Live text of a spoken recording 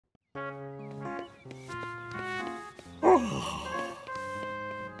Oh.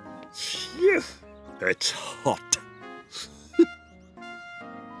 Phew. It's hot.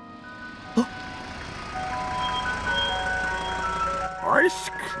 Ice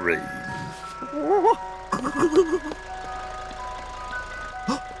cream. Oh,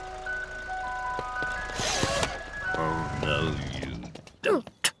 no, you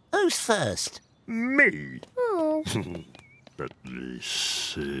don't. Who's first? Me. Oh. Let me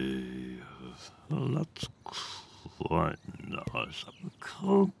see. That's quite nice. I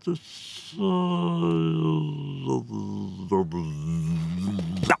can't decide.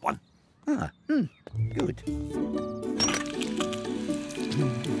 That one. Ah, good.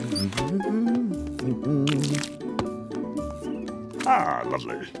 Ah,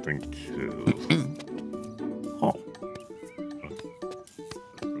 lovely. Thank you. Oh.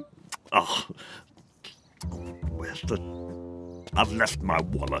 Oh. Where's the... I've left my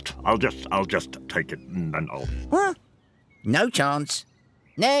wallet. I'll just take it and then I'll... Huh? No chance.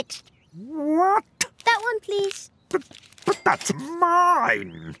 Next. What? That one, please. But that's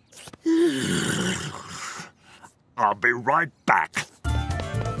mine. I'll be right back.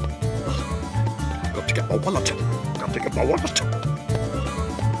 Got to get my wallet. Got to get my wallet.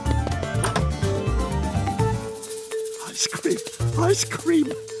 Ice cream. Ice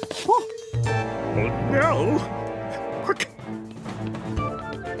cream. Oh, oh no. Quick.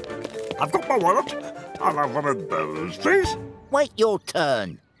 I've got my wallet. I'll have one of those, please. Wait your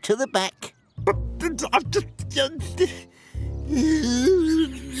turn. To the back. But I've just...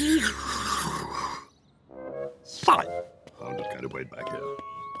 Fine. I'm just going to wait back here.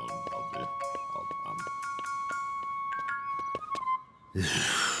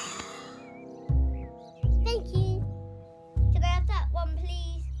 Thank you. Can I have that one,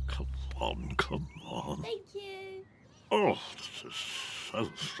 please? Come on, come on. Thank you. Oh, this is so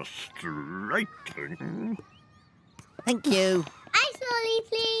frustrating. Thank you. Ice lolly,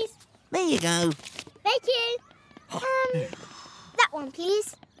 please. There you go. Thank you. That one,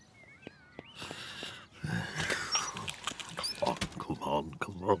 please. Come on, come on,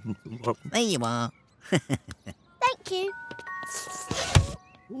 come on. There you are. Thank you.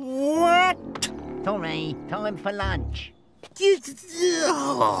 What? Sorry, time for lunch.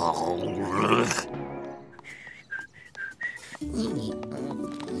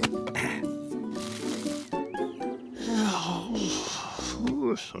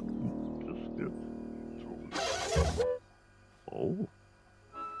 Oh.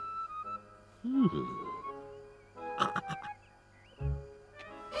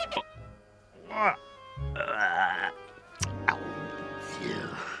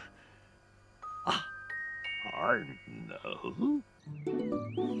 I know.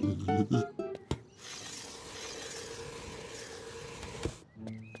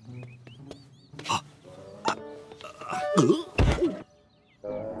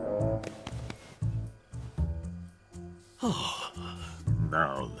 Oh,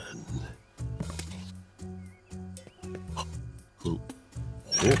 now then. Oh,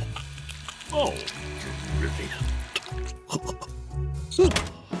 oh, brilliant.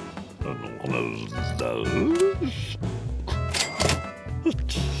 And one of those.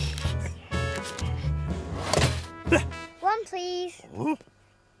 One, please.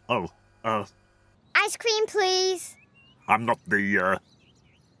 Oh, Ice cream, please. I'm not the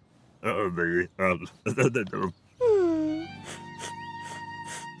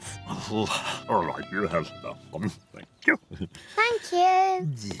Oh, all right, you have that one. Thank you. Thank you.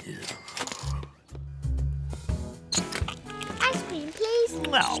 Ice cream, please.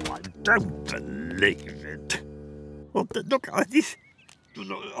 No, I don't believe it. Oh, look at this.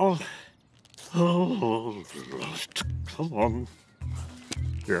 Oh, come on.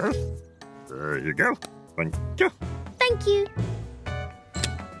 Yes, there you go. Thank you. Thank you.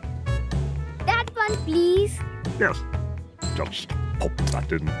 That one, please. Yes, just pop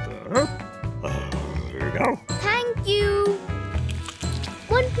that in there. There you go. Thank you.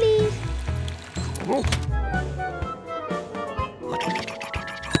 One, please. Oh.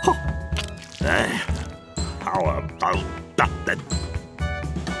 How about that then?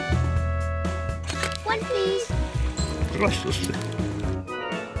 One, please. Gracias.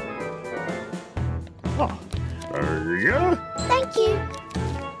 Oh, there you go. Thank you.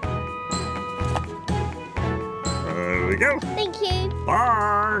 There we go. Thank you.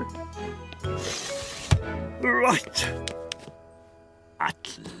 Bye. Right.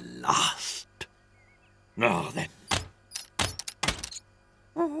 At last. Now then.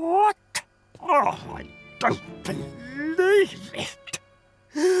 What? Oh, I don't believe it.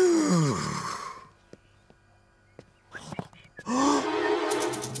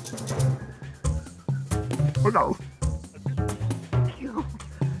 Oh no.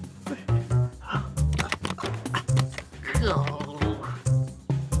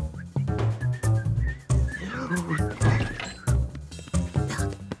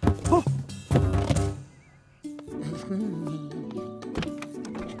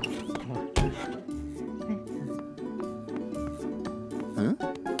 Huh?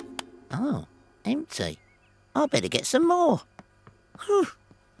 Oh, empty. I better get some more. Whew.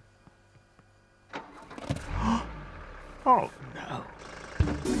 Oh no.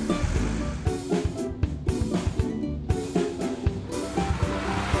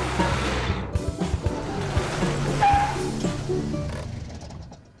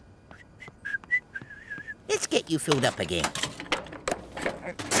 Let's get you filled up again.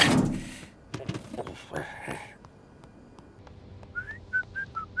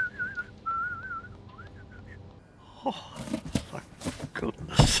 Oh, thank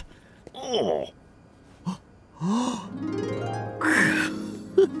goodness. Oh.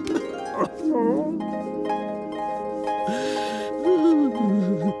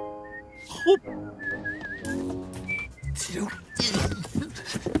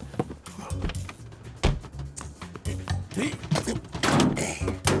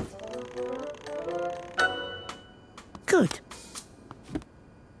 Good.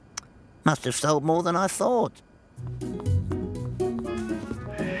 Must have sold more than I thought.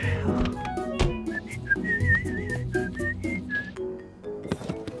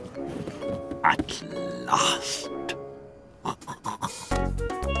 At last.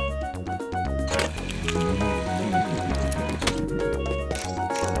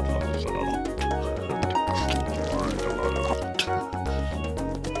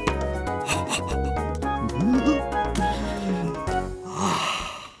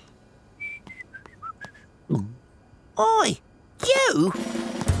 Oi, you!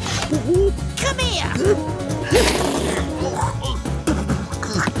 Come here!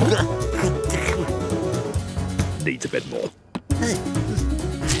 Needs a bit more.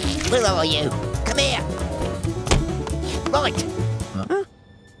 Where are you? Come here! Right! Huh?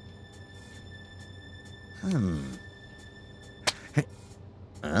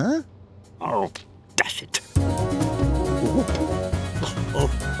 Huh? Oh, dash it.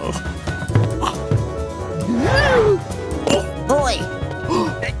 Boy!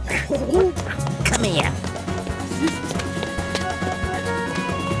 Come here!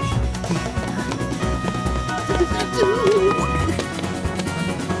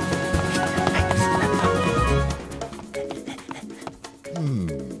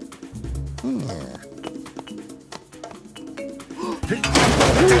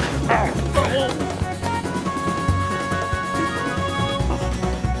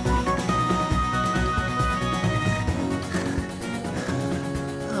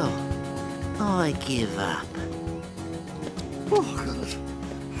 I give up. Oh, goodness.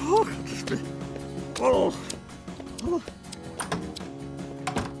 Oh, goodness me. Oh. Oh.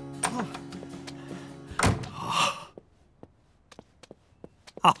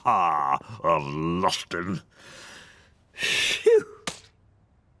 Ha ha! I've lost him. Phew.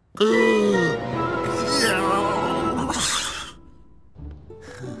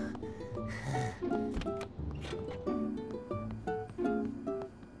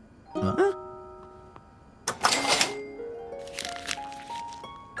 Huh?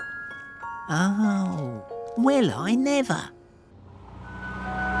 Oh, well, I never.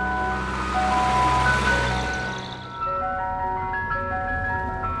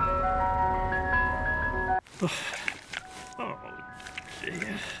 Oh,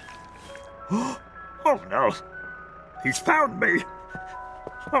 dear. Oh, no. He's found me.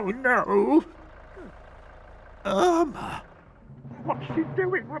 Oh, no. Irma. What's she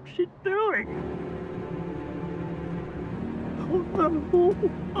doing? What's she doing? Oh, no.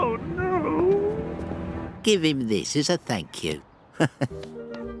 Oh, no. Give him this as a thank you.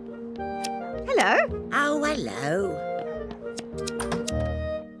 Hello. Oh, hello.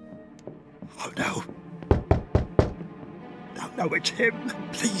 Oh, no. No, no, it's him.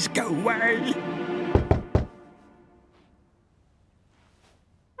 Please go away.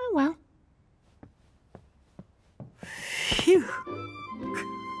 Oh, well. Phew.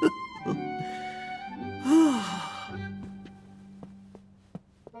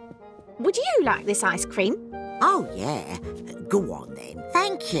 Would you like this ice cream? Oh, yeah. Go on, then.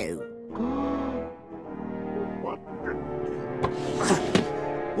 Thank you. What the...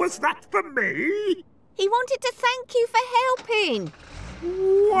 Was that for me? He wanted to thank you for helping.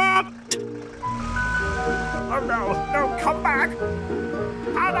 What? Oh, no. No, come back.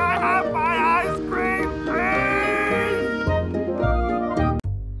 Can I have my ice cream, please?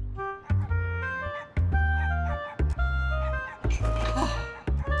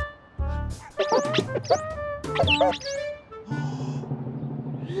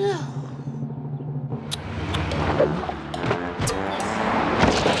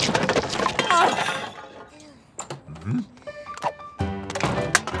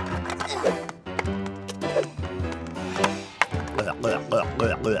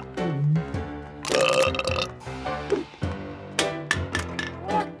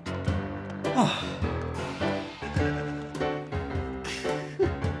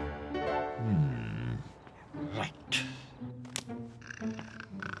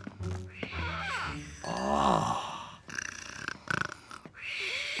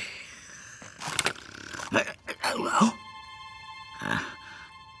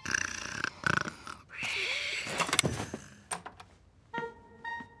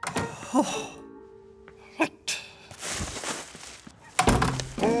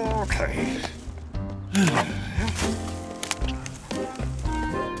 Okay.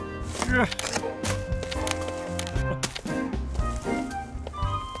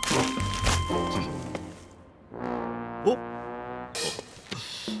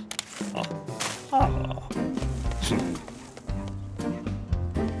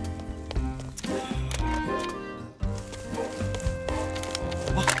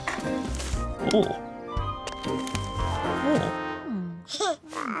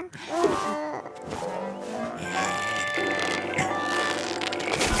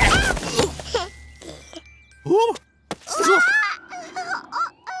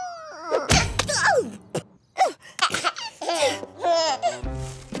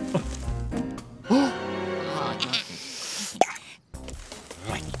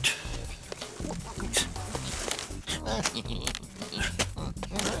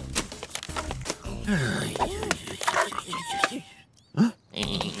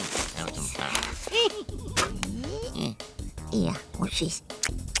 Yeah, well, she's...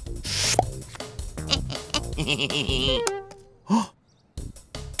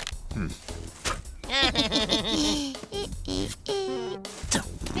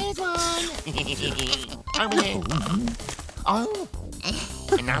 There's one. Over there. Oh,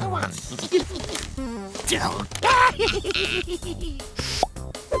 another one.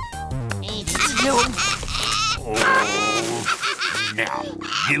 Now,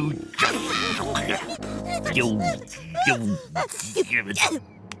 you just look here. You give it.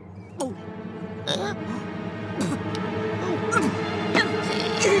 Oh.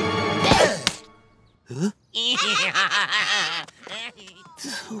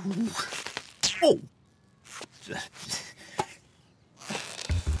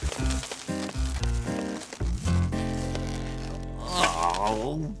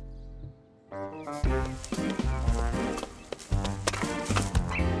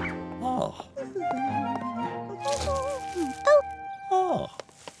 Oh. Oh.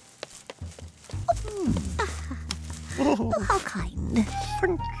 Oh. How kind.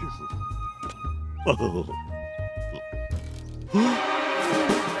 Thank you. Oh.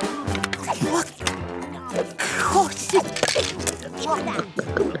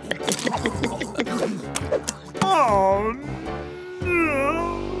 Oh, no.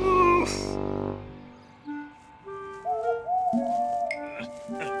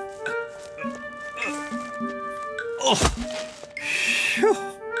 Oh. Phew.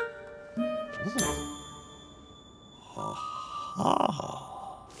 Ah.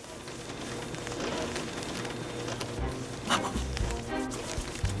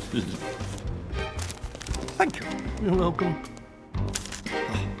 Thank you. You're welcome.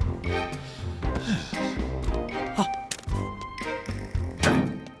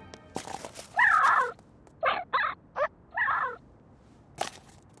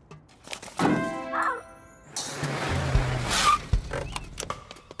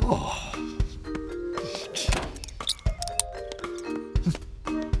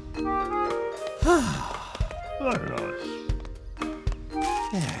 Very nice.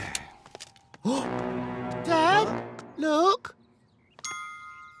 Dad, look.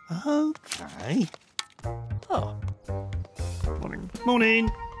 Okay. Oh. Morning.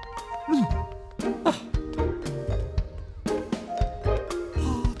 Morning.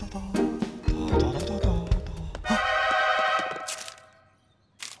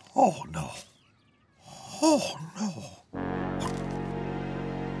 Oh no. Oh no.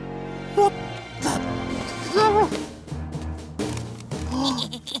 What the?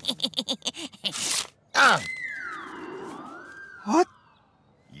 Oh, What?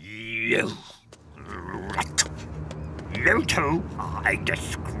 You rat. You two are a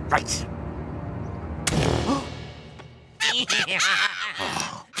disgrace.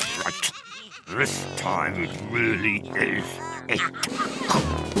 Right. This time it really is it.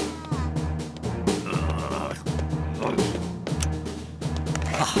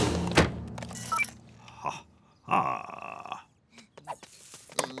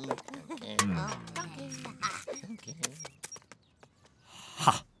 Hey,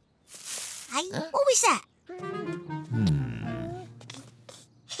 what was that?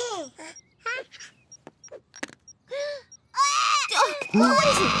 What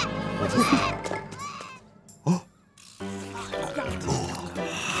is it?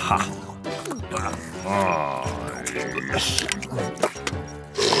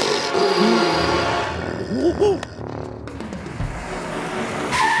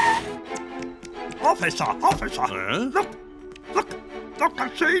 Officer! Look, I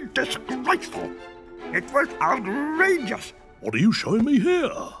say disgraceful. It was outrageous. What are you showing me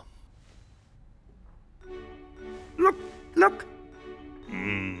here? Look.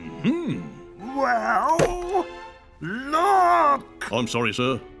 Well, look. I'm sorry,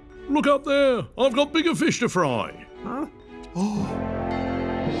 sir. Look up there. I've got bigger fish to fry. Huh?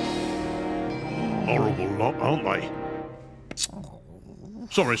 Horrible lot, aren't they?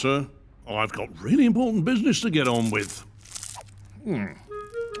 Sorry, sir. I've got really important business to get on with.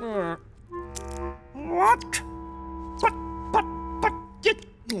 What? But it...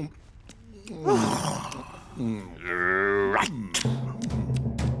 Right.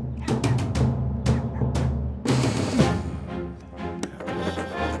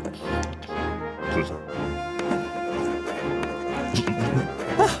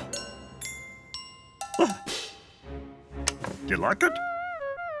 You like it?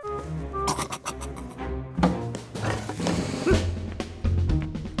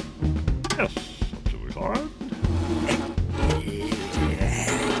 Yes, absolutely fine.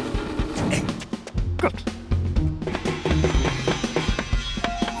 Good.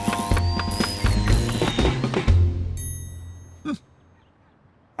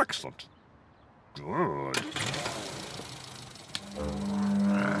 Excellent. Good.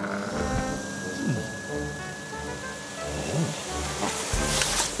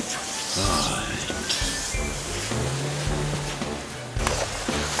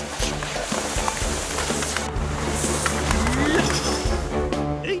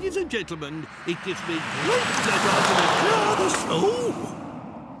 Ladies and gentlemen, it gives me great pleasure to declare the show.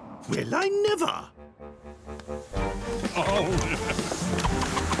 Will I never? Oh.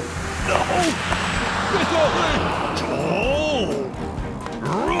 No. Get away. Oh.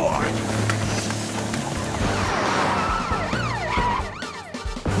 Right.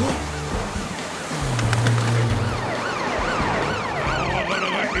 I'm gonna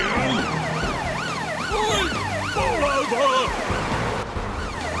make you. Fall over.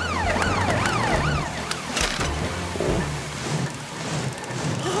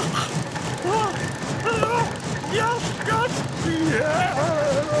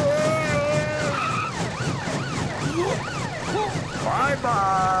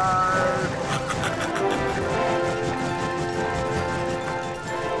 Bye-bye.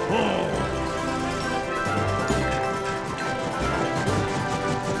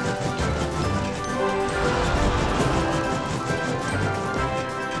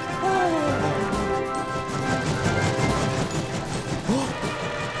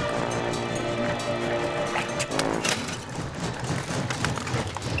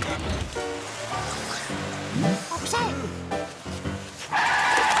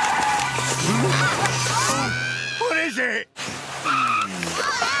 What is it?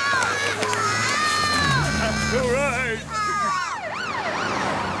 All right.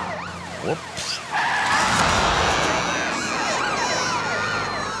 Whoops.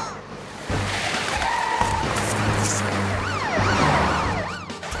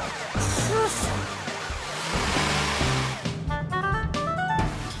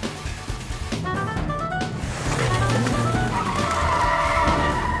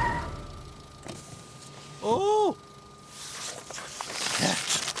 Oh,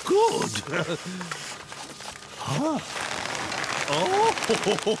 that's good. Huh.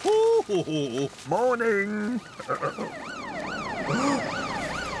 Oh, Morning.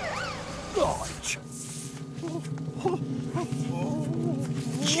 right.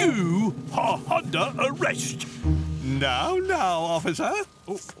 You are under arrest. Now, officer.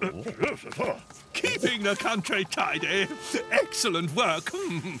 Keeping the country tidy. Excellent work,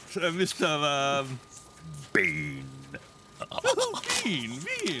 Mr. Bean. Bean,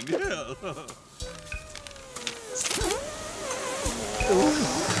 yeah.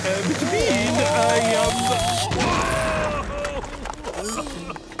 Mr. Bean,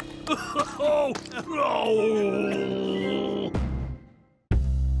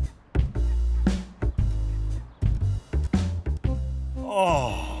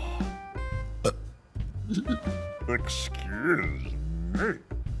 Excuse me.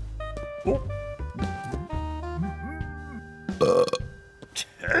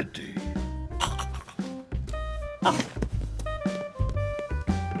 Teddy.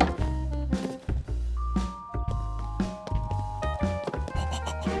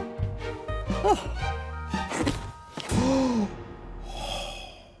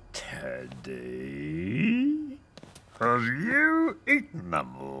 Teddy, have you eaten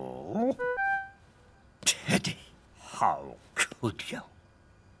them all? Teddy, how could you?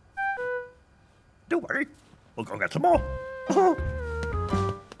 Don't worry, we'll go get some more.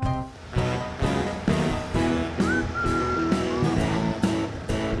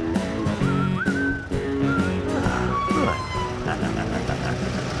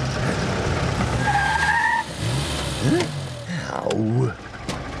 Ow.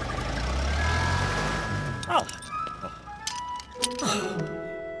 Oh.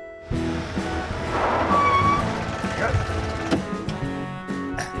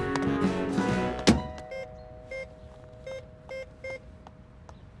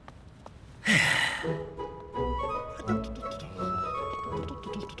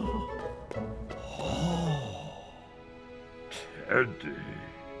 Teddy,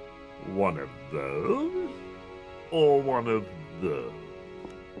 one of those or one of those?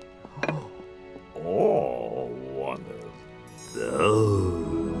 Or one of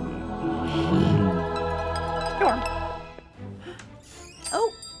those? Come on.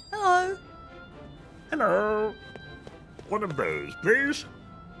 Oh, hello. Hello. One of those, please.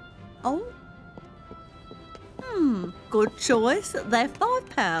 Oh. Good choice. They're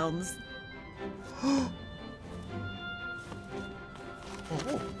 £5.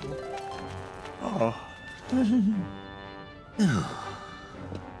 Oh. Oh.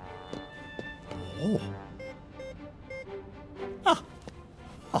 Ah.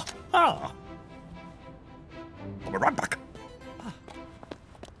 Ah. Ah. I'll be right back.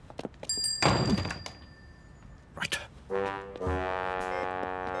 Right.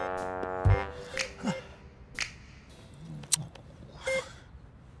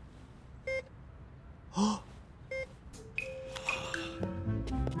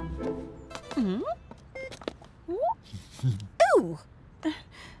 Ooh.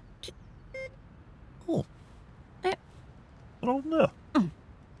 Oh. I don't know. Oh.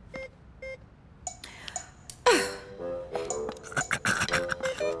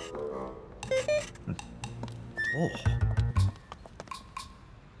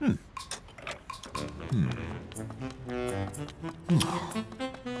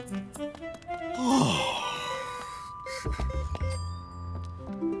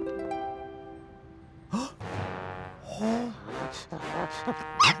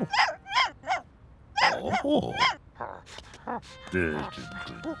 Oh.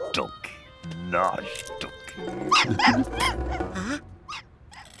 Donkey. Nice donkey.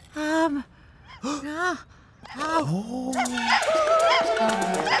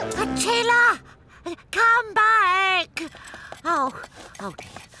 Attila! Come back! Oh dear.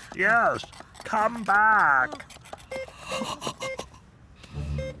 Yes, come back.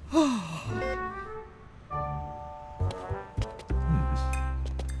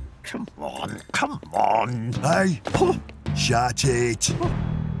 Come on, come on. Hey, shut it.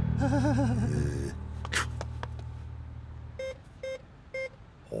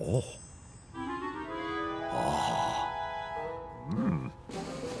 Oh.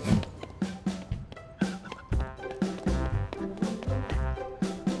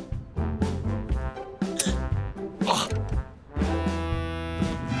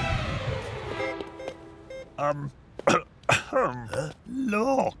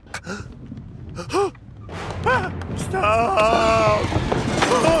 Look. Stop!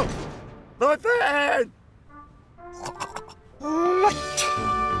 My friend! What?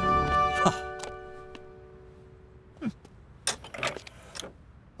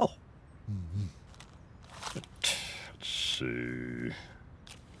 Oh. Let's see.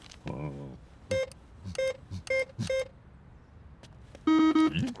 Oh.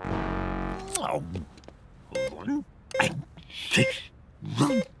 One and six.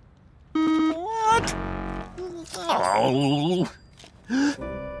 Run. What? Oh.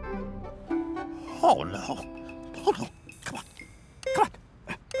 Oh no. Oh no. Come on. Come on.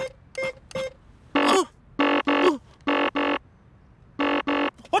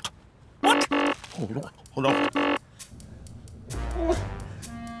 What? What? Hold on. Hold on.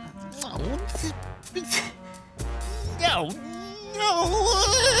 No. No.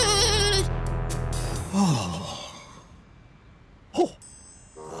 Oh.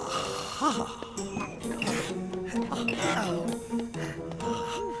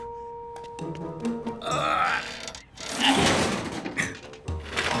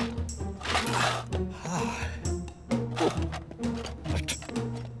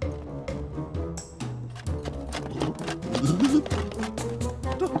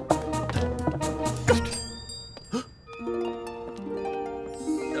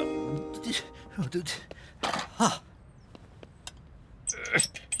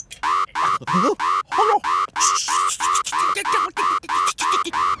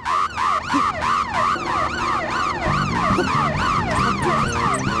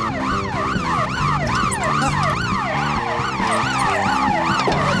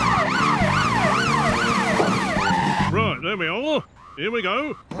 Right, there we are. Here we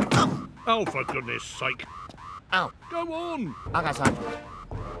go. Oh, for goodness sake. Oh, Go on. okay, son.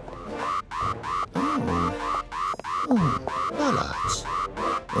 Bullets.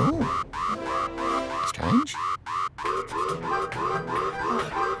 Oh, strange.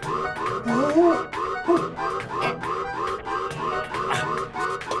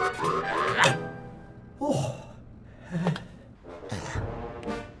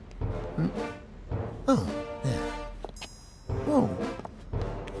 Oh, there. Whoa.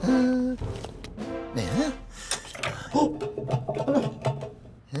 There.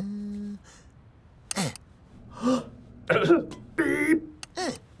 Beep,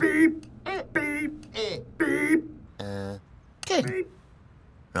 beep, beep, beep. Good.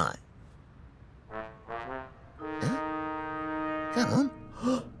 Right. Come on.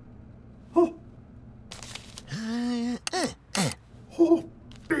 Oh,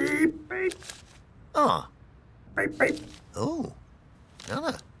 beep, beep, Oh. beep, beep, Oh.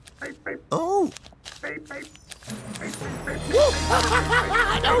 Another. beep, beep, Oh. beep, beep, beep, beep.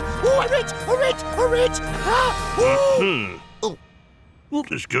 No. Oh, I'm rich. I'm rich. I'm rich. Ah. Oh. Oh.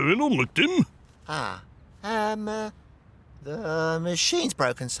 What is going on, McDim? Ah. The machine's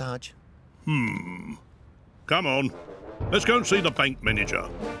broken, Sarge. Come on. Let's go and see the bank manager.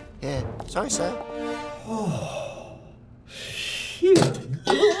 Yeah. Sorry, sir.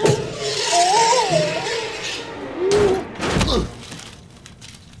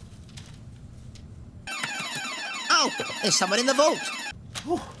 Oh, there's someone in the vault.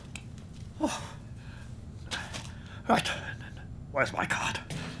 Right, where's my card?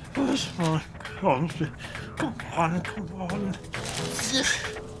 Where's my card? Come on, come on.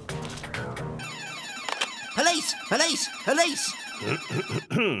 Police! Police! Police!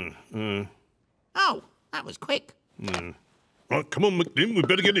 Oh, that was quick. Right, come on, McDim, we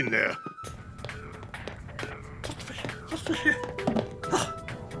better get in there. What's this here?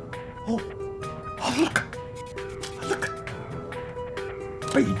 Oh, look. Look.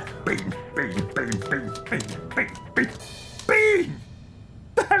 Bean, bean, bean, bean, bean, bean, bean, bean, bean!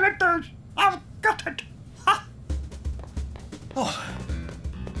 There it is! I've got it! Ha! Oh.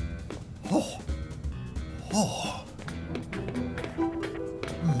 Oh. Oh.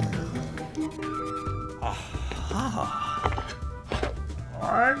 Aha.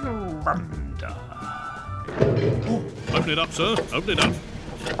 I wonder. Oh, open it up, sir. Open it up.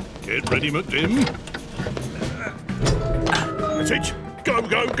 Get ready, McDim. That's it. Go,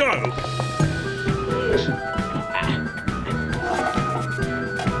 go, go.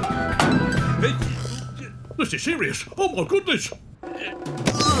 Hey, this is serious. Oh, my goodness.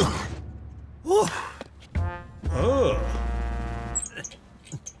 Oh.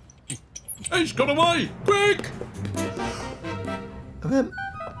 He's got away. Quick. Go.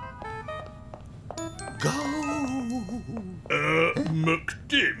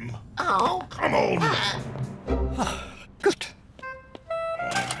 McDim. Oh. Come on. Good.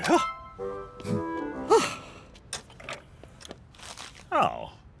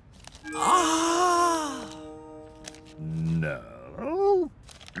 Oh. Ah. No.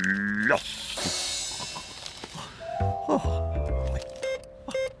 Yes. Oh.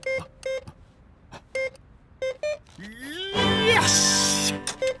 Yes.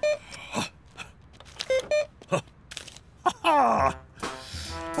 Ah.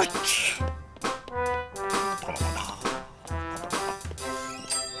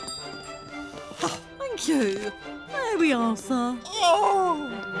 Thank you. There we are, sir. Oh,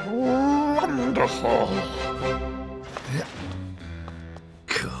 wonderful.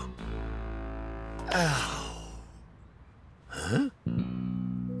 Cool. Ow. Huh?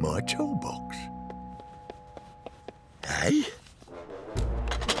 My toolbox. Hey?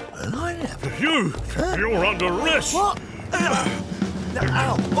 Well, I never... You! You're under arrest! What?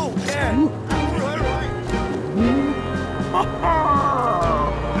 Ow! Oh, yeah!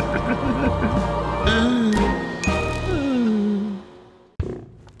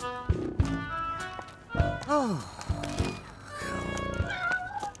 Oh.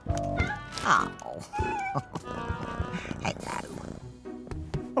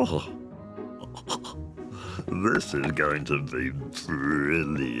 This is going to be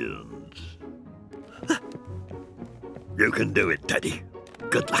brilliant. You can do it, Teddy.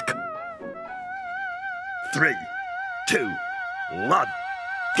 Good luck. 3, 2, 1,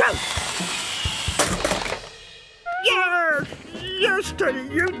 go! Yes! Yes,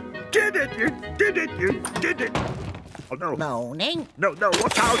 Teddy, you did it! You did it! You did it! Oh, no. Morning. No, no,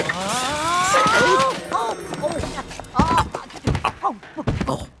 watch out!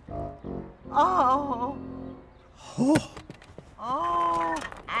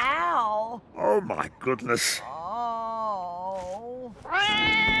 Ow. Oh, my goodness. Oh.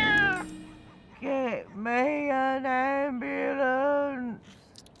 Get me an ambulance.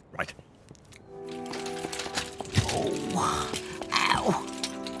 Right. Ow.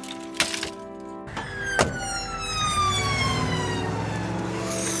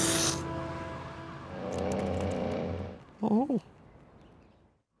 Oh.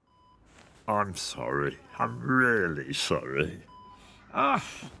 I'm sorry. I'm really sorry. Oh.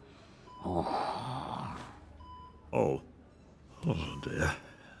 Oh dear.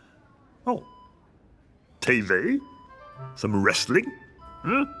 Oh. TV? Some wrestling?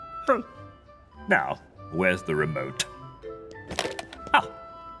 Huh? Oh. Now, where's the remote? Ah,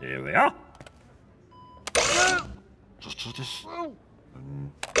 here we are. Just do this.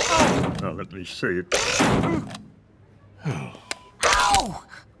 Now let me see it. Ow.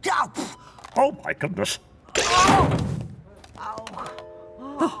 Ow. Oh my goodness.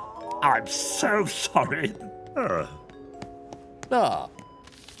 I'm so sorry.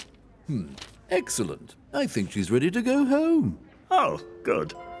 Excellent. I think she's ready to go home. Oh,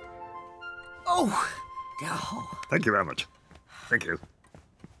 good. Oh. Thank you very much. Thank you.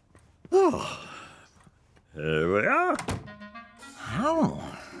 Oh. Here we are. Oh.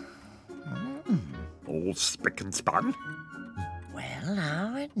 All spick and span. Well,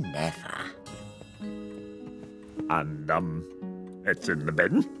 I never. And, it's in the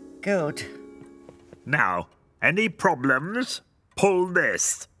bin. Good. Now, any problems? Pull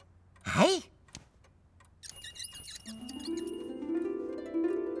this. Hey?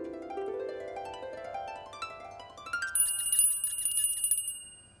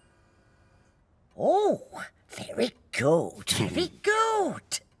 Oh, very good, very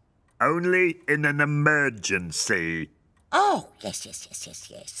good. Only in an emergency. Oh, yes.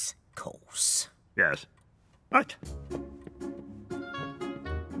 Of course. Yes. Right.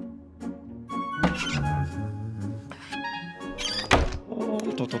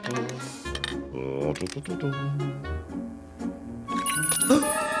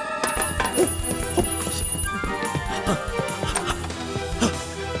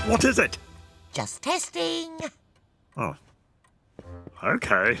 What is it? Just testing. Oh.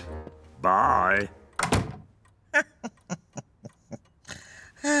 Okay. Bye.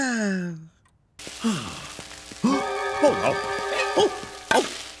 Oh no. Oh.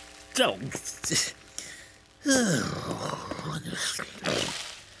 Don't.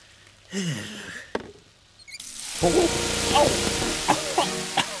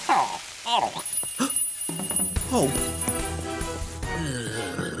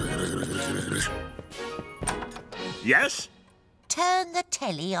 Yes? Turn the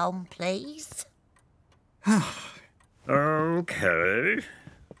telly on, please. Okay.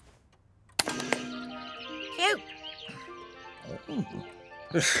 You.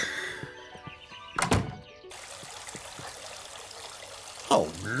 Oh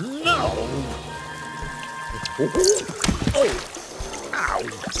no! Ow!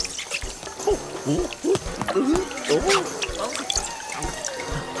 Oh,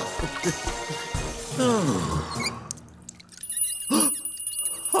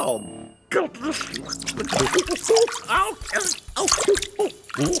 goodness! Ow!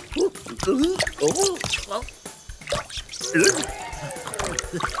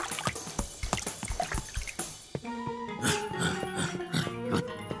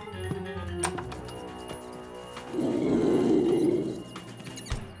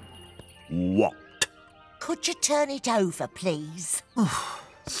 What? Could you turn it over, please?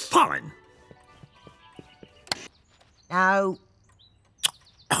 Fine. No.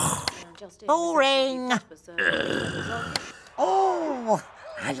 Boring. Oh,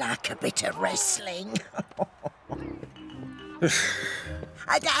 I like a bit of wrestling.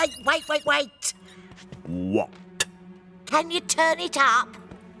 Wait. What? Can you turn it up?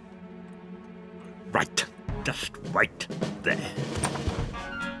 Right. Just right there.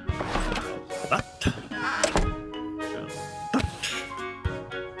 That.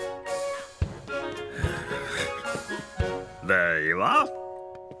 There you are.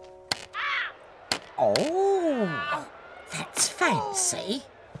 Oh, that's fancy.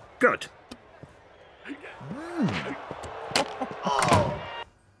 Good.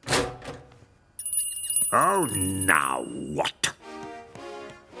 Oh, now what?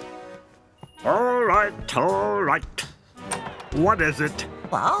 All right. What is it?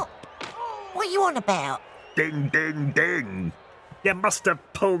 What? What are you on about? Ding, ding, ding. You must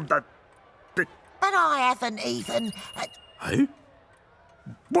have pulled the... But I haven't even... Eh?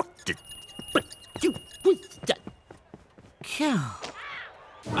 What did... But you with that.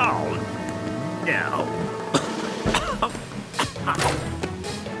 Oh, no.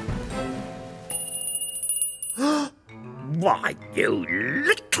 Why, you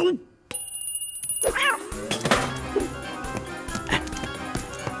little...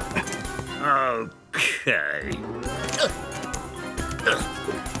 Okay.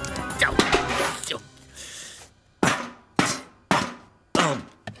 Oh,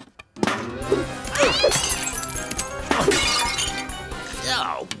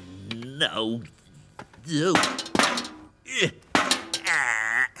 no.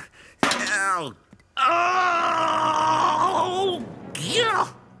 No. Oh! Yeah.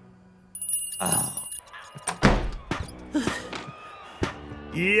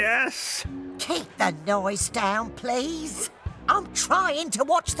 Yes? Keep the noise down, please. I'm trying to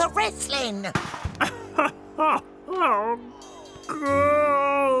watch the wrestling. Oh,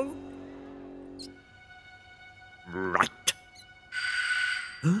 God. Right.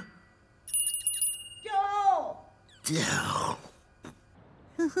 Joe!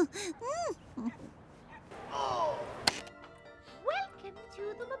 Welcome to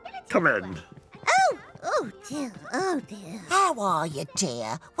the mobility Come in. world. Oh dear, oh dear. How are you,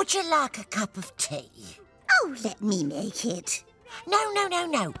 dear? Would you like a cup of tea? Oh, let me make it.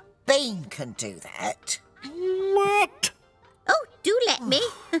 No. Bean can do that. What? Oh, do let me.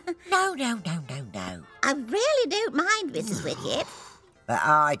 No. I really don't mind, Mrs. Wicket. But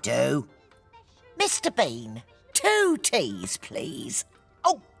I do. Mr. Bean, 2 teas, please.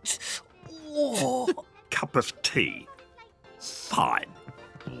 Oh. Cup of tea. Fine.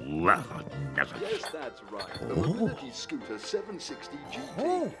 Well, never. Yes, that's right. The mobility scooter 760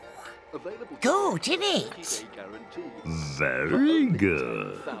 GT. Available. Good, isn't it? 30-day guarantee. Very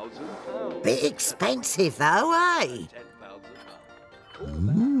good. £1,000. Bit expensive, though, eh?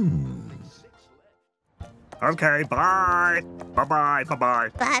 Okay, bye. Bye-bye, bye-bye.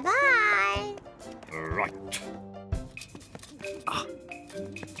 Bye-bye. Right.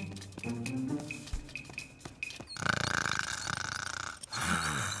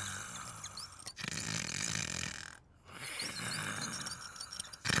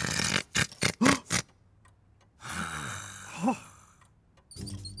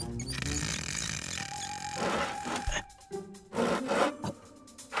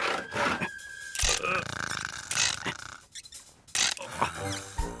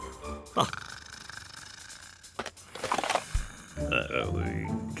 There we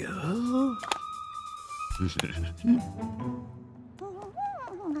go.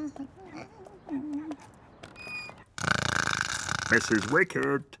 Mrs.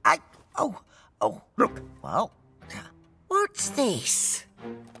 Wicked. Oh. Look. Well, what's this?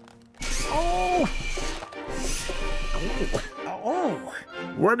 Oh.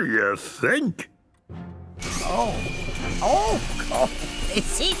 What do you think? Oh, God,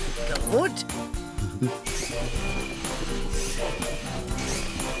 this is good.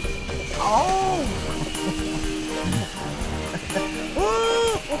 Oh.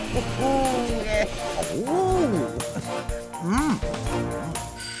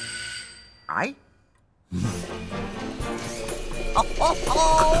 Aye.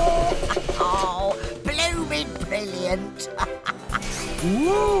 Oh, blooming brilliant.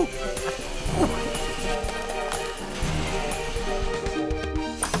 Ooh.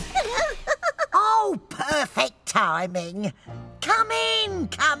 Oh, perfect timing. Come in.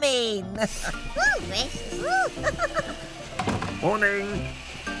 Oh, yes. Morning.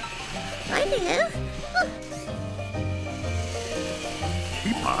 Hello.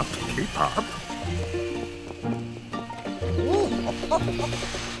 Keep up.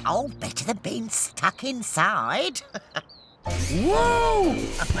 Oh, better than being stuck inside. Whoa!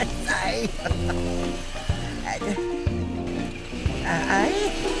 I say.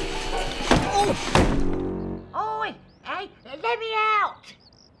 Oh! Oi! Hey, let me out!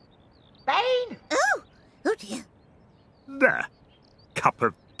 Bean! Oh dear. There. Cup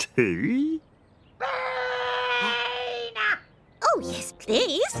of tea? Bean! Oh, yes,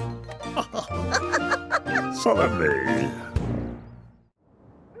 please. Follow me.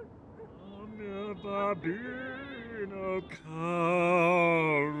 Never been a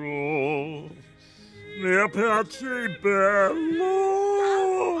carol. Near Patsy Bello.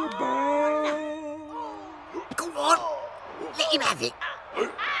 Go on! Let him have it!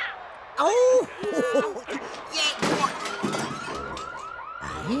 Oh! Yeah, go on!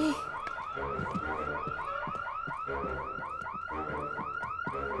 Eh?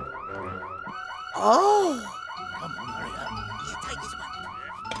 Oh! Come on, hurry up. You take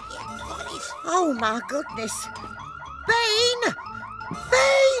Oh, my goodness. Bean!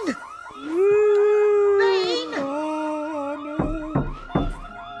 Bean! Bean! Oh, no.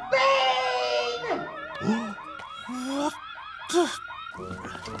 Bean! What the...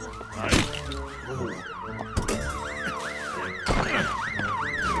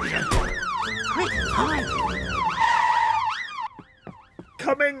 Quick, hide!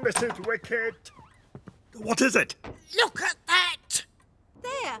 Coming, Mrs. Wicked. What is it? Look at that!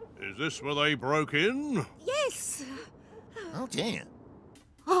 There. Is this where they broke in? Yes. Oh dear.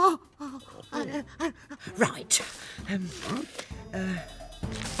 Right. Right.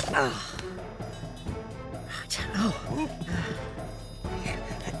 Oh.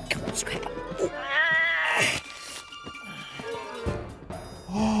 Come on, Scrap.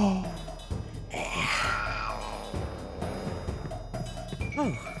 Oh.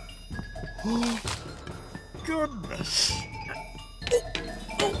 Oh, goodness.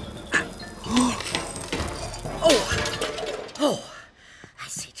 Oh,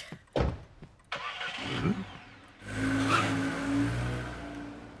 that's it.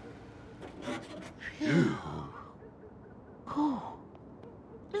 Phew. Oh,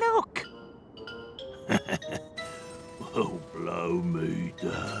 look. Oh, blow me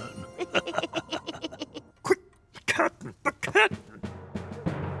down. Quick, the curtain, the curtain.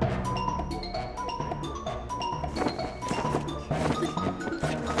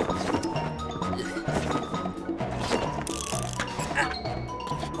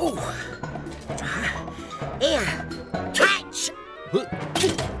 Oh, here, catch.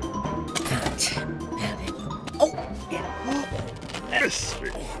 Catch. Oh, yeah. Mrs.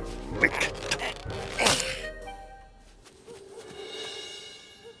 Wicked.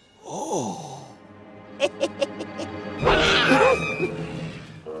 Oh.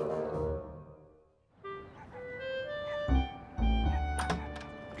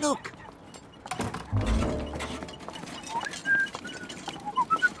 Look.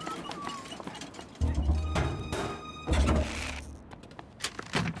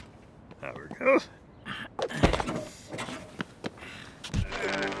 There we go.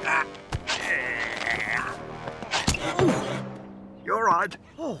 You're right.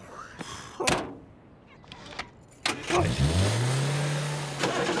 Oh.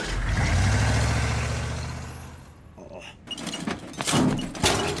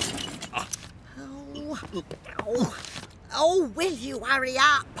 Oh. Oh, will you hurry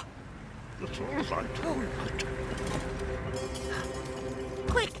up? That's all right. All right.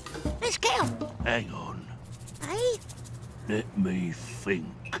 Quick, let's go. Hang on. Hey? Let me think.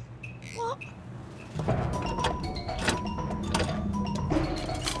 What?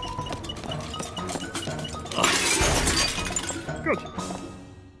 Good.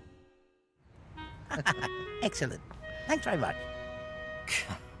 Excellent. Thanks very much.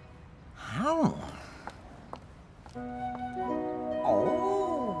 Oh.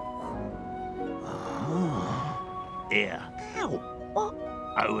 Here. Ow. What?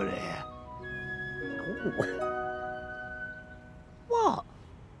 Over there. Oh. What?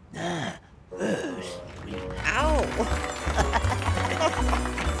 Now, first we... Ow.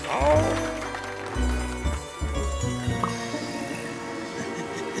 Oh.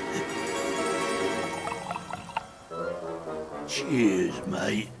 Cheers,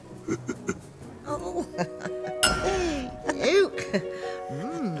 mate. Oh. Luke.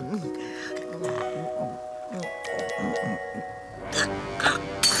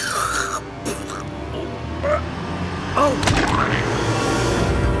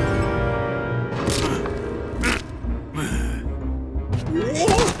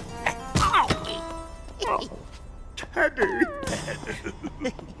 Teddy.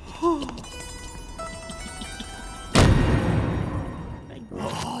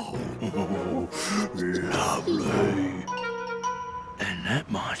 Lovely. And that,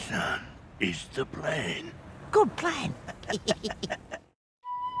 my son, is the plan. Good plan.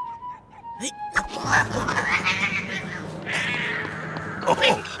 Oh,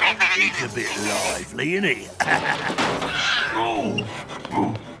 he's a bit lively, isn't he? Oh.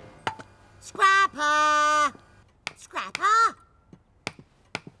 Scrapper! Scrapper?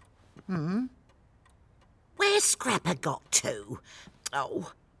 Where's Scrapper got to?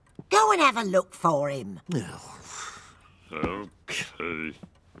 Oh, go and have a look for him. Okay.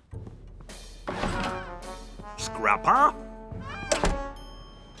 Scrapper?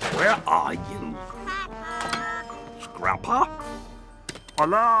 Where are you? Scrapper?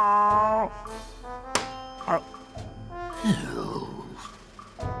 Hello? Oh.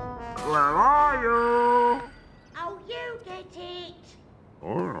 Where are you? Oh, you get it.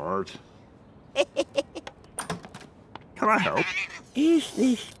 All right. Can I help? Is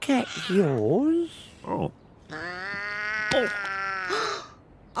this cat yours? Oh.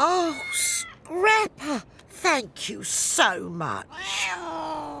 Oh, Scrapper, thank you so much.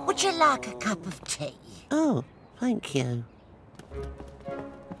 Would you like a cup of tea? Oh, thank you.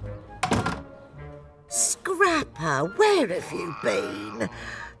 Scrapper, where have you been?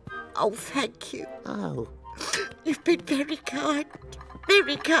 Oh, thank you. Oh. You've been very kind.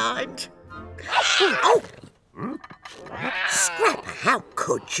 Very kind. Oh! Scrapper, how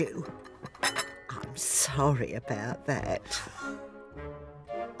could you? I'm sorry about that.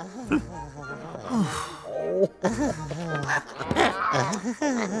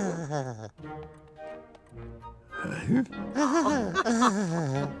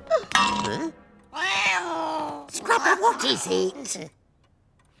 Scrapper, what is it?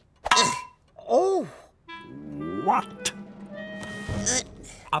 Oh! What?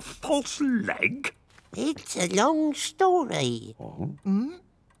 A false leg? It's a long story.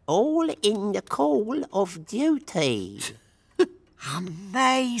 All in the call of duty.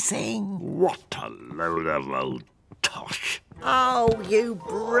 Amazing. What a load of old tosh. Oh, you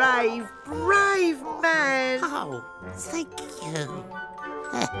brave, brave man. Oh, thank you.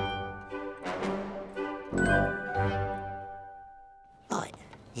 Right,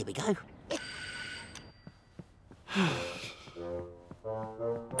 here we go.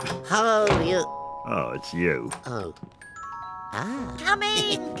 Hello, you. Oh, it's you. Oh. Ah. Come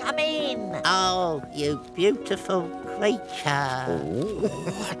in, come in. Oh, you beautiful creature.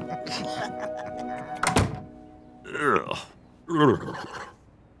 Ugh. Ugh.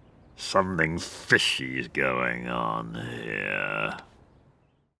 Something fishy's going on here.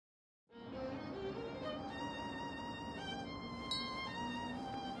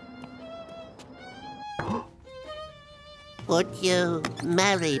 Would you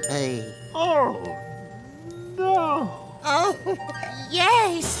marry me? Oh, no. Oh,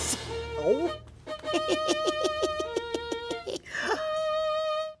 yes. Oh.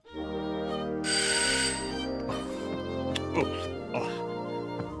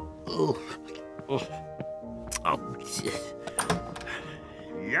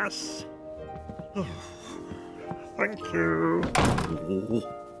 Yes. Oh, thank you.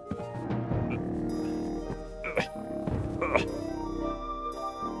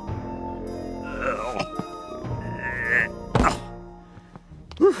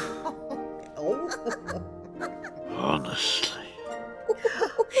 Honestly.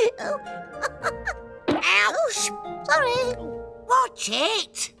 Ouch! Sorry. Watch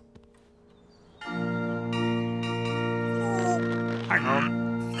it. Hang on.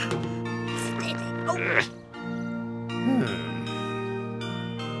 Steady. Oh.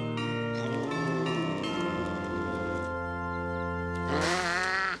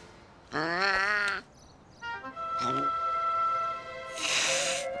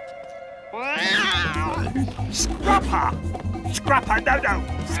 Scrapper! Scrapper, no, no!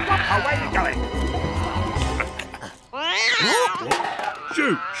 Scrapper, where are you going?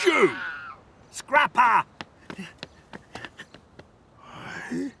 Shoo, shoo! Scrapper!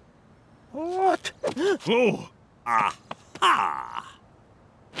 What? Oh! Aha!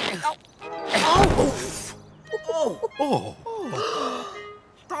 Oh!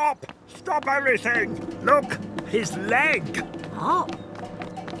 Stop! Stop everything! Look! His leg! Oh.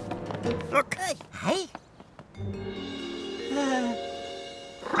 Look! Hey.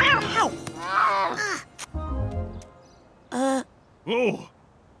 Oh!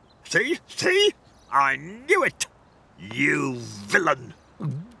 See? See? I knew it! You villain!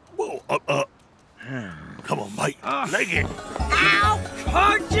 Whoa, come on, mate. Leg it! Ow!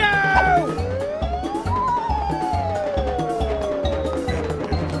 Punch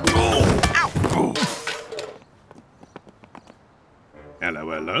Hello,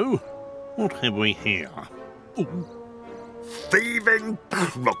 hello. What have we here? Thieving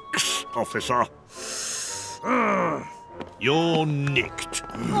crooks, officer. You're nicked.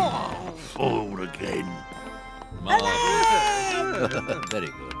 Fooled again. Very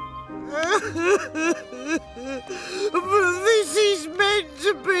good. But this is meant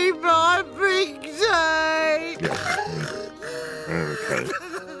to be my big day. Okay.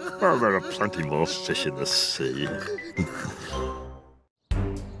 Well, there are plenty more fish in the sea.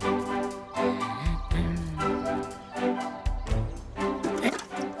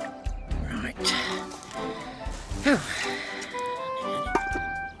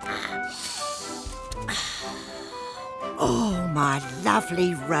 Oh, my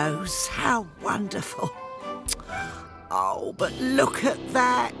lovely Rose, how wonderful. Oh, but look at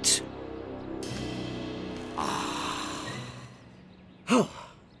that. Oh,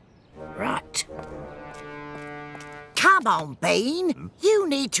 right. Come on, Bean. You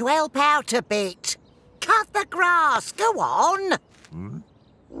need to help out a bit. Cut the grass. Go on.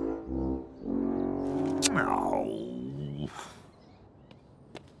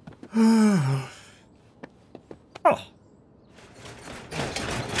 Oh.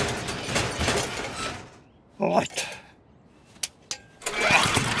 Right.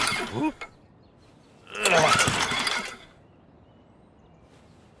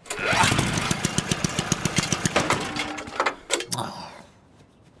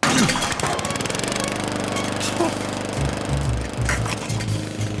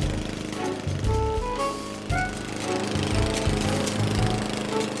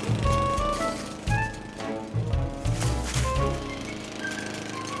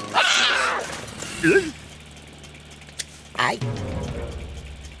 Hey.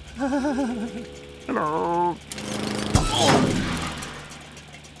 Hello.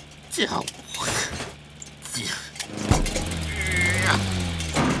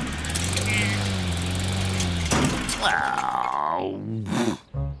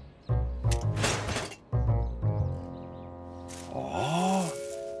 Oh,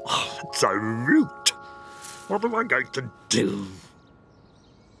 that's so rude. What am I going to do?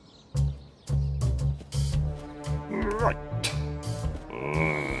 Right.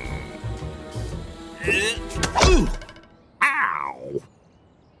 Ow!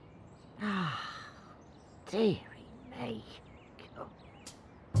 Dearie me.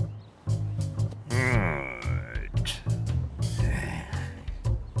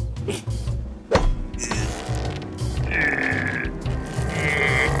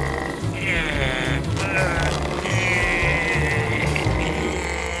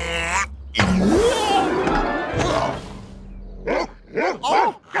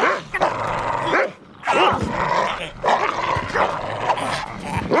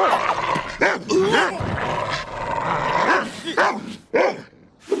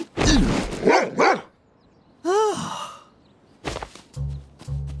 Right.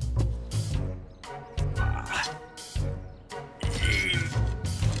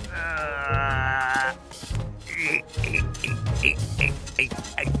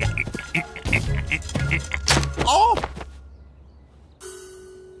 Oh!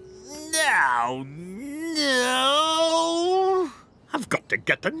 No! I've got to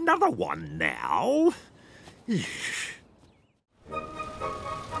get another one now. There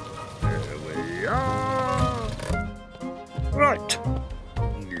we are. Right.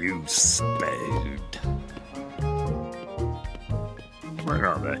 New spade. Where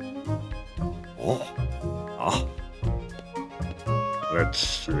are they? Oh. Ah. Let's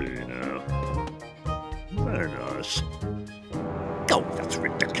see now. Very nice. Oh, that's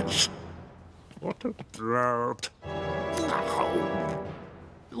ridiculous. What about...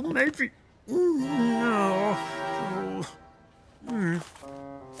 Oh, maybe... No.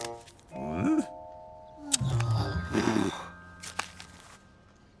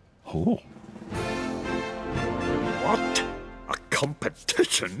 Oh. What? A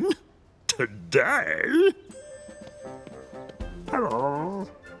competition? Today? Hello.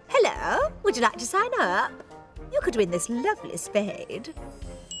 Hello, would you like to sign up? You could win this lovely spade.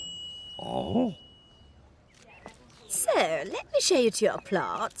 Oh. So, let me show you to your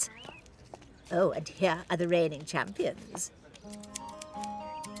plot. Oh, and here are the reigning champions.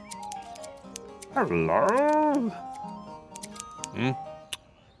 Hello.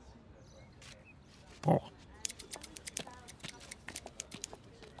 Oh.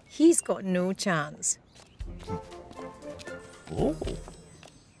 He's got no chance. Oh.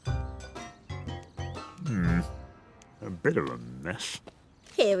 A bit of a mess.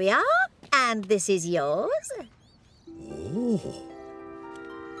 Here we are, and this is yours. Oh.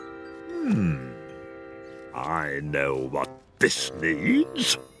 I know what this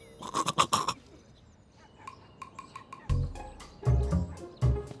needs.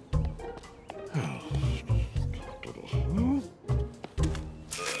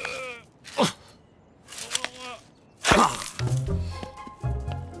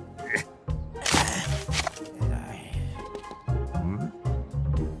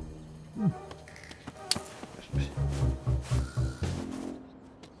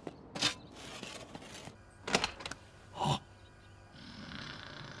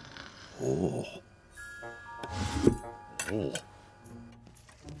 Oh. Oh.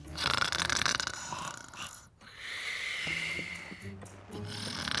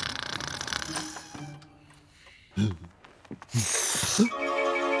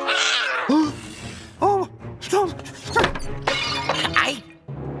 Oh, stop! Hey!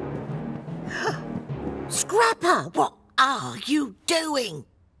 Scrapper, what are you doing?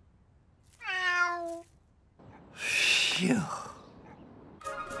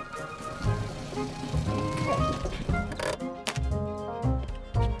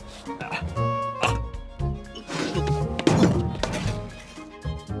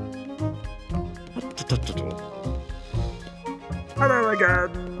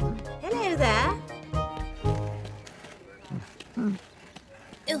 again. Hello there.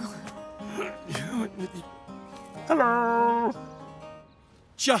 Hello.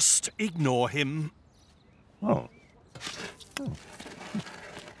 Just ignore him. Oh.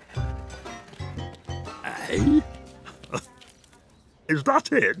 Hey? Is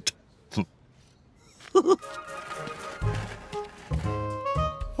that it?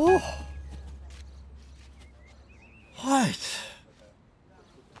 Oh. Right.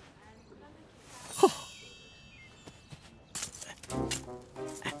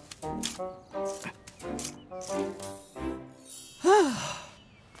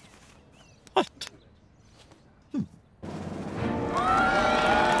 What?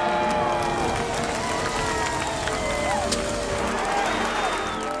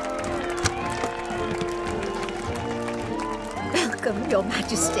 Welcome, Your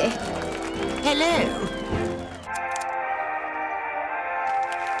Majesty. Hello.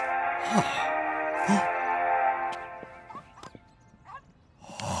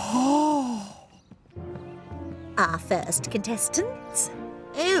 Our first contestants.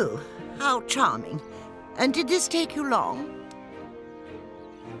 Oh, how charming. And did this take you long?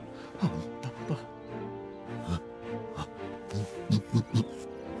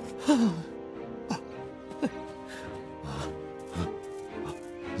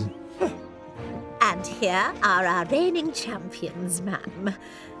 And here are our reigning champions, ma'am.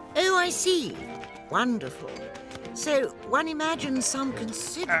 Oh, I see. Wonderful. So one imagines some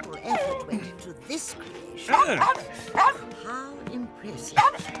considerable effort went into this creation. How impressive.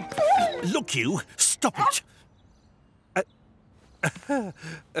 Look, you. Stop it.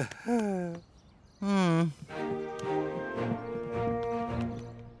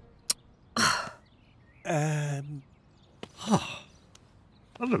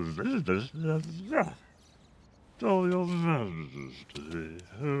 Tell your majesty.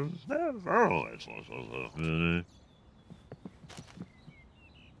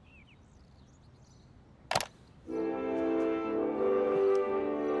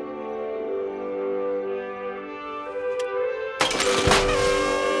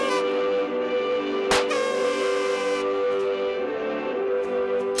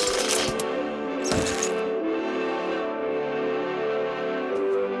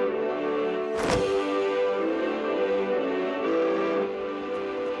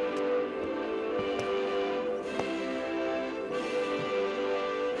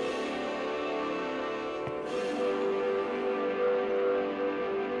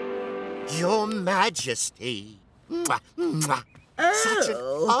 Your Majesty. Mwah, mwah. Such an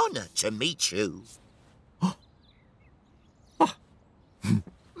honor to meet you.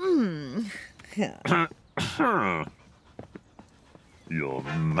 Your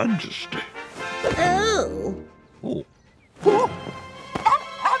Majesty. Oh. Oh.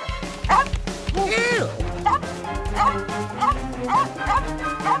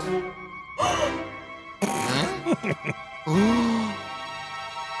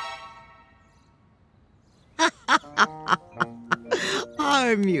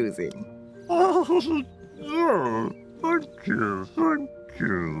 How amusing. Oh, thank you, thank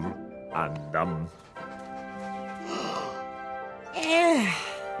you. And,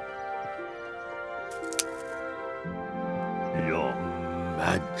 Your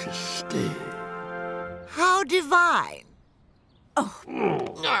Majesty. How divine.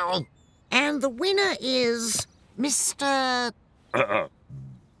 Oh. And the winner is Mr.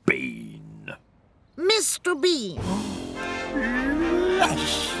 Bean. Mr. Bean.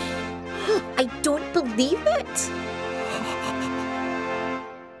 Yes! I don't believe it.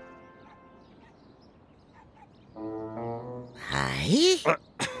 Hey?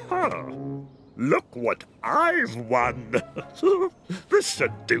 Look what I've won. This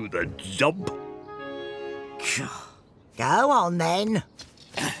should do the job. Go on then.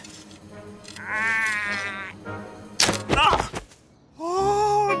 Oh, no.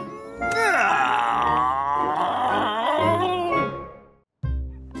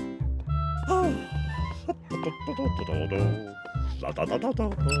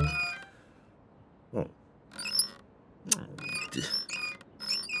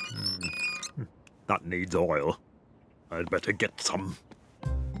 That needs oil. I'd better get some.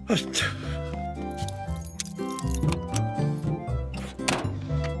 This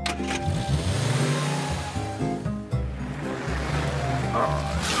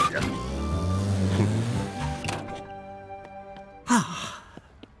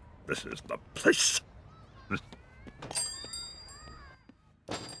is the place.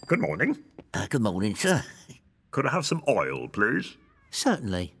 Good morning. Good morning, sir. Could I have some oil, please?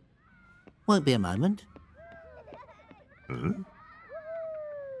 Certainly. Won't be a moment.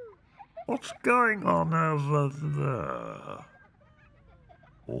 What's going on over there?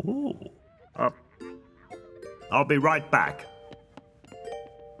 Oh. I'll be right back.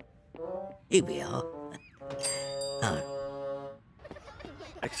 Here we are.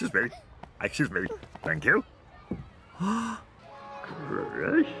 Excuse me. Excuse me. Thank you.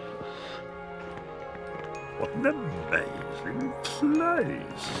 Gracious. What an amazing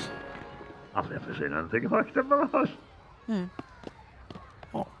place. I've never seen anything like it in my life.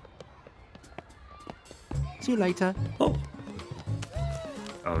 Oh. See you later. Oh.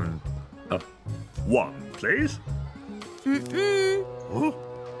 One, please. Oh.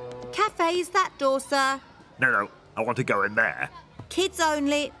 Cafe's that door, sir. No, I want to go in there. Kids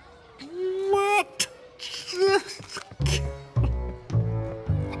only. What?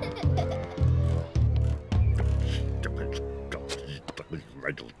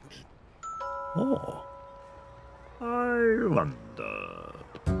 Oh. I wonder.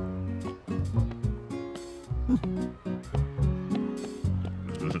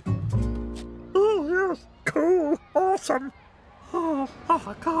 Oh, yes. Cool. Awesome. Oh,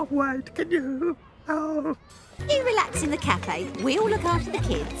 I can't wait. Can you? Oh. You relax in the cafe. We'll look after the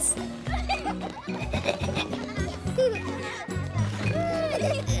kids.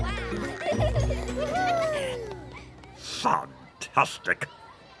 Fantastic.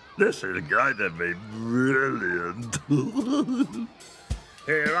 This is going to be brilliant.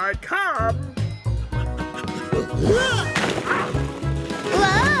 Here I come.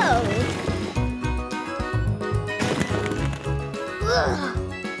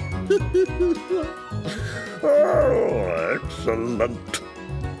 Oh, excellent.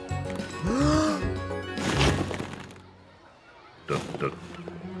 Dun, dun,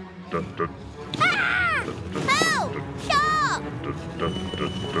 dun, dun. Help! Stop!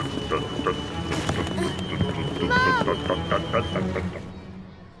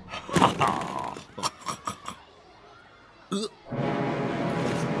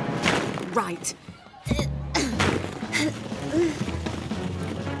 Right.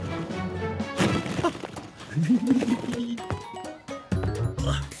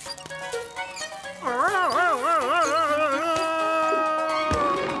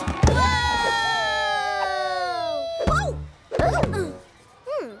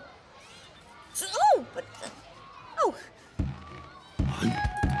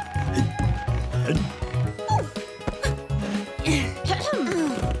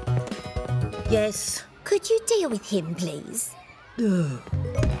 Yes. Could you deal with him, please?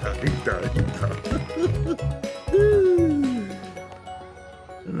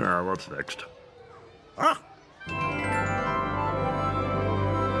 Now, what's next? Ah!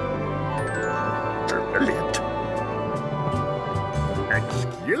 Brilliant.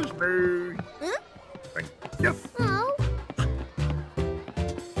 Excuse me. Huh? Thank you. Oh.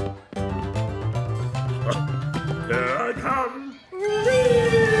 Here I come.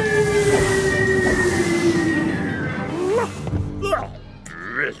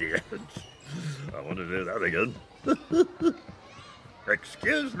 Brilliant. I want to do that again.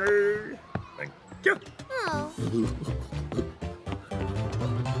 Excuse me. Thank you. Oh.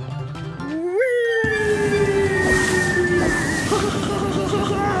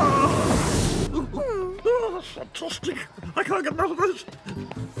 Oh, fantastic. I can't get out of this.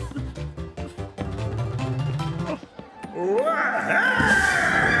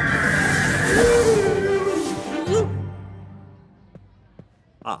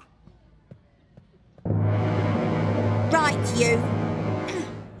 Ah. Right, you.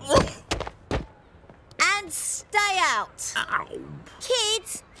 And stay out. Ow.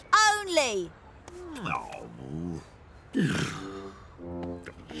 Kids only.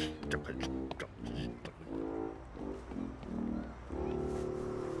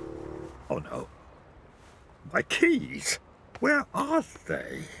 Oh no. My keys. Where are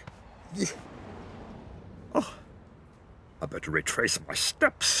they? Oh, I better retrace my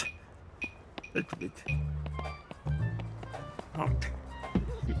steps. Oh.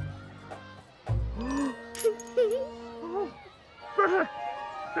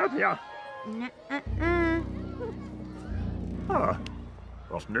 There they are. Ah,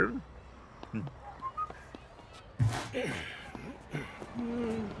 afternoon.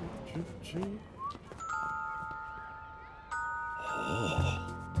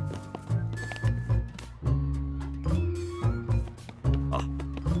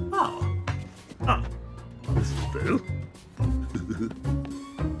 This will do.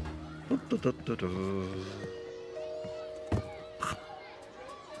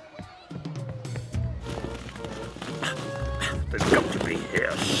 They've got to be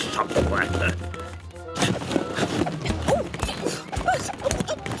here somewhere.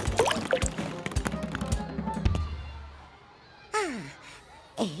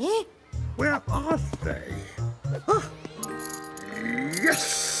 Eh? Where are they?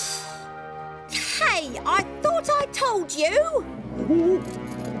 Yes! Hey, I thought I told you.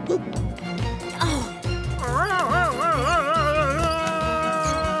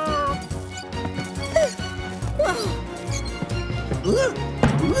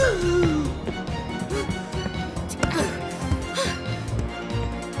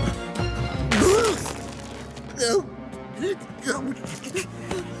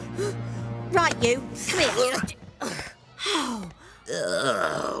 Right, you. Come here.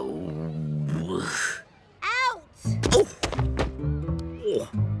 Out!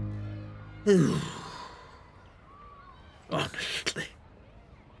 Honestly.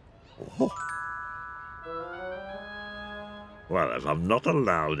 Oh. Well, if I'm not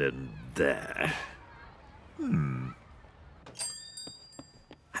allowed in there...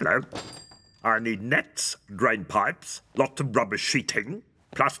 Hello? I need nets, drain pipes, lots of rubber sheeting,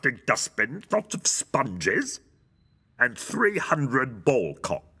 plastic dustbins, lots of sponges, and 300 ball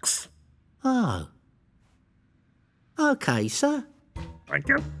cocks. Oh. OK, sir. Thank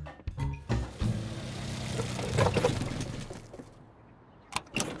you.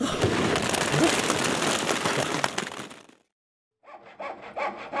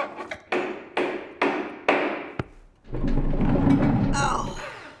 Oh,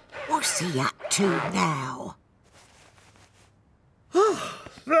 what's he up to now?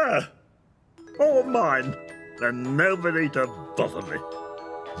 There. All mine. And nobody to bother me.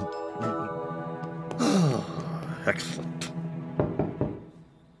 Excellent.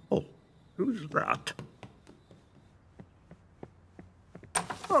 Oh, who's that?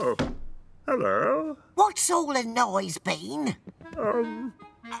 Oh, hello. What's all the noise been?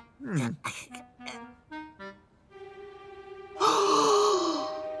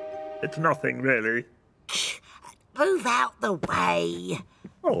 It's nothing, really. Move out the way.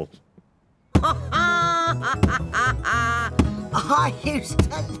 Oh, I used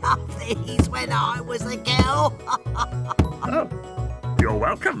to love these when I was a girl. oh, you're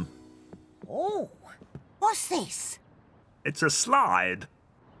welcome. Oh, what's this? It's a slide.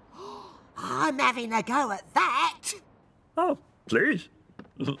 I'm having a go at that. Oh, please.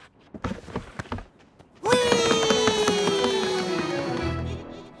 Whee!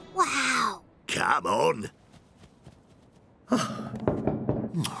 Wow. Come on.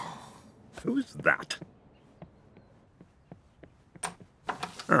 Who's that?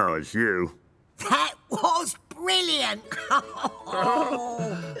 Oh, it's you. That was brilliant.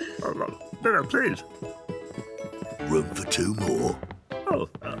 Oh, no, please. Room for 2 more.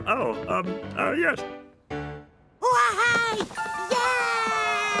 Yes. Wahey! Yeah!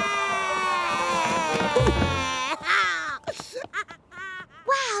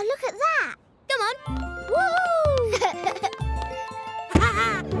 Wow, look at that. Come on. Woo!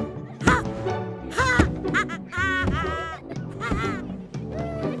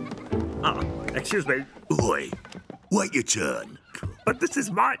 Excuse me, Oi, wait your turn. but this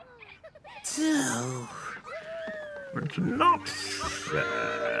is my... It's not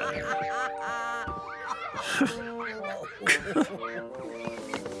fair.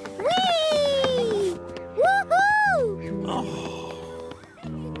 Whee! Woohoo!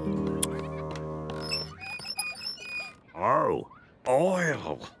 Oh,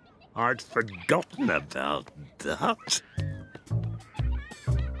 oil. I'd forgotten about that.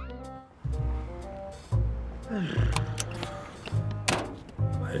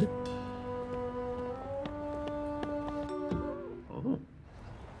 What? Oh.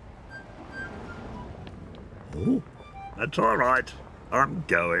 Oh, that's all right. I'm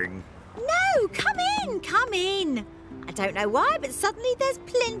going. No, come in, come in. I don't know why, but suddenly there's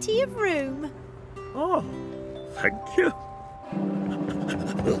plenty of room. Oh, thank you.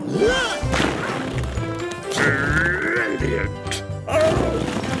 Brilliant! Oh,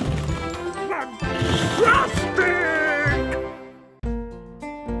 fantastic!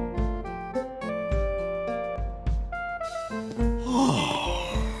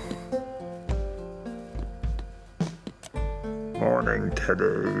 Morning,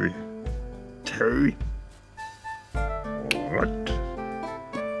 Teddy. Tea? What?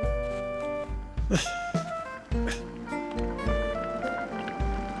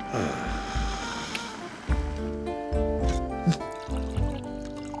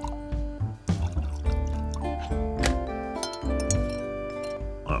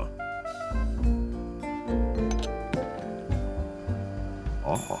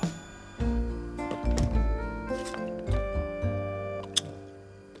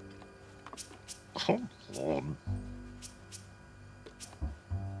 Come on.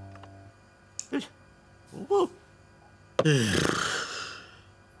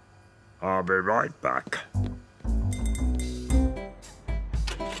 be right back.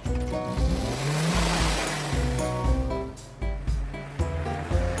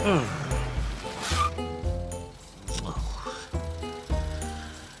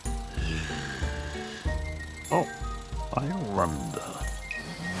 Oh, I wonder.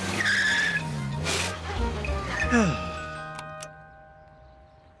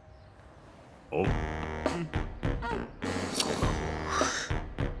 Oh.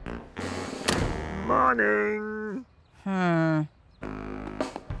 Morning. Hmm.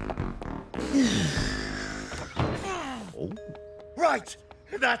 Oh. Right,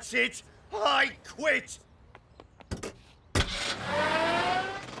 that's it. I quit.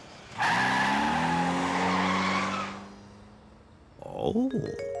 Oh.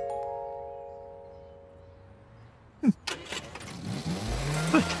 Good.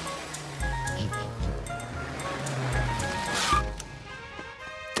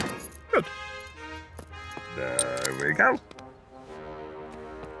 There we go.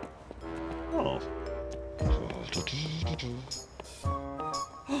 Oh.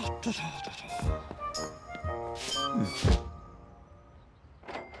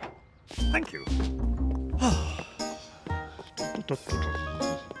 Thank you. Ah.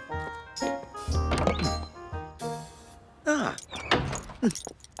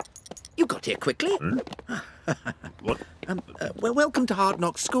 You got here quickly. What? Well, welcome to Hard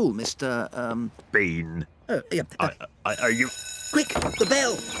Knock School, Mr. Bean. Yeah. Are you... Quick, the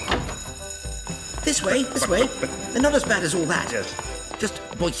bell. This way, this way. They're not as bad as all that. Yes. Just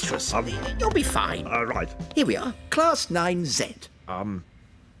boisterous. You'll be fine. Right. Here we are, Class 9Z.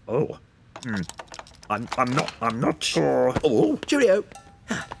 Oh. I'm not sure. Oh, cheerio.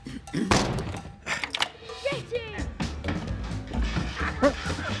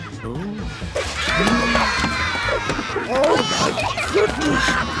 Oh my goodness!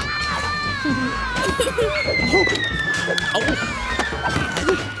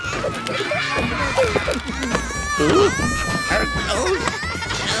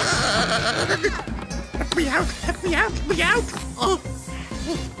 Let me out! Let me out! Let me out! Oh.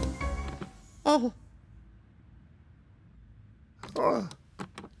 Oh.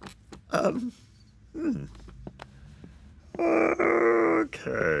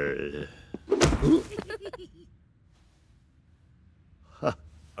 Okay.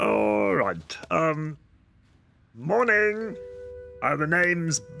 All right. Morning. The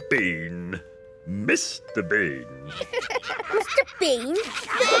name's Bean. Mr. Bean. Mr. Bean?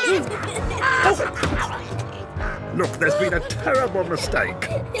 Look, there's been a terrible mistake.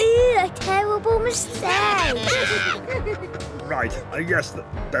 Ew, a terrible mistake. Right. Yes,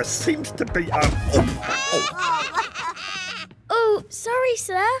 there seems to be Oh, sorry,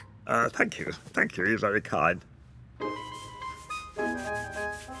 sir. Thank you. Thank you. You're very kind.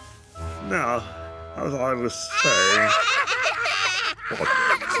 Now, as I was saying...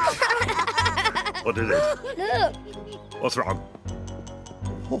 What is it? Look. What's wrong?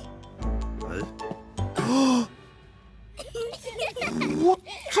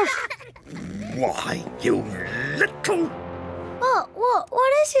 Why, you little...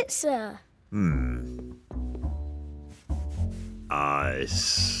 What is it, sir? I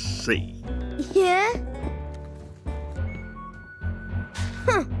see. Yeah?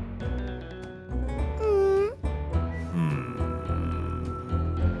 Huh.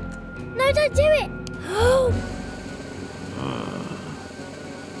 No, don't do it.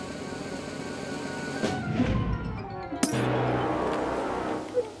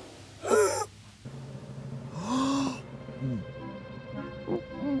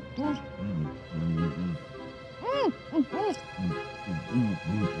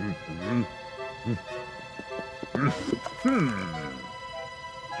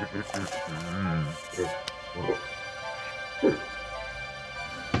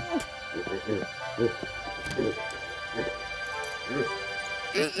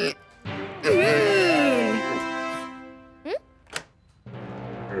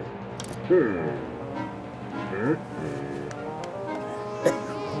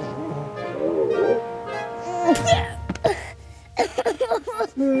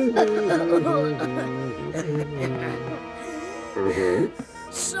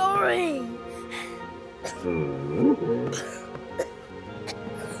 Sorry.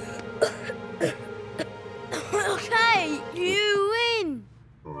 Okay, you win.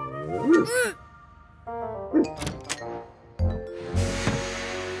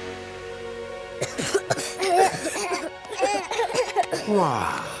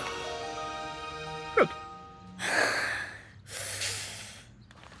 Wow. Good.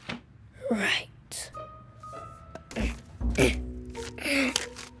 Right.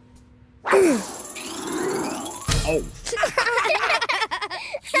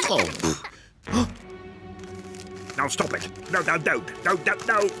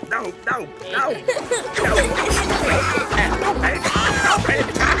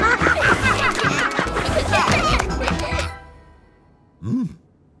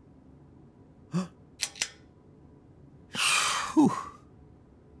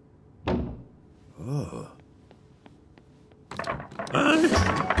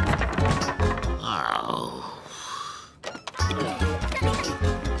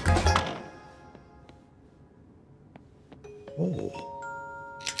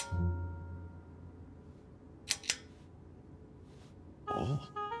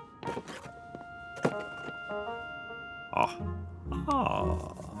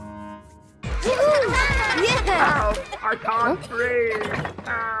 Help! I can't breathe!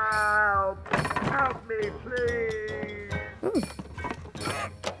 Help! Help me, please!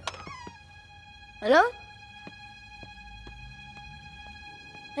 Hello?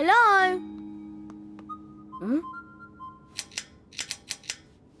 Hello?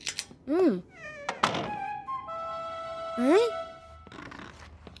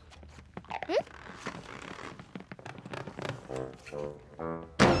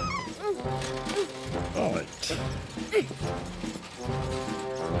 Right.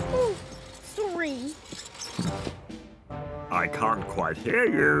 Oh, sorry. I can't quite hear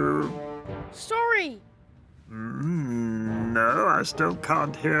you. Sorry. No, I still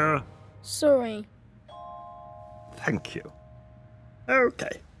can't hear. Sorry. Thank you.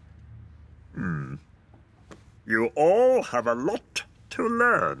 Okay. You all have a lot to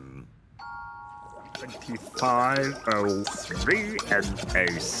learn. 2503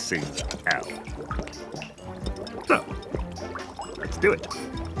 NaCl. So, let's do it.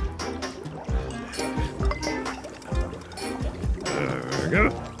 There we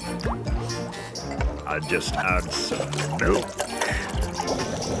go. I'll just add some milk.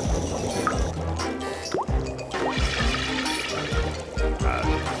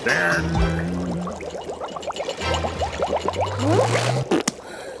 And then...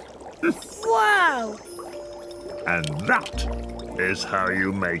 Wow. And that is how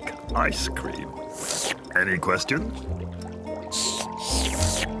you make ice cream. Any questions?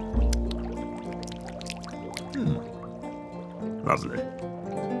 Lovely.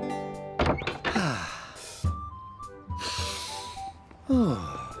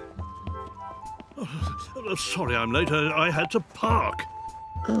 Sorry I'm late. I had to park.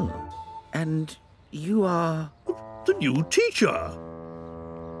 Oh, and you are... The new teacher.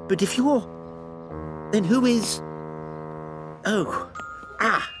 But if you're... Then who is... Oh.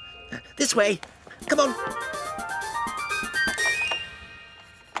 This way. Come on.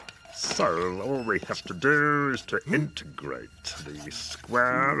 So, all we have to do is to integrate the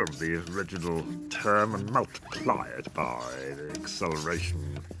square of the original term and multiply it by the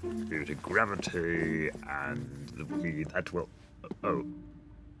acceleration due to gravity and the v that will... Oh.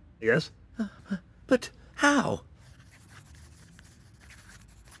 Yes? But how?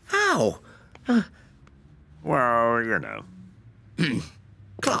 How? Well, you know.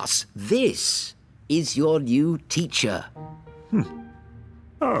 Class, this is your new teacher.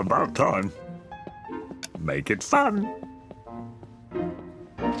 Oh, about time. Make it fun.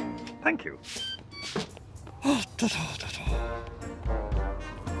 Thank you. I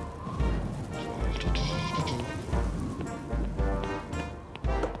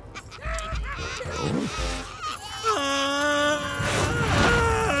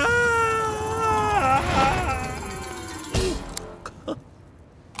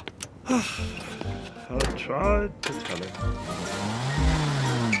tried to tell him.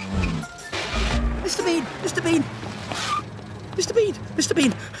 Mr. Bean! Mr. Bean! Mr. Bean! Mr.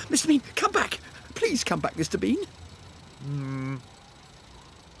 Bean! Mr. Bean, come back! Please come back, Mr. Bean.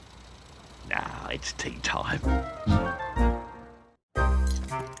 Now it's tea time.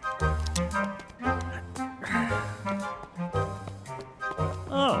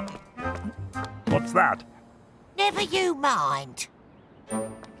 Oh. What's that? Never you mind.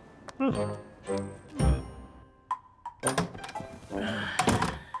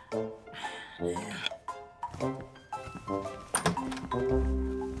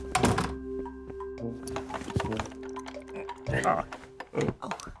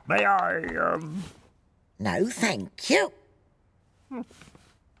 May I, No, thank you.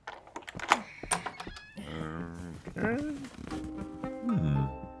 Okay.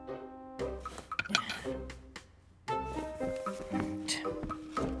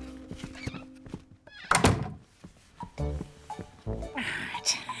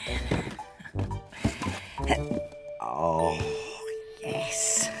 Oh,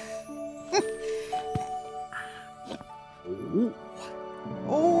 yes.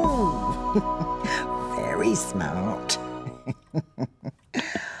 Oh, very smart.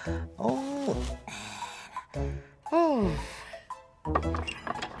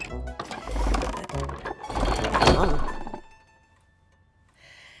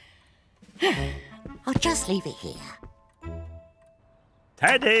 leave it here.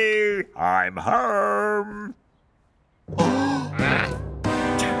 Teddy, I'm home.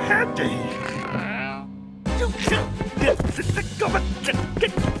 Teddy.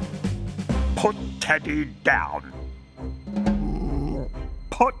 Put Teddy down.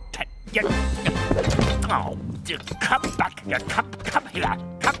 Put Teddy. Oh, come back here. Come here.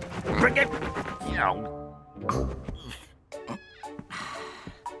 Come, bring it. Oh.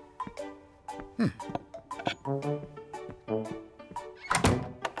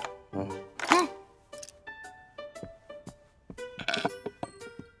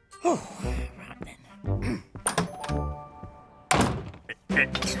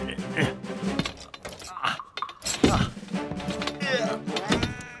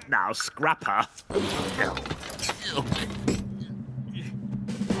 Now, Scrapper. Now,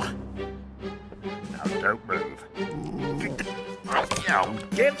 don't move. Now,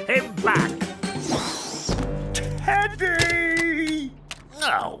 give him back. Teddy!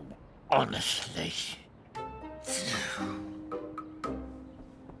 No, honestly.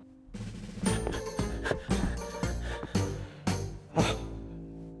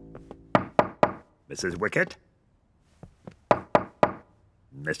 Mrs. Wicket?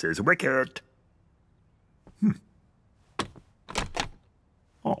 Mrs. Wicket?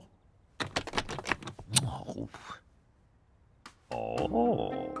 Oh. Oh.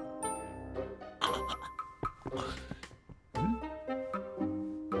 Oh.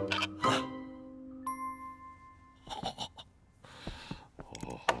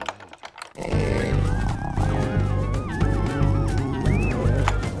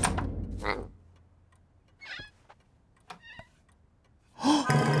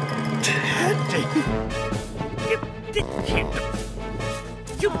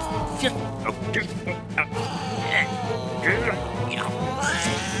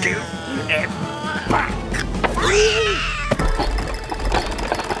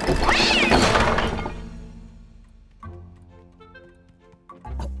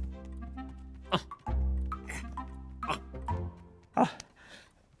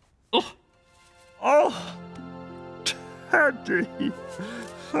 Oh, Teddy,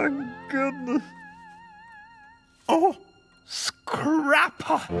 thank goodness. Oh,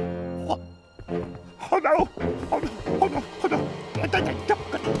 Scrapper. What? Oh no, oh no, oh no, oh no.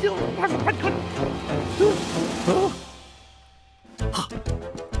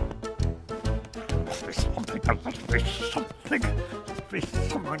 There's something, there's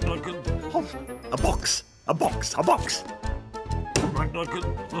something like a box, a box, a box. Something like a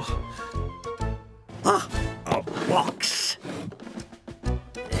box.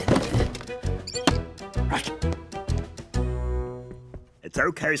 Right. It's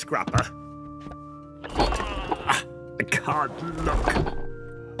okay, Scrapper. I can't look.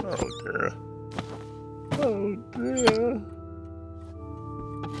 Oh dear. Oh dear.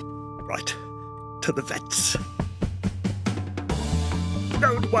 Right. To the vets.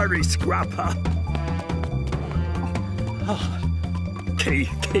 Don't worry, Scrapper. Oh. Key.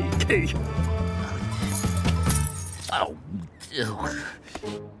 Oh,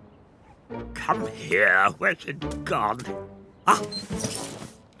 come here. Where's it gone? Ah,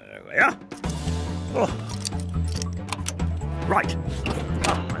 there we are. Oh. Right.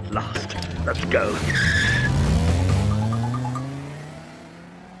 Oh, at last. Let's go.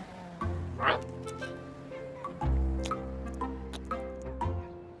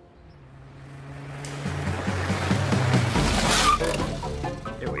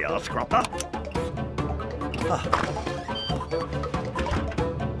 Here we are, Scrapper.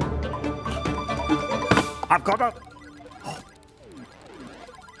 I've got a...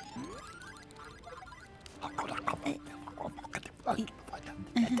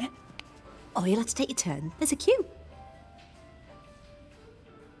 Oh, you'll have to take your turn. There's a queue.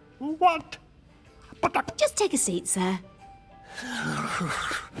 What? But Just take a seat, sir.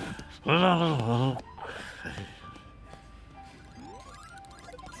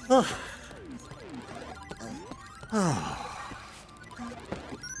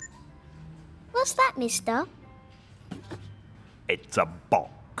 What's that, mister? It's a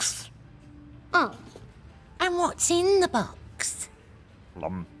box. Oh. And what's in the box?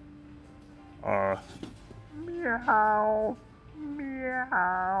 Meow. Meow.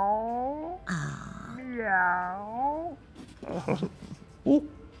 Ah. Meow.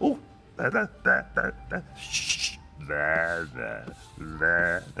 Oh. There. Shh. There.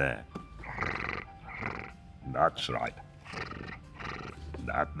 That's right.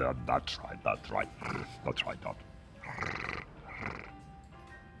 That's right. Dot.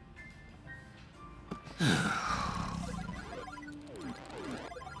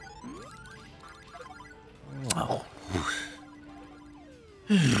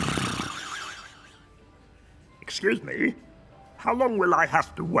 Excuse me? How long will I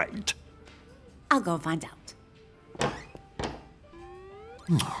have to wait? I'll go and find out.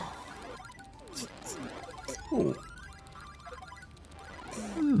 Oh.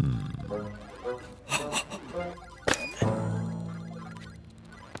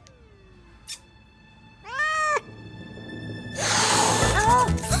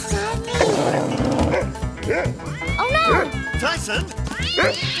 Oh no! Tyson?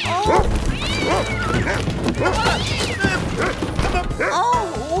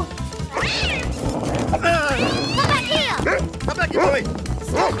 Oh! Come back here! Come back here, boy!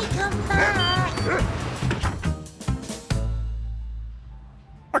 Sammy, come back!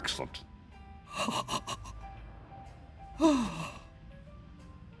 Excellent.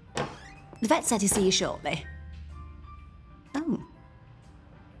 The vet said he'll see you shortly. Oh.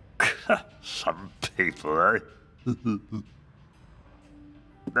 Some people, eh?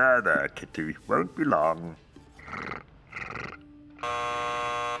 There, kitty. Won't be long.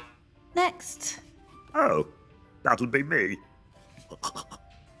 Next. Oh, that'll be me.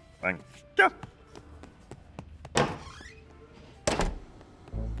 Thank you.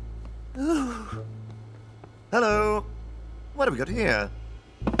 Hello. What have we got here?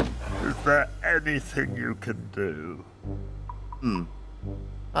 Is there anything you can do?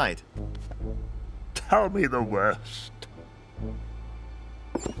 Hide. Tell me the worst.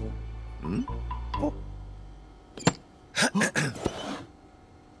 Oh.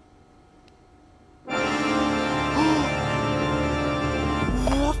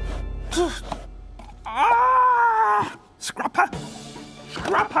 Ah! Scrapper!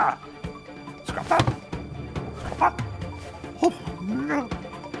 Scrapper! Scrapper! Scrapper! Oh, no!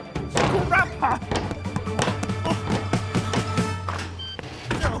 Scrapper! Oh.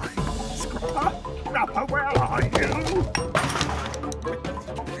 No. Scrapper! Scrapper, where are you?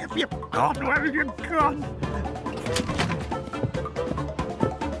 Have you gone? Where have you gone?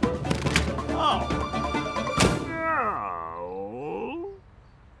 Oh. No.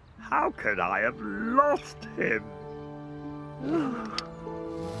 How could I have lost him?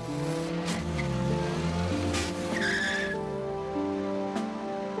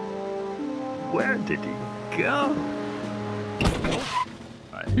 Where did he go?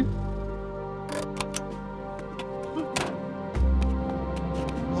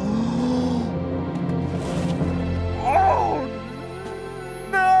 Oh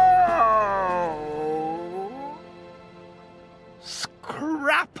no!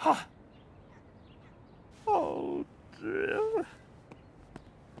 Scrapper! Oh dear.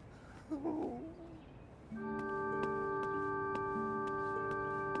 Oh.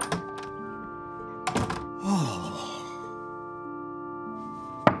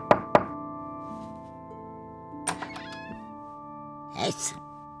 Yes.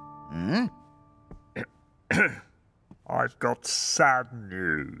 I've got sad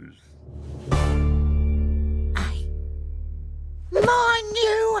news. My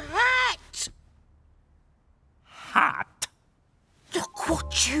new hat! Hat? Look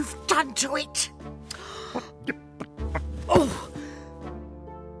what you've done to it! Oh!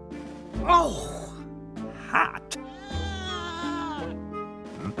 Hat?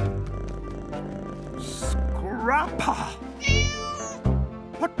 Scrapper!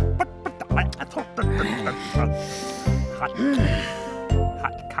 But I thought that...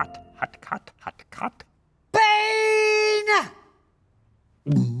 Hat. Bane!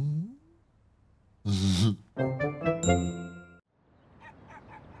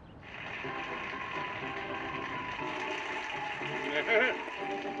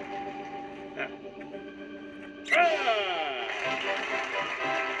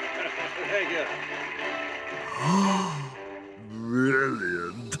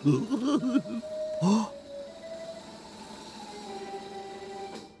 Brilliant.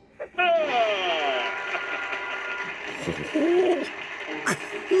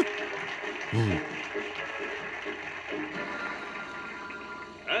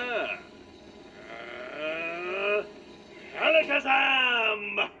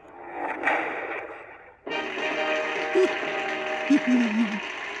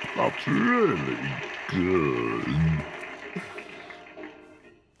 That's really good.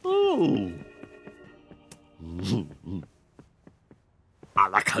 Oh.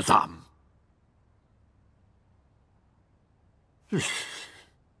 Alakazam. Hello.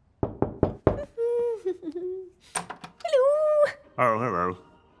 Oh, hello.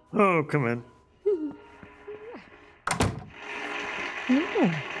 Oh, come in.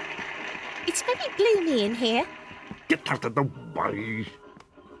 It's very gloomy in here. Get out of the way.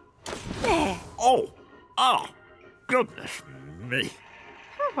 There. Oh, goodness me.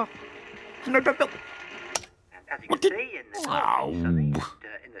 No, no, no. As you can see, in the north it's sunny, and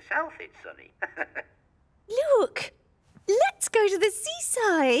in the south it's sunny. Look! Let's go to the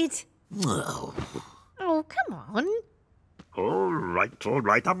seaside. Oh. Oh, come on. All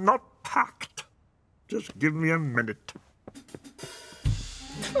right, I'm not packed. Just give me a minute.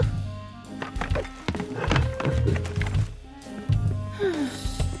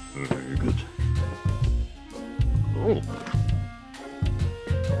 Very good. Oh.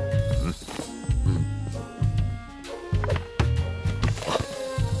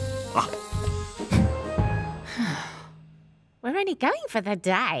 We're only going for the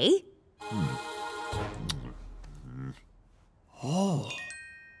day. Oh.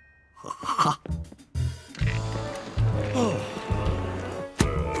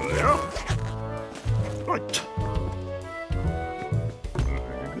 Yeah. Right.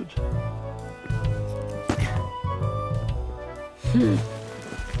 Very good.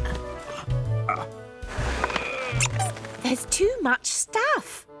 There's too much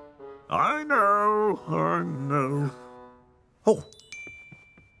stuff. I know. Oh.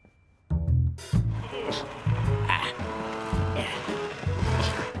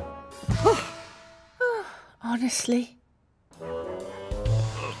 Honestly.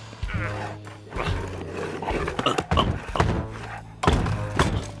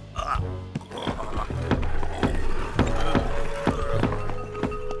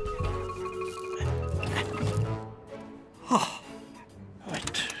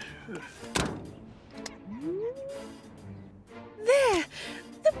 There,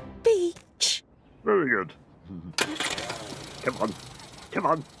 the beach. Very good. Come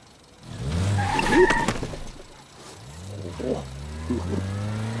on. Oh,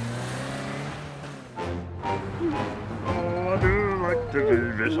 I do like to be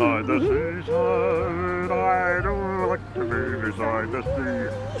beside the seaside. I do like to be beside the sea.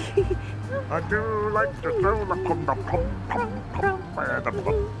 I do like to throw the pom where the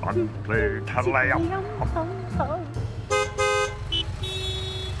fun play talaya.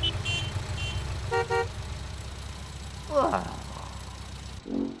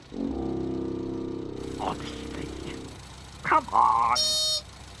 Honestly, come on.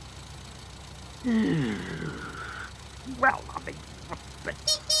 Well, I mean,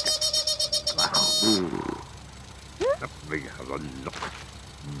 let me have a look.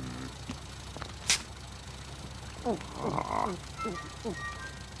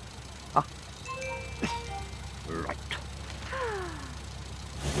 Right.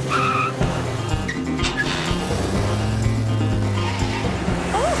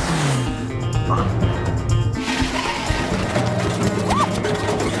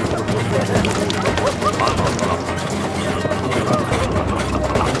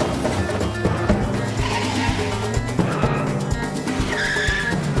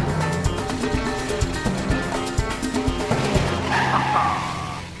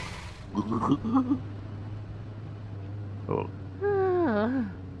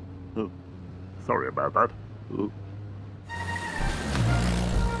 Sorry about that.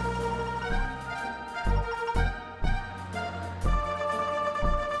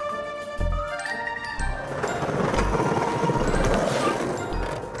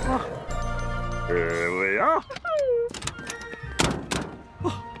 Here we are.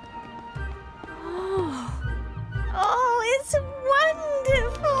 Oh, it's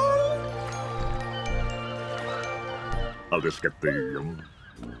wonderful. I'll just get the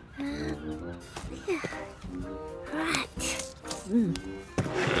Right.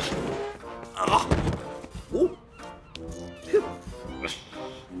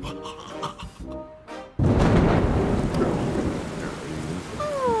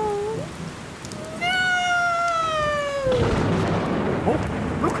 Oh,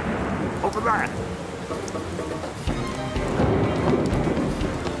 look! Over there!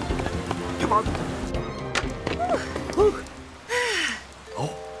 Come on!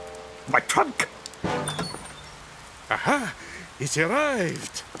 Oh, my trunk! Aha! It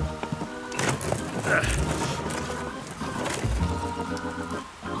arrived!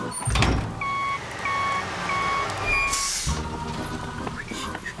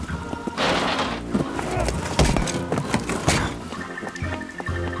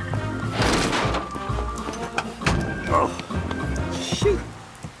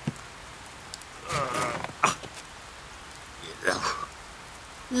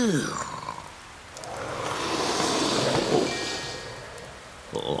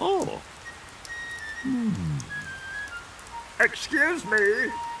 Oh. Excuse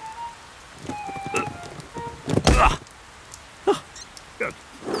me. Good.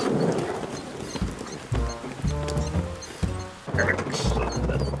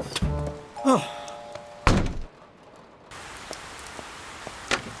 Excellent.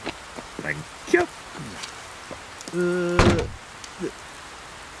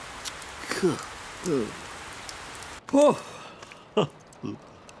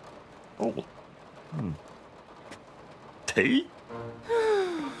 Oh. Tea?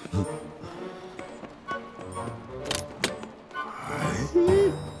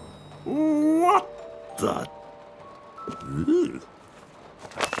 What the?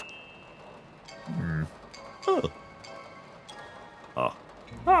 Oh. Oh.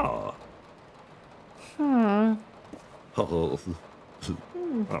 Oh. Oh.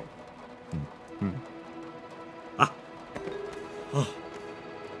 Oh. Ah. Oh.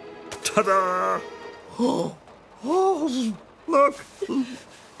 Ta-da! Oh. Oh. Look.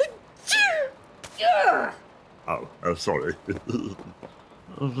 Oh, sorry.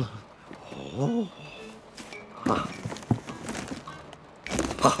 Oh.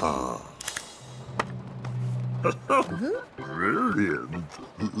 Ha. Brilliant.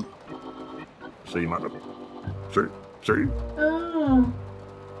 See, madam. See? See? Oh.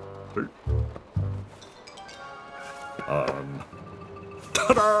 See?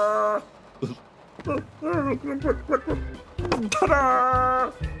 Ta-da! Ta-da!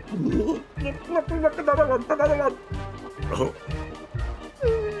 Oh.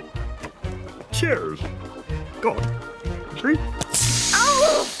 Cheers. Go on. See?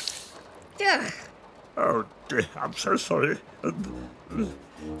 Oh! Oh dear, I'm so sorry.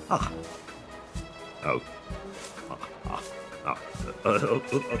 Ah. Oh.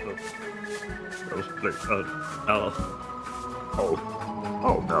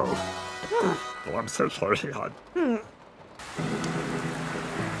 Oh no. Oh, I'm so sorry.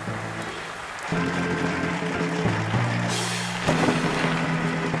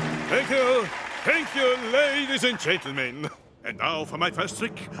 Thank you, ladies and gentlemen. And now for my first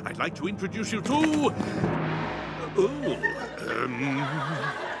trick, I'd like to introduce you to...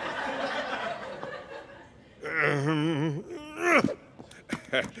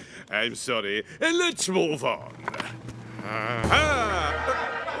 I'm sorry. Let's move on.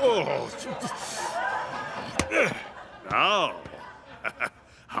 Now,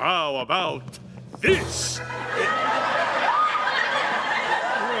 how about this?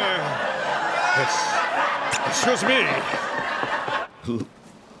 Excuse me.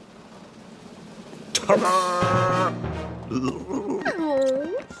 Ta-da!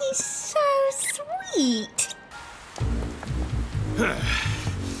 Oh, he's so sweet.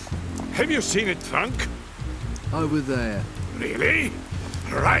 Have you seen a trunk? Over there. Really?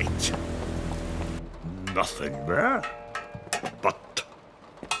 Right. Nothing there but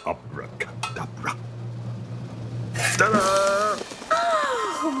abracadabra. Ta-da!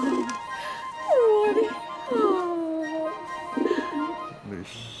 Let me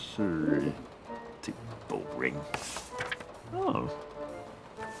see. Tickle ring. Oh.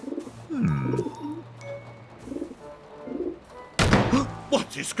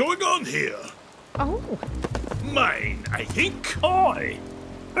 What is going on here? Oh. Mine, I think. Oi!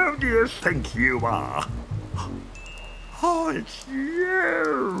 Who do you think you are? Oh, it's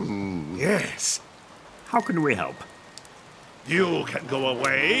you! Yes. How can we help? You can go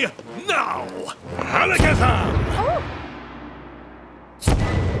away now. Alakazam!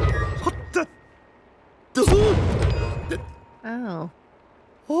 What the? Oh.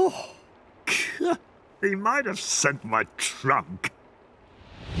 Oh. He might have sent my trunk.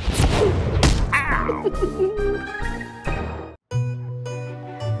 Ow!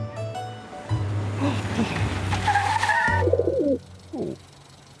 Oh.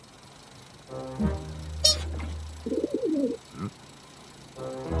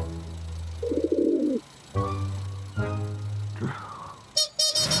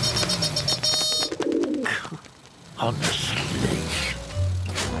 Honestly.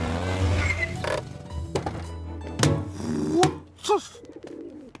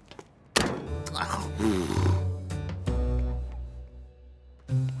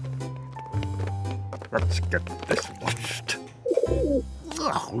 Let's get this washed.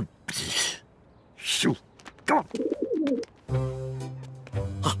 Oh, shoot. Go on.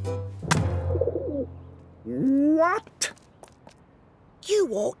 What? You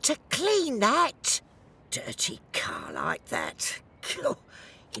ought to clean that. Dirty car like that.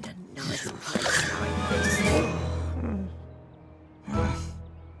 In a nice place like this.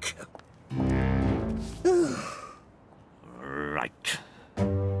 Right.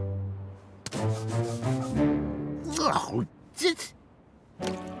 Oh,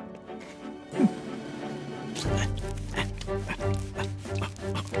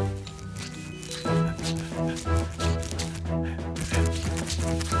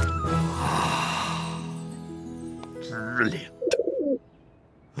 Brilliant.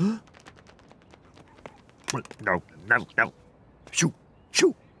 No, no, no. Shoo,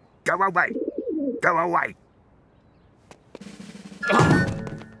 shoo. Go away. Go away.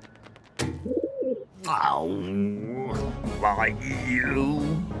 Oh, why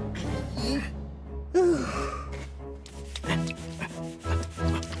you?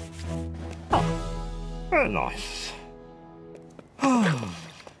 Oh, very nice.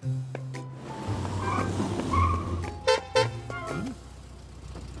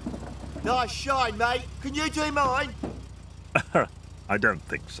 Nice shine, mate. Can you do mine? I don't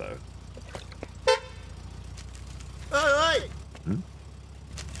think so. Hey!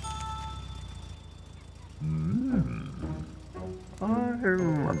 I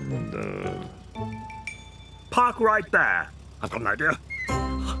wonder. Park right there. I've got an idea.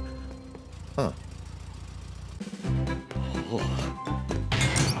 Huh. Oh.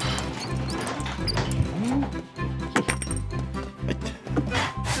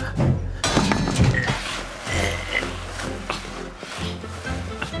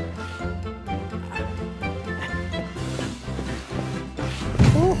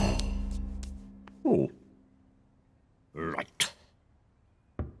 Right.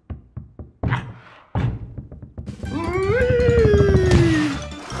 Oh.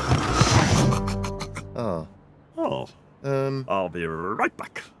 Oh. I'll be right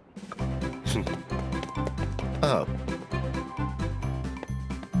back. Oh.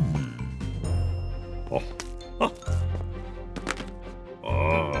 Oh. Oh.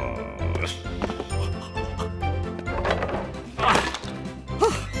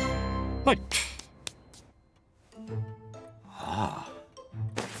 Right. Ah.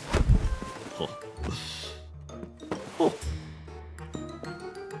 Oh. Oh.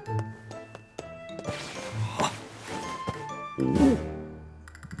 Ooh.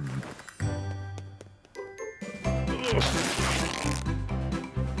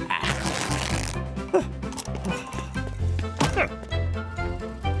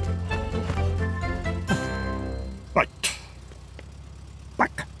 Right. Back.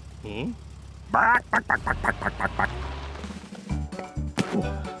 Back.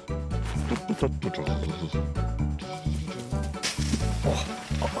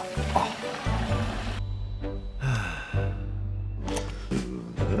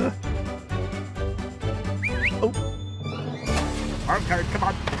 Okay, come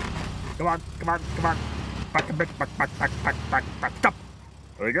on. Back a bit, back. Stop.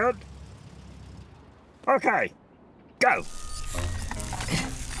 Very good. Okay, go.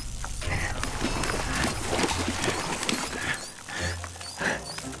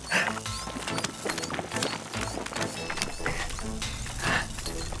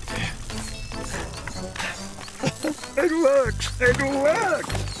 It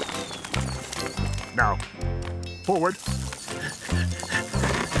works. Now, forward.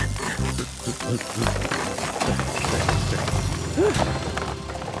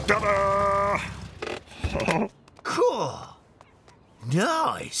 Ta-da! Cool.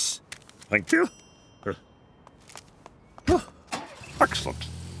 Nice. Thank you. Excellent.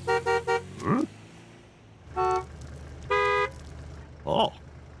 Oh.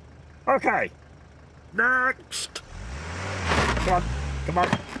 Okay. Next. Come on.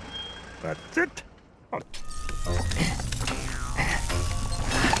 That's it. Oh.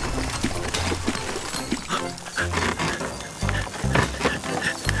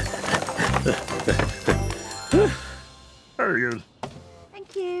 Very good.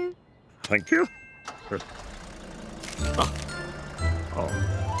 Thank you. Thank you. Oh.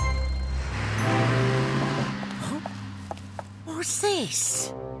 What's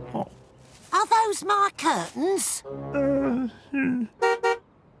this? Oh. Are those my curtains?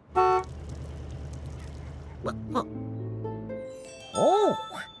 What? Oh.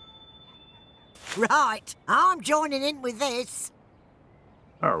 Right, I'm joining in with this.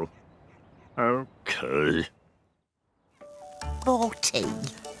 Oh. Okay. More tea.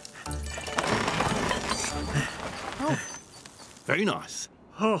 Oh, very nice.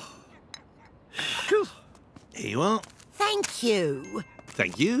 Oh. Here you are. Thank you.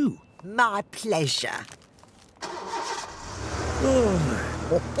 Thank you. My pleasure.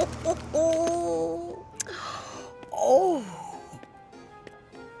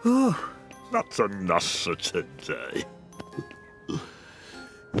 That's enough for today.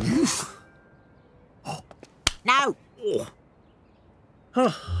 No.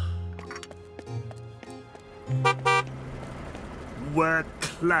 We're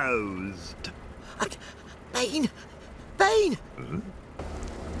closed. Bean.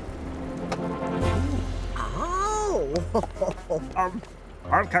 Oh.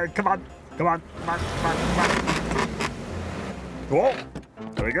 Okay, come on. Oh,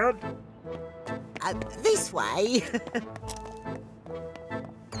 very good. This way.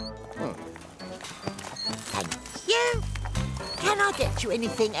 Thank you. Can I get you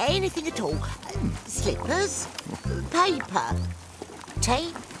anything at all? Slippers? Paper?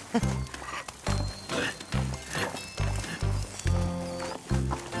 Tape?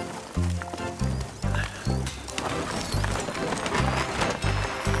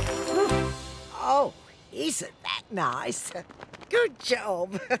 Oh, isn't that nice? Good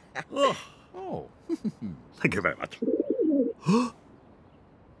job. Oh. Thank you very much.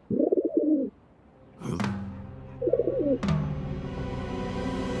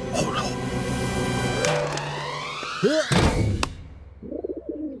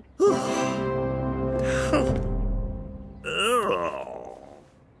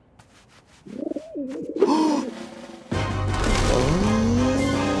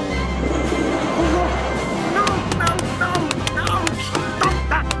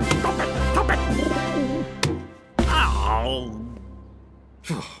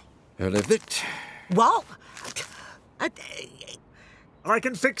 I love it. What? I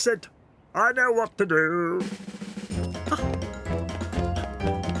can fix it. I know what to do.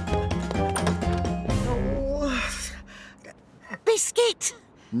 Biscuit?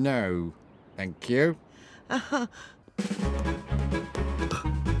 No, thank you. That's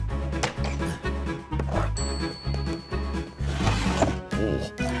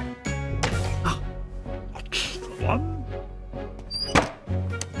the one.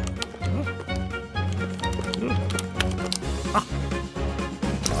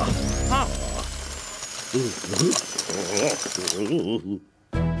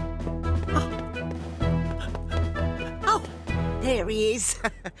 Oh, there he is.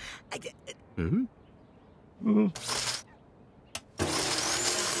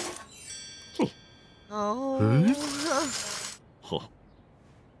 Oh.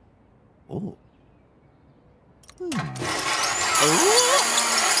 Oh.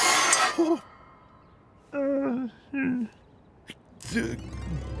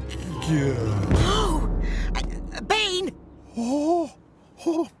 Oh, Bean!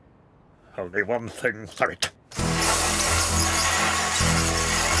 Only one thing for it.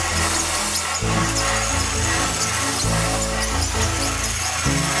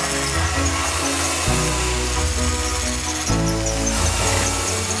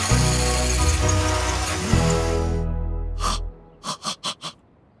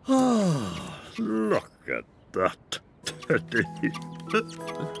 Look at that, Teddy.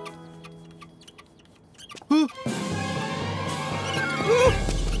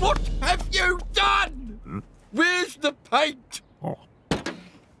 What have you done? Where's the paint? Oh.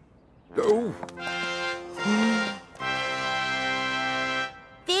 Oh.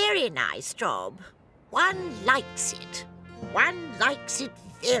 Very nice job. One likes it. One likes it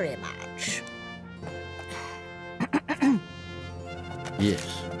very much.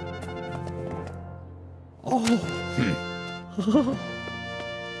 Yes. Oh.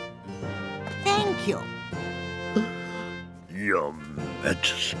 Thank you. Your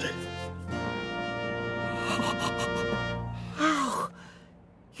Majesty. Oh,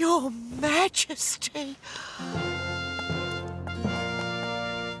 Your Majesty.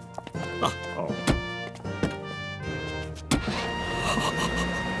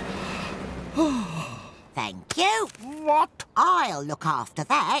 Thank you. What? I'll look after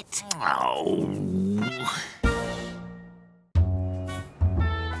that. Oh.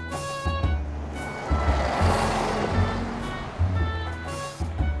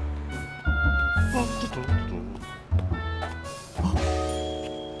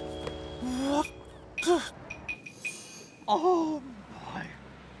 What the... Oh, my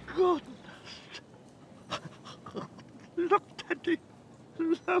goodness. Look, Teddy.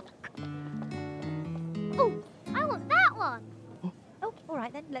 Look. Oh, I want that one. Oh, all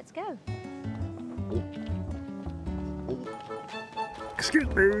right then, let's go. Excuse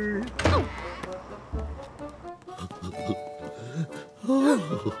me. Oh.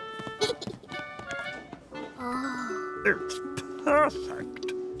 It's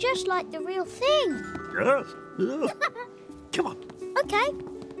perfect. Just like the real thing. Yes. Yes. Come on. Okay.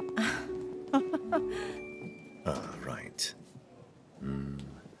 Right.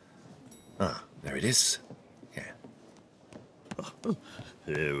 There it is. Yeah.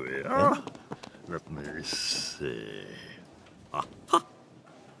 Here we are. Let me see. Aha.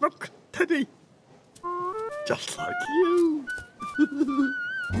 Look, Teddy. Just like you.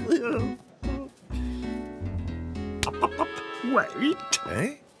 Yeah. Up. Wait.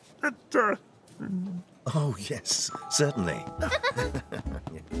 Eh? Oh, yes, certainly.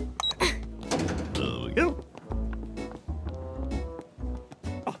 There we go.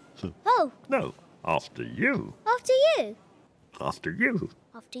 Oh. No, after you. After you. After you.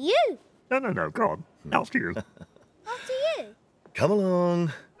 After you. No, go on. After you. After you. Come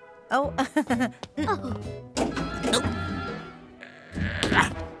along. Oh.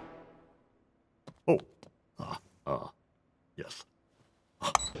 Yes.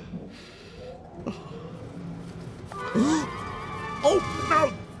 Oh,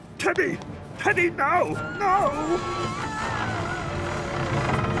 no! Teddy! Teddy, no! No!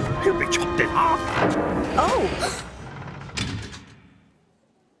 He'll be chopped in half. Oh!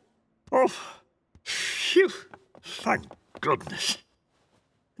 Oh, phew. Thank goodness.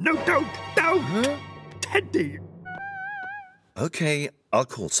 No, don't! Teddy! Okay, I'll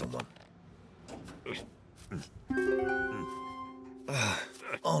call someone.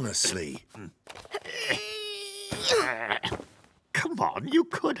 Honestly. Come on, you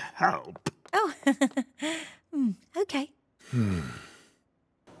could help. Oh, okay.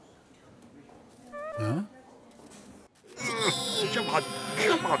 Huh? Come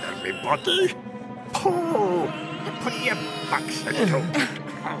on, everybody. Pull! Put your backs into it.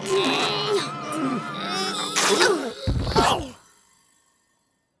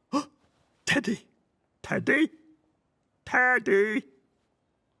 Teddy! Teddy! Teddy!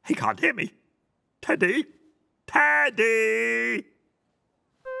 He can't hear me. Teddy! Teddy!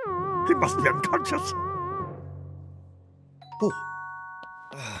 He must be unconscious. Oh.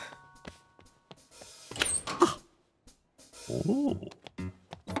 Oh.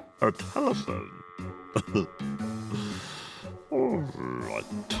 A telephone. All right.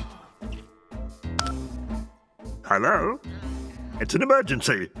 Hello? It's an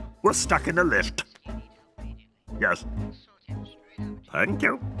emergency. We're stuck in a lift. Yes. Thank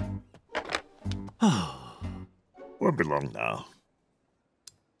you. Won't be long now.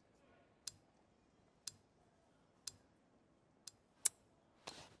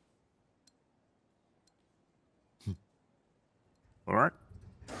 All right.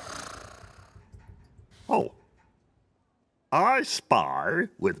 Oh. I spy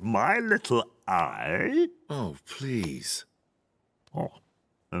with my little eye. Oh, please. Oh.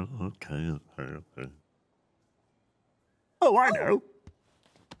 Okay. Oh, I know.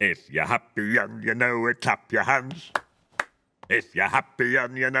 If you're happy and you know it, clap your hands. If you're happy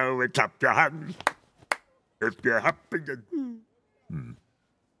and you know it, clap your hands. If you're happy and...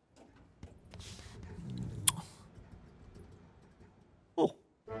 Oh.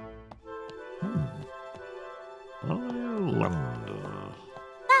 I wonder...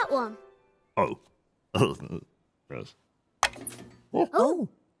 That one. Oh. Yes. Oh.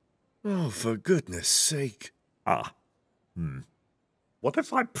 Oh, for goodness sake. What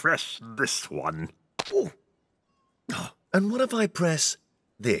if I press this one? Oh. And what if I press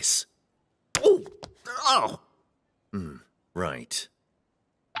this? Oh! Oh! Right.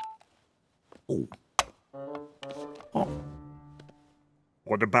 Oh. Oh.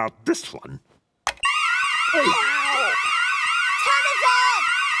 What about this one? Oh. Turn it off!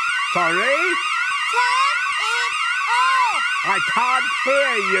 Sorry? Turn it off! I can't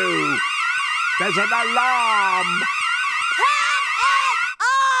hear you. There's an alarm. Turn it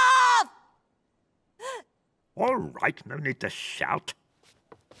off! All right, no need to shout.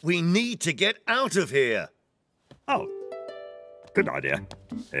 We need to get out of here. Oh, good idea.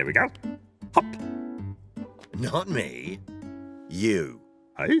 Here we go. Hop. Not me. You.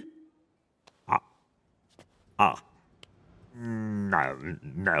 Hey?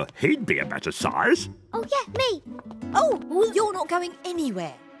 No, he'd be a better size. Oh, yeah, me. Oh, you're not going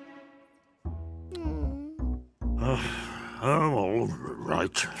anywhere. All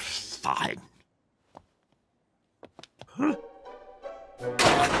right, fine. Huh?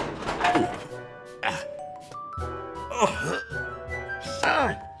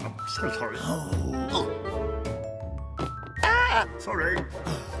 I'm so sorry. Sorry.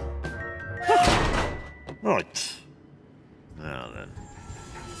 Right. Now then.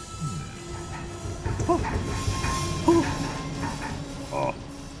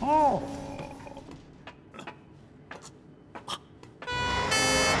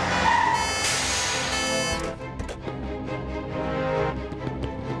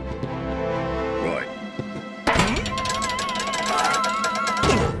 Right.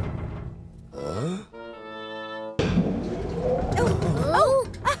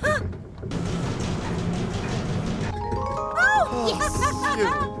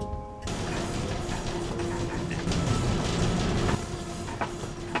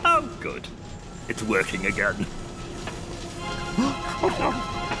 Oh, good. It's working again. Okay.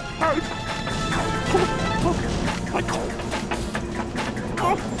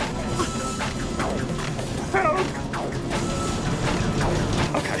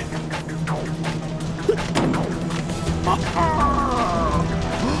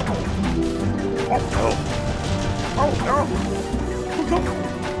 Oh no! Oh no!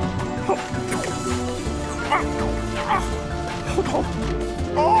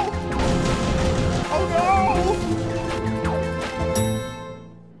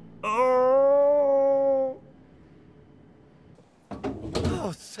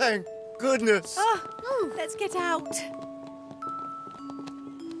 Oh, thank goodness. Oh, let's get out.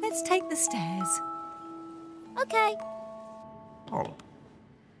 Let's take the stairs. Okay. Oh.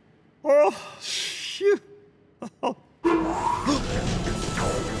 Oh, shit. Oh. Oh,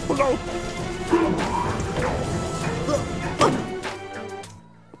 no.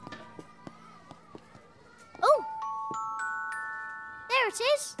 Oh! There it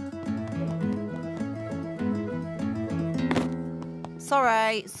is.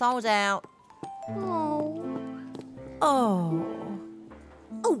 Sorry, sold out. Oh. Oh.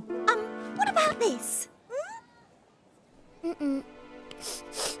 Oh, what about this? Mm-mm.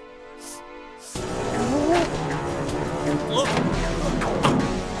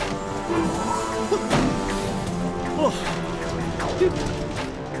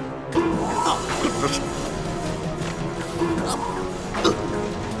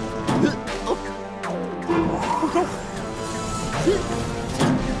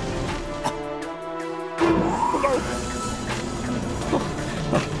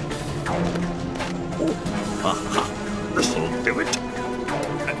 This'll do it.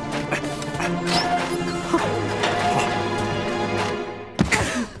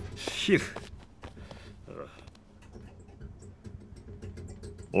 Phew.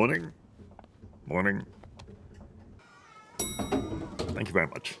 Morning. Morning. Thank you very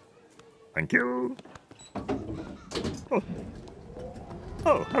much. Thank you. Oh,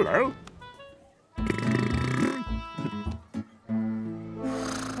 oh hello.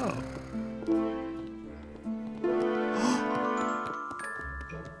 Oh.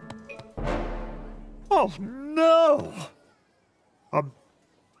 Oh no! Oh.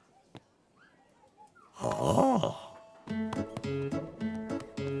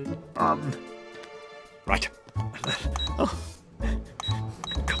 Right. Oh.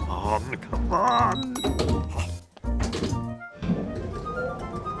 Come on, come on.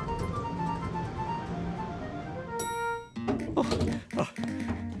 Oh. Oh. Oh.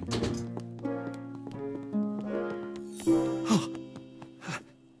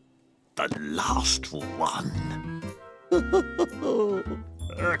 The last one.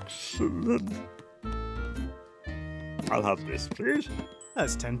 Excellent. I'll have this, please.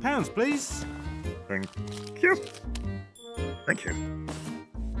 That's £10, please. Thank you. Thank you.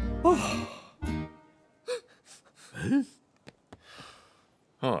 Oh. Huh?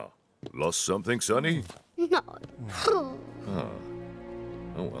 Huh. Lost something, Sonny? No. Oh.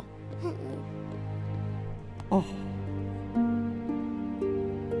 Oh, well. Oh.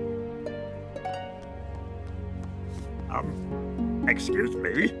 Excuse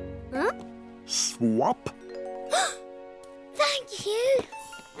me? Huh? Swap? Thank you.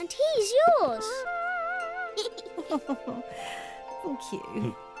 And he's yours. Thank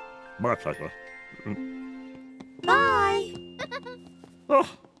you. My pleasure. Bye. Oh,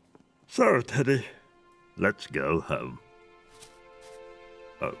 so, Teddy, let's go home.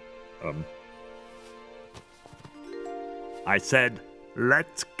 Oh, I said,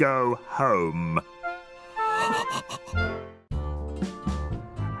 let's go home.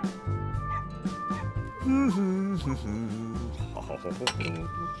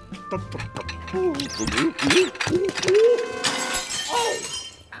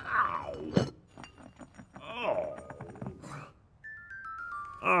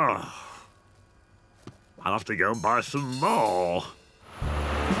 I'll have to go and buy some more.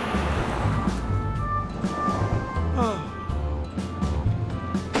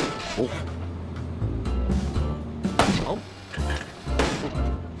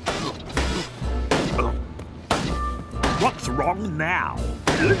 What's wrong now?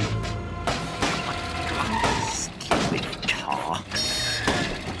 Stupid car.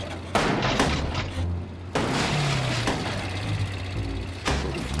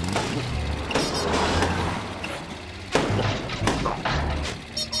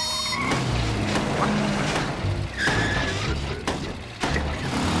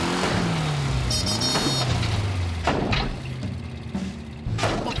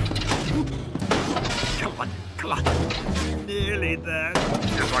 Come on. Nearly there.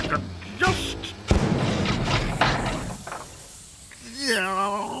 If I could just...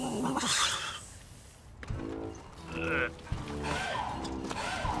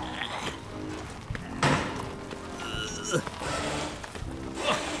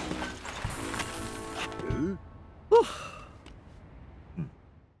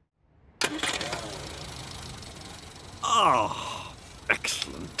 Oh,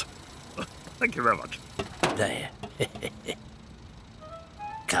 excellent. Thank you very much. There.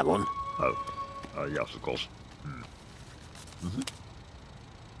 Come on. Oh, yes, of course.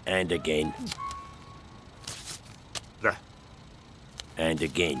 And again. There. And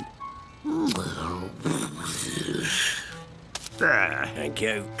again. There. Thank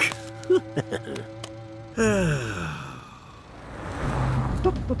you.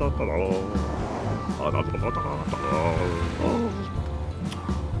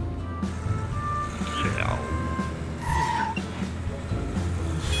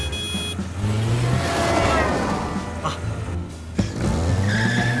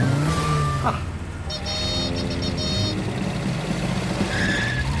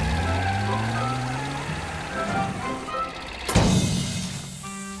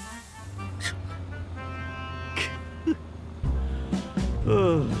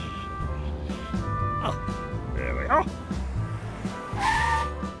 There we are.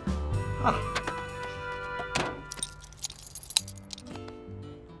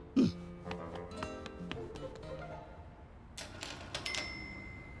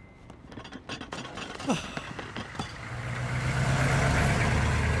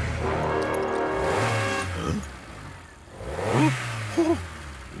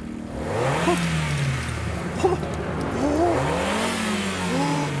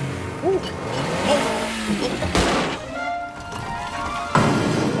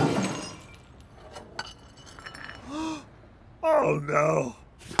 Oh no!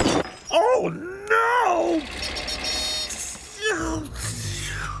 Oh no!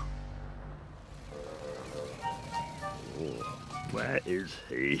 Where is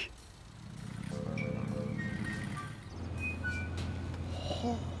he?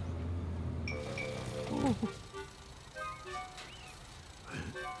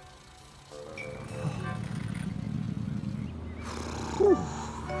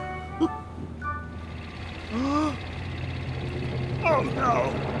 Oh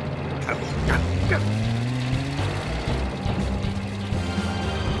no!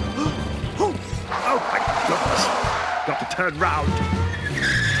 Oh my goodness! Got to turn round.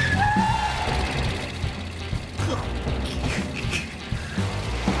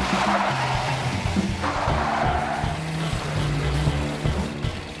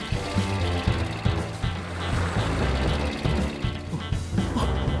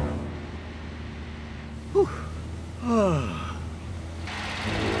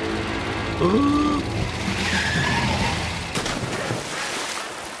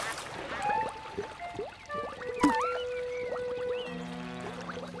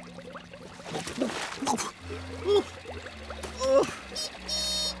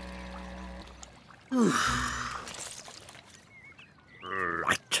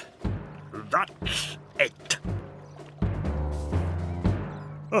 Right. That's it.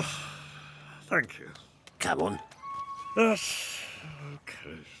 Oh, thank you. Come on. Yes.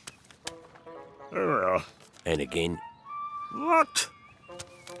 Okay. There we are. And again. What?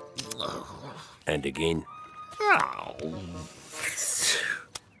 And again. Ow.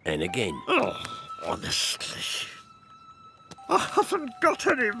 And again. Oh, honestly. I haven't got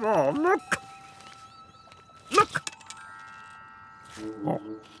any more. Look. Look. Oh.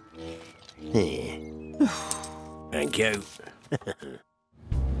 Here. Thank you.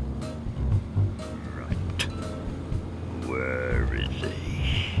 Right. Where is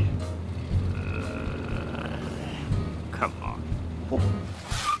he? Come on.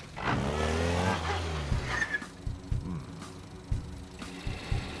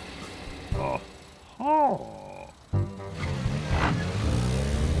 Oh. Oh.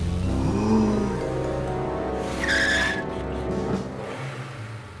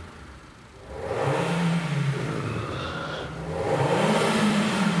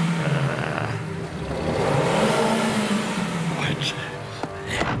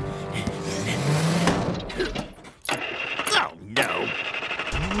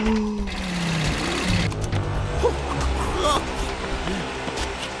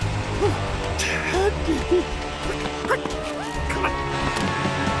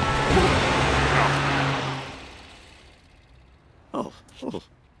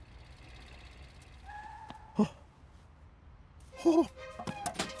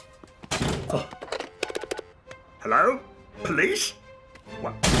 Hello? Police?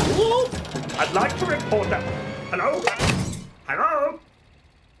 What? I'd like to report that. Hello? Hello?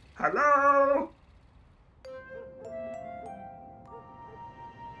 Hello?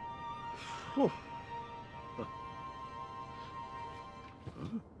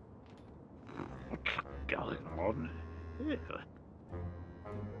 What's going on here?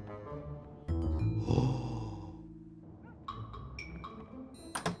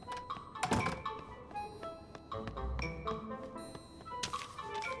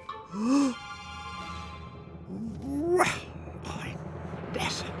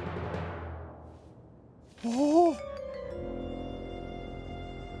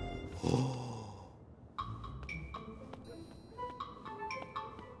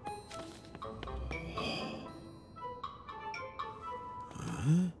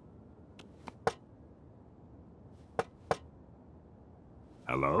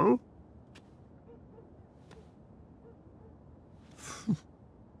 Hello?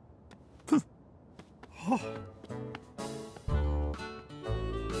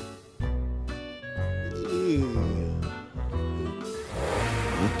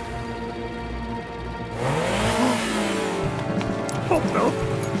 Oh no!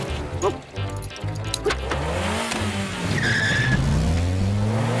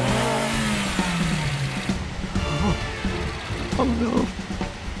 Oh no!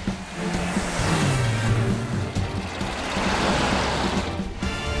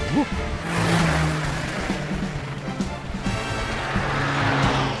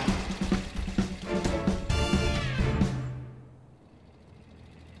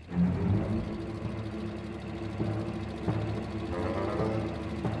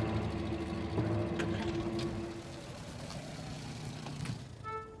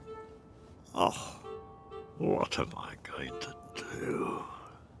 Oh, what am I going to do?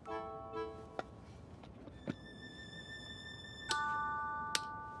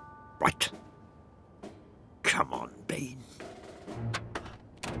 Right. Come on, Bean.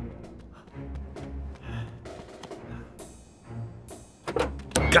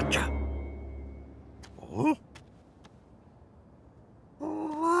 Gotcha. Oh?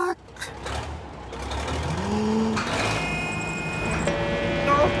 What?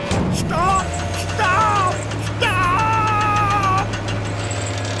 No! Stop! Stop! Stop!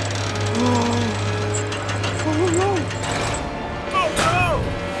 Oh no! Oh no!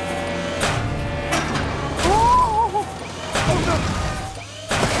 Oh! Oh no!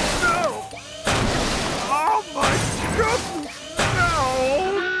 No! Oh my goodness! No!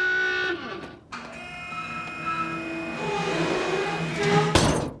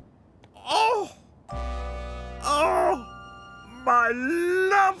 Oh! Oh! My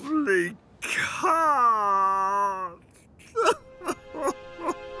lovely car!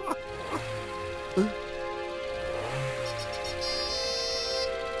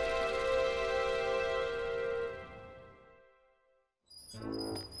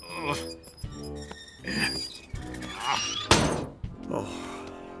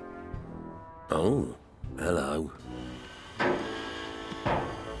 Oh, hello.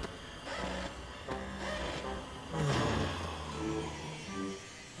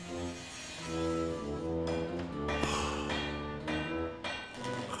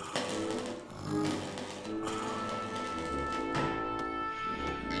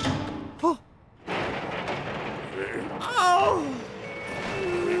 Oh! Oh!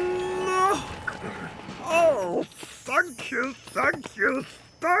 Look! Oh, thank you, thank you,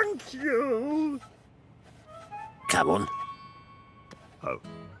 thank you! Come on. Oh,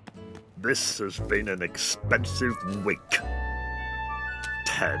 this has been an expensive week.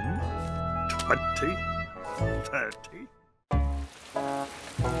 10, 20, 30.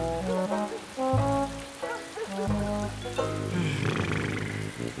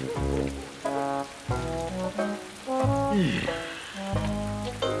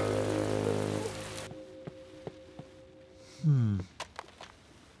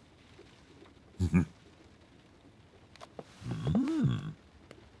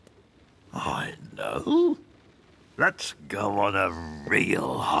 I know. Let's go on a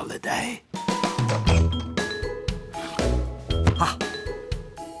real holiday. Ah.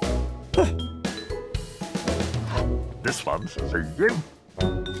 This one's for you.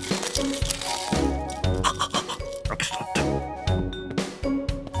 Excellent.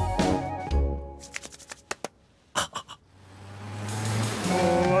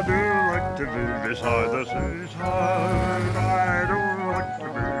 Oh, I do like to be beside the seaside. I do like to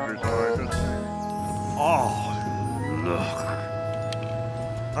be beside the sea. Oh, look.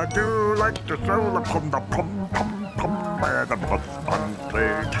 I do like to stroll upon the pom-pom-pom where the buzzbun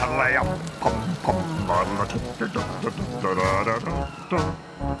play tally-up pom-pom.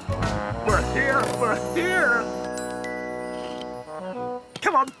 We're here, we're here.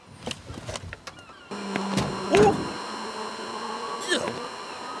 Come on. Oh.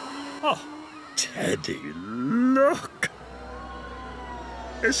 Oh, Teddy, look!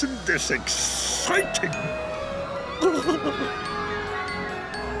 Isn't this exciting?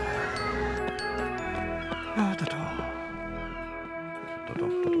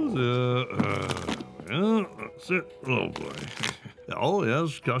 Yeah, that's it. Oh boy. Oh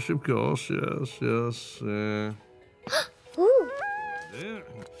yes, gosh, of course, yes, yes. Ooh. Yeah.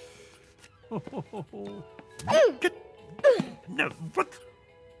 No, what?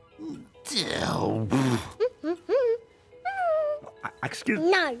 Excuse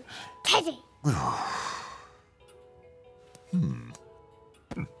No, Teddy.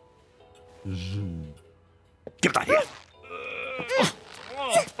 Give that here.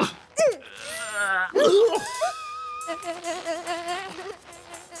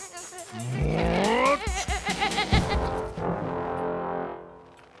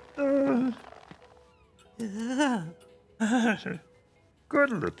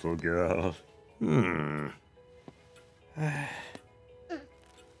 Good little girl.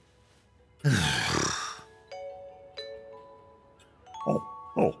 Oh.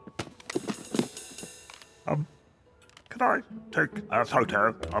 Can I take a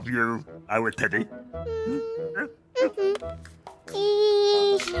photo of you with Teddy?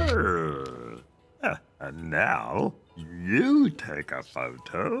 Sure. And now you take a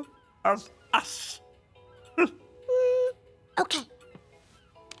photo of us. Okay.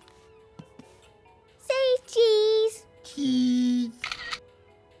 Say cheese. Cheese.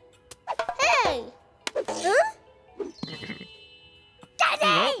 Hey! Huh?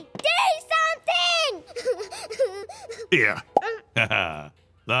 Daddy! Do something! Here.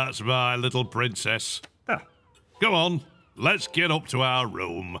 That's my little princess. Come on, let's get up to our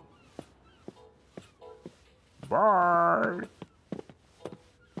room. Bye.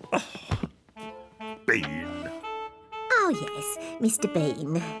 Bean. Oh, yes, Mr.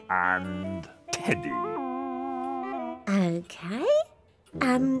 Bean. And Teddy. OK.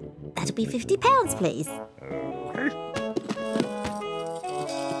 That'll be £50, please. Okay.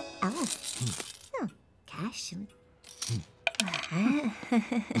 Oh, cash.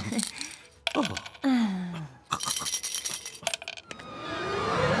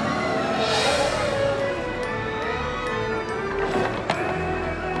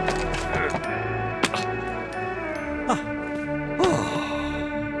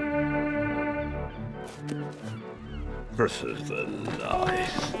 This is the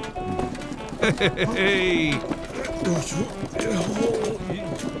life. Hey! Over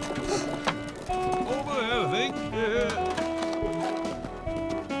there, I think.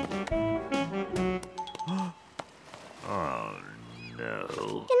 Oh, no.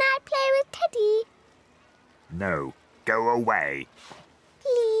 Can I play with Teddy? No. Go away.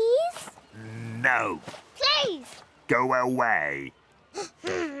 Please? No. Please! Go away. Daddy!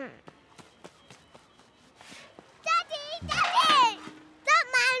 That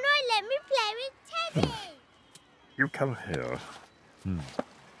man won't let me play with Teddy! You come here.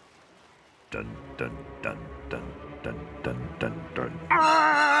 Dun, dun, dun, dun, dun, dun, dun, dun.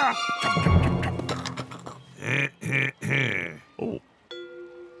 Ah! Oh.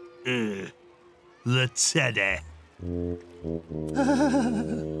 The Teddy.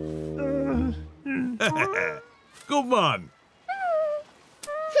 Come on.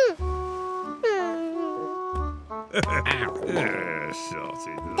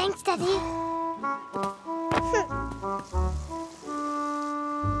 Thanks, Daddy.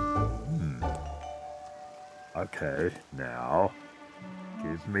 Okay, now,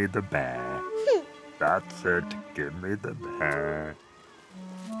 give me the bear. That's it, give me the bear.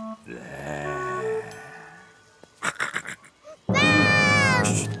 There.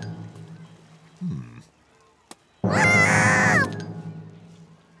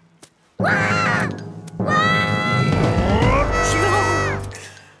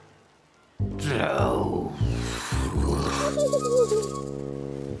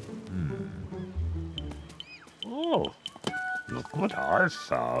 Oh, look what I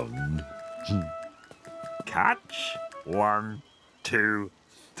found. Catch. 1, 2,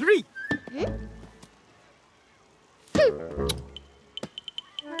 3.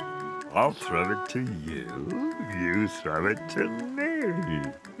 I'll throw it to you. You throw it to me.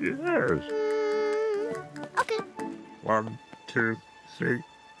 Yes. Okay. 1, 2, 3.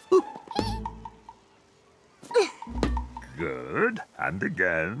 Good. And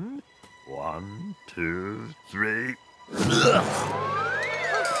again. 1, 2, 3.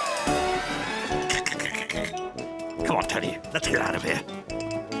 Come on, Teddy. Let's get out of here.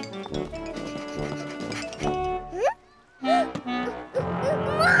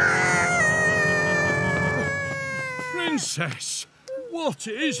 Princess, what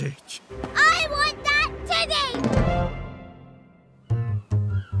is it? I want that Teddy!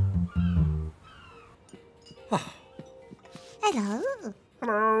 Hello.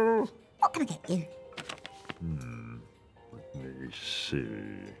 Hello. What can I get you? Let me see.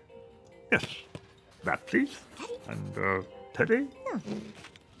 Yes. That, please. And, Teddy?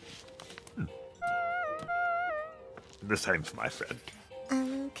 The same for my friend.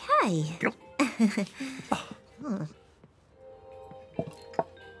 OK. Yep.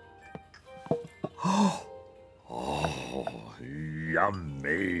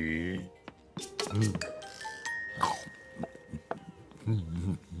 me.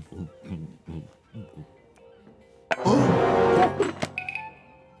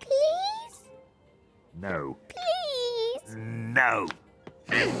 Please? No. Please? No.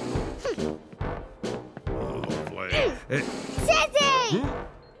 Teddy!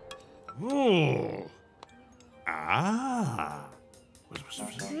 Oh. Ah.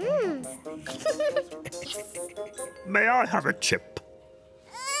 May I have a chip?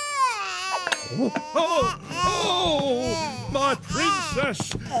 Oh, my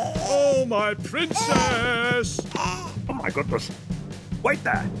princess! Oh, my princess! Oh, my goodness. Wait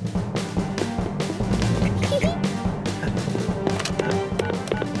there.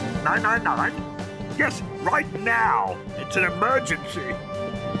 999? Yes, right now. It's an emergency.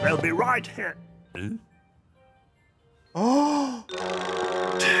 They'll be right here. Huh? Oh,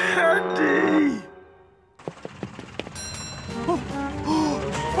 Teddy!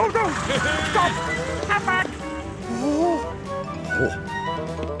 Oh no! Stop! Come back!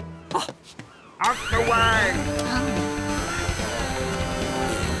 Out the way!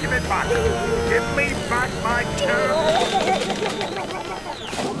 Give it back! Give me back my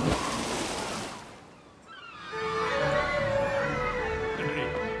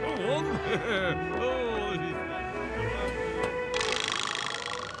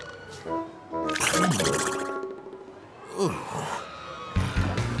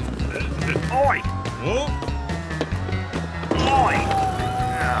Oi! Oh. Oi!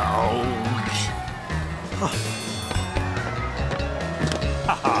 Ouch!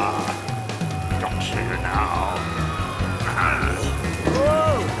 Ha-ha! Got you now.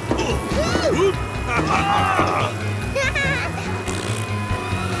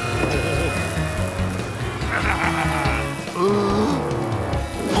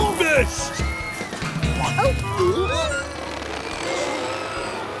 Missed! Oh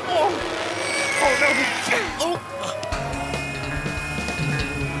no!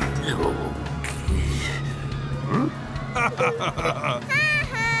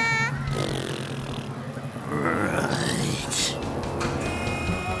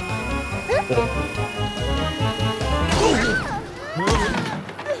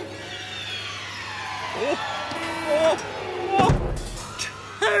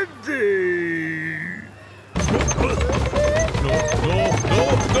 Teddy!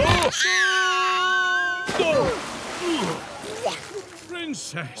 No!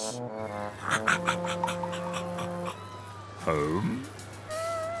 Princess! Home?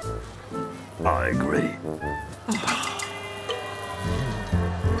 I agree.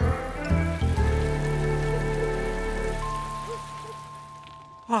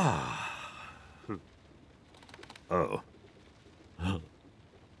 Oh.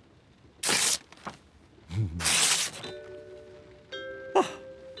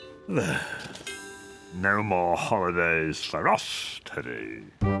 There. No more holidays for us, Teddy.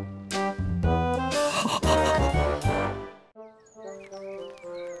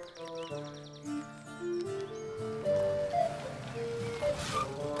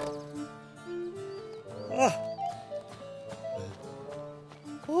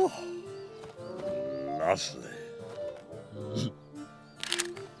 Oh, lovely.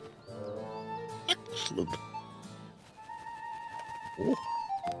 Excellent. Oh.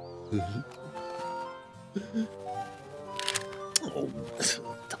 Oh,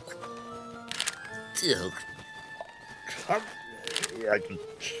 dear. Come here, you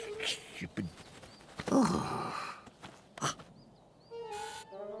stupid. Oh.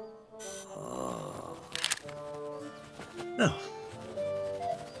 No.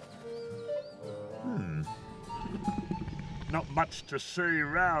 Not much to see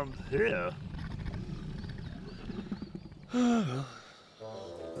around here.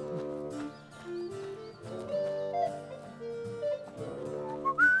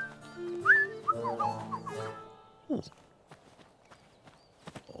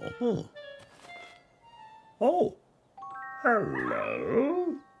 Oh. Oh.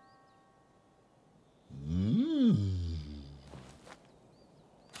 Hello.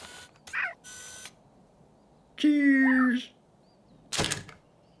 Cheers.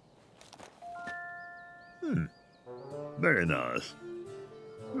 Very nice.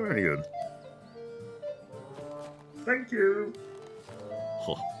 Very good. Thank you.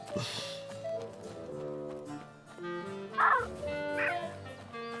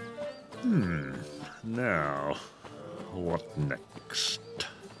 Now, what next?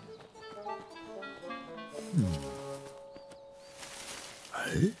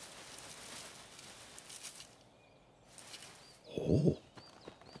 Hey? Oh.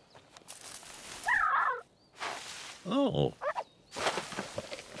 Oh.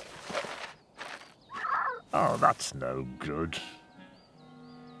 Oh, that's no good.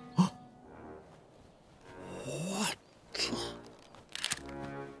 What?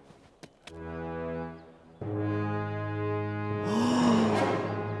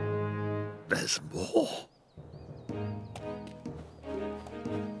 There's more.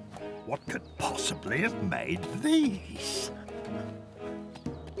 What could possibly have made these?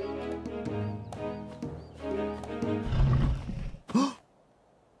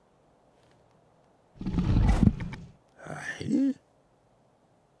 Hey?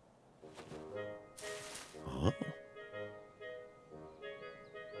 Oh.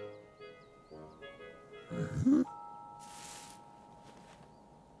 Mm-hmm.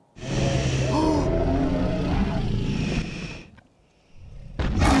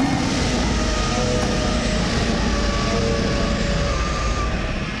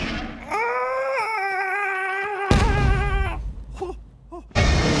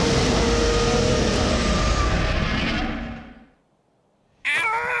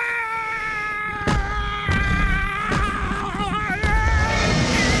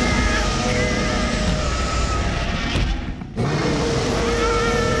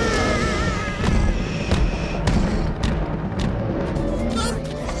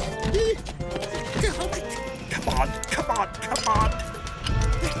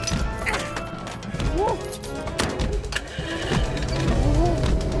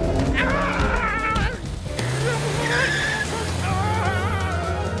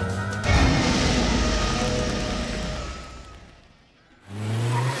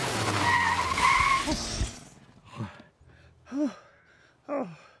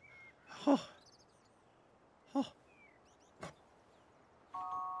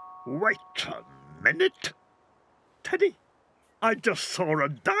 Wait a minute. Teddy, I just saw a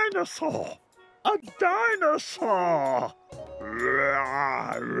dinosaur. A dinosaur!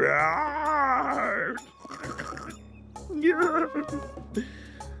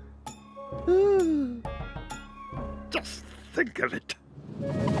 Just think of it.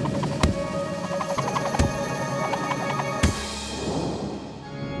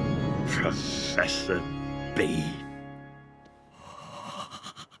 Professor Bean.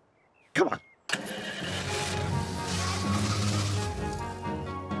 Come on.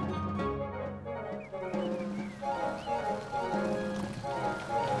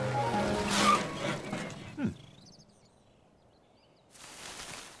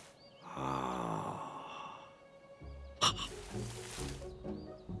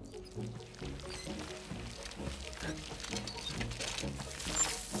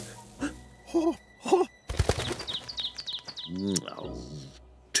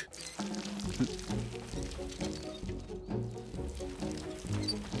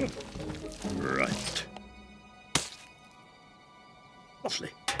 Right.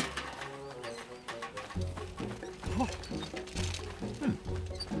 Lovely.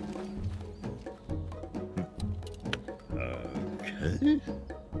 Okay.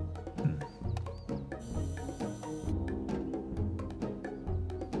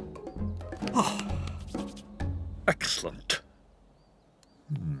 Oh, excellent.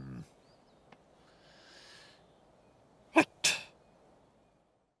 What?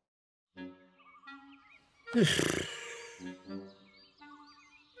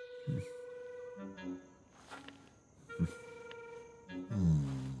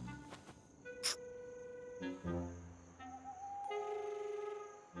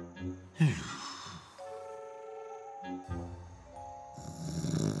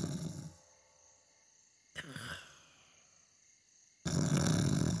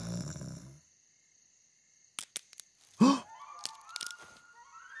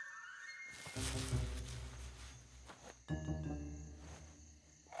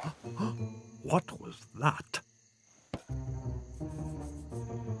 What was that?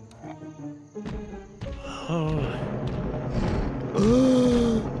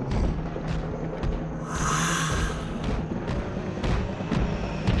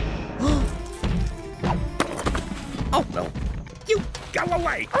 Oh no! You go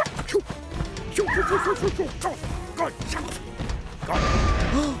away! Go!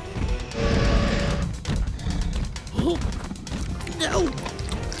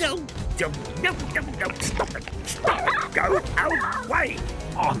 Go! No! No! Stop it! Stop it! Go away!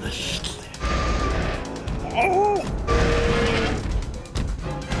 Honestly. Oh!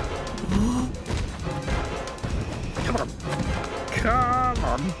 Come on! Come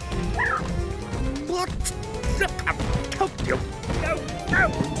on! What? I told you! No!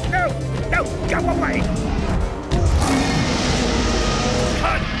 Go away!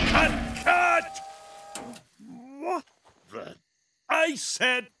 Cut! What the? I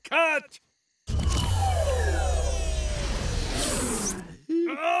said cut!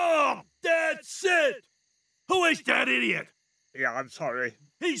 Oh, that's it! Who is that idiot? Yeah, I'm sorry.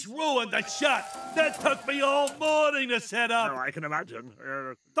 He's ruined the shot. That took me all morning to set up. No, I can imagine.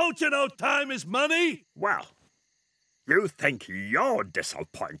 Don't you know time is money? Well, you think you're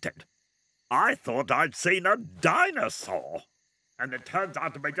disappointed. I thought I'd seen a dinosaur. And it turns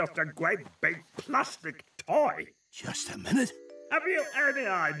out to be just a great big plastic toy. Just a minute. Have you any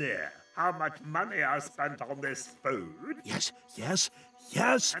idea how much money I spent on this food? Yes.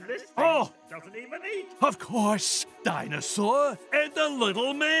 And this thing doesn't even eat. Of course. Dinosaur and the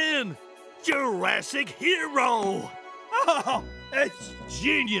little man. Jurassic Hero. Oh, it's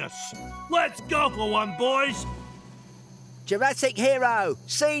genius. Let's go for one, boys. Jurassic Hero,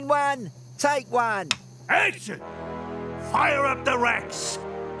 scene 1, take 1. Action! Fire up the Rex.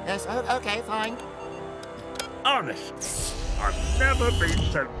 Yes, okay, fine. Honestly, I've never been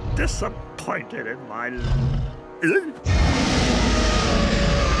so disappointed in my life.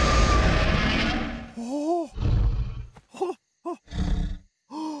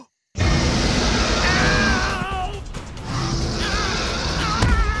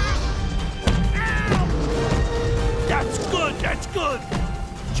 That's good.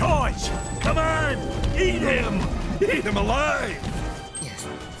 George, come on. Eat him. Eat him alive. Yes,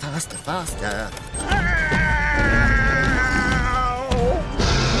 faster.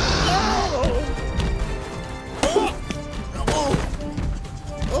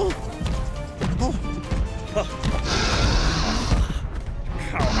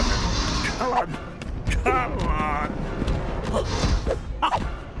 Come on.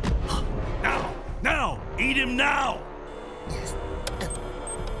 Now, eat him now. Yes.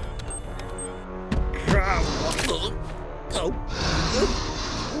 Come on.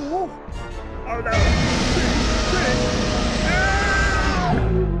 Oh no.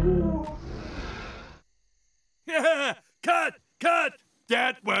 Yeah, cut.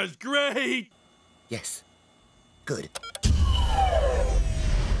 That was great. Yes. Good.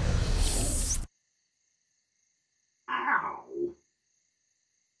 Ow.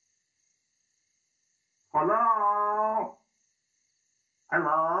 Hello?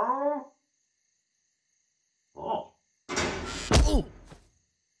 Oh.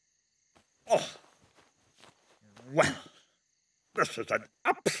 Well, this is an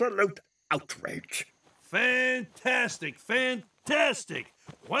absolute outrage. Fantastic.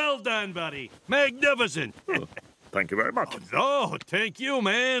 Well done, buddy. Magnificent. Oh, thank you very much. Oh, thank you,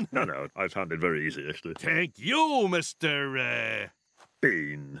 man. No, I found it very easy, actually. Thank you, Mr.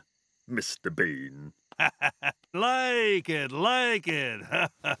 Bean. Mr. Bean. Like it. Thank you.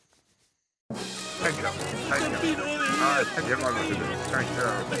 Thank you very much.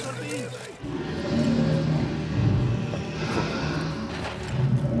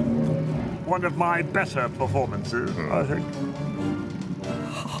 One of my better performances, I think.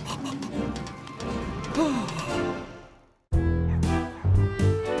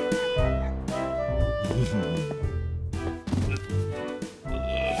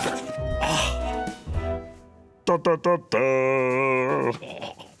 Da, da, da, da.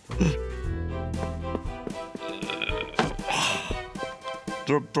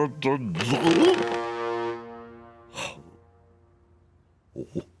 Da, da, da, da.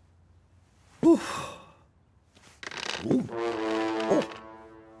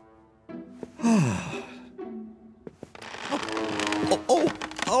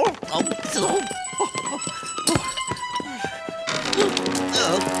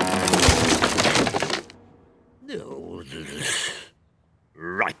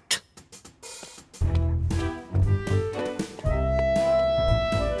 Right.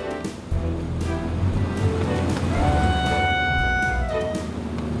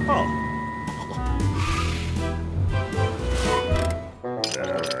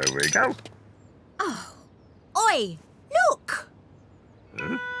 There we go. Oh, oi, look.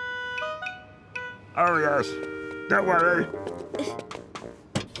 Huh? Oh, yes. Don't worry.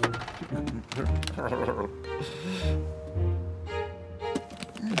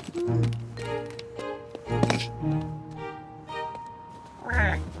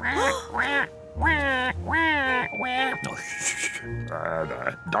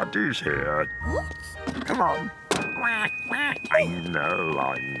 Daddy's here. What? Come on. I know.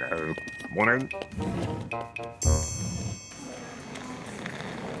 Morning.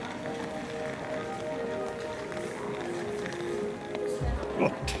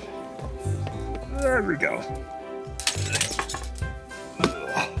 There we go.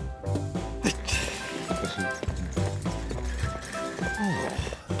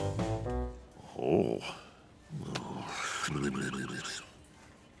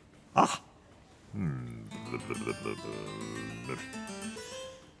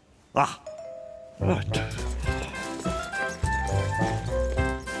 Ah, right.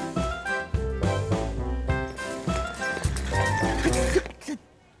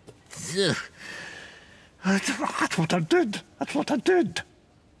 That's what I did. That's what I did.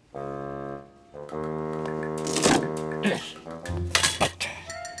 Right.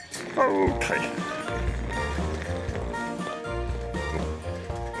 Okay.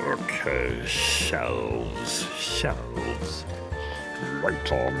 Okay, shelves.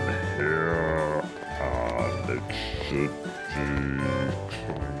 Right on here. And it should be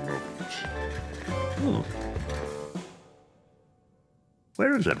coming up.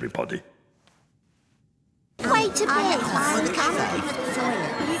 Where is everybody? Wait a minute.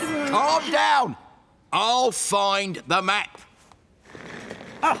 Calm down. I'll find the map.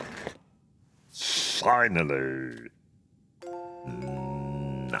 Ah! Finally.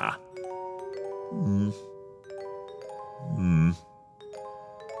 Nah.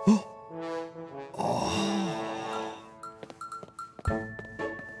 Oh.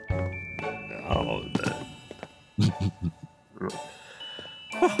 Now then.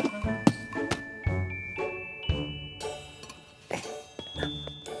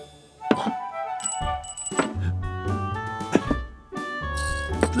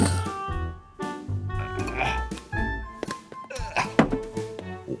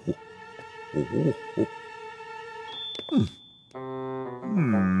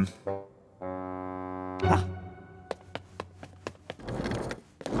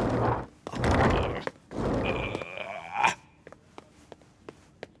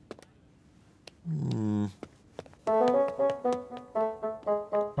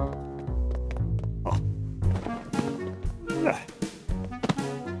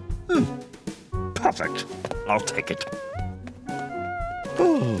 Perfect. I'll take it.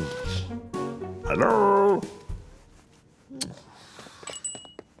 Oh. Hello?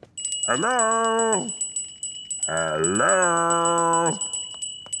 Hello? Hello?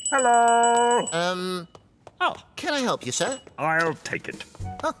 Hello? Oh, can I help you, sir? I'll take it.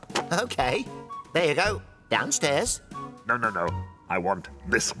 Oh, okay. There you go. Downstairs. No. I want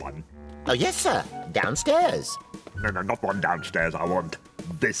this one. Oh, yes, sir. Downstairs. No, not one downstairs. I want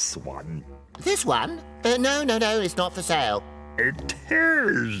this one. This one? No, it's not for sale. It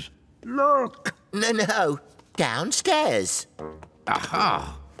is. Look. No. Downstairs.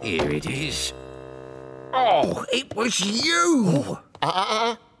 Aha. Here it is. Oh, it was you!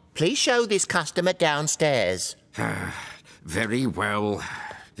 Please show this customer downstairs. Very well.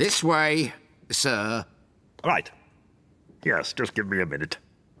 This way, sir. Right. Yes, just give me a minute.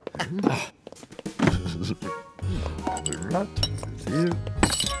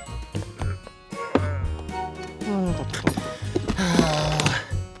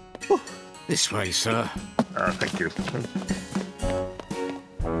 This way, sir. Thank you.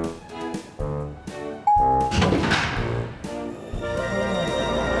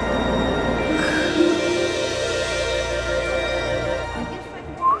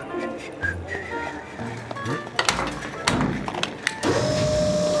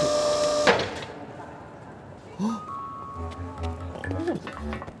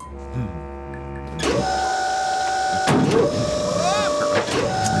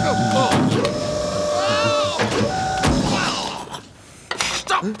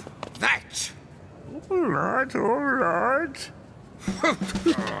 Stop that! All right.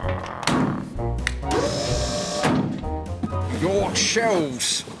 Your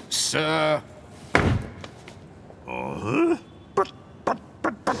shelves, sir. But.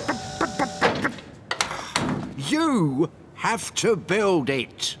 You have to build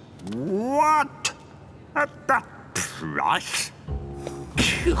it. What? At that price?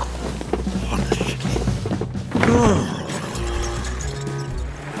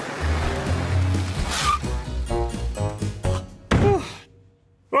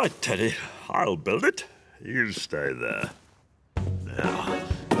 Right, Teddy. I'll build it. You stay there. Now.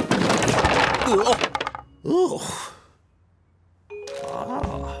 Oh.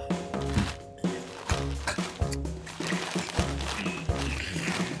 Ah.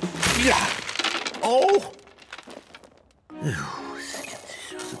 Yeah. Oh.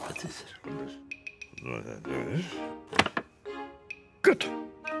 Good.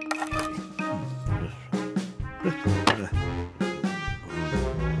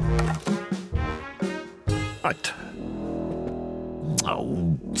 Right.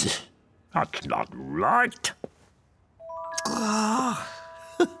 Oh, that's not right.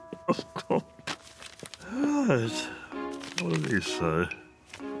 Of course. Right. What did he say?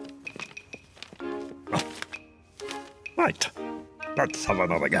 Oh. Right. Let's have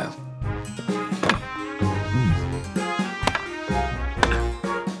another go.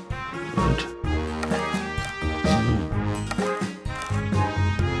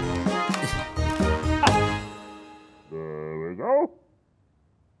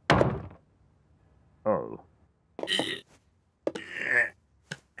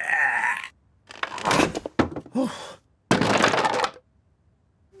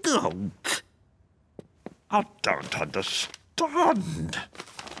 Look! I don't understand.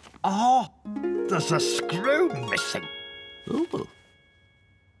 Oh, there's a screw missing. Oh.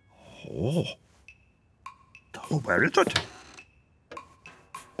 Oh. Oh, where is it?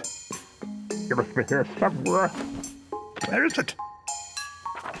 You must be here somewhere. Where is it?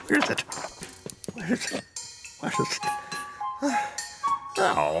 Where is it? Where is it? Where is it?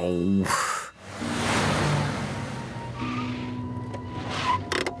 Oh.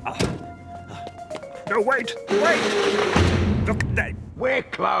 No, wait! Look, we're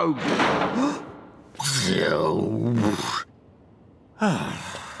closed.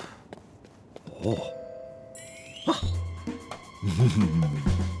 Oh.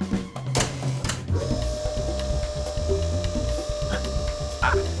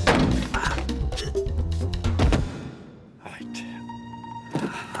 Right.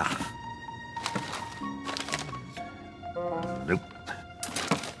 Nope.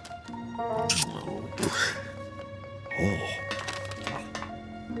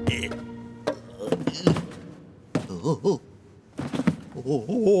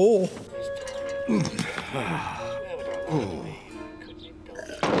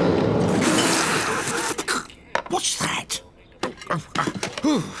 What's that?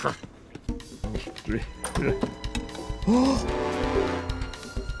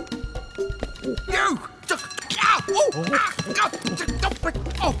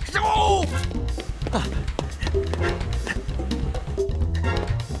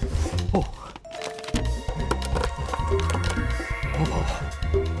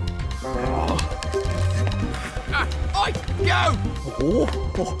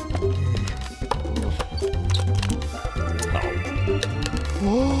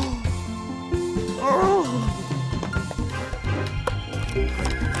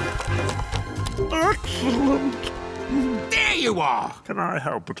 Excellent! There you are! Can I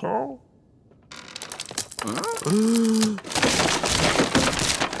help at all?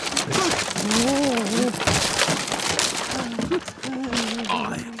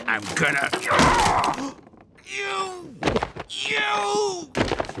 I am gonna...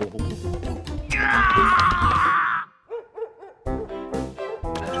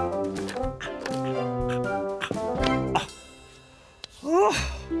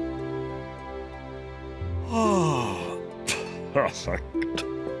 Perfect.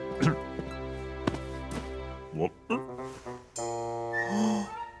 What?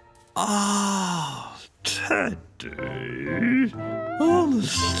 Teddy.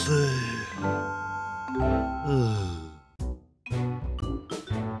 Honestly.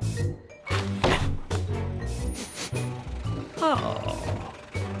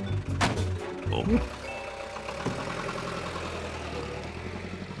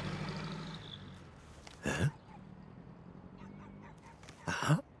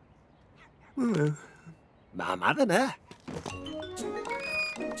 마마르네.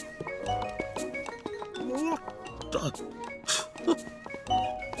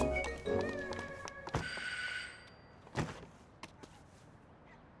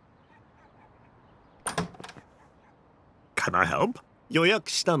 Can I help? 予約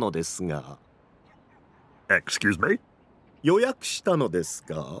したのですが。Excuse me? 予約したのです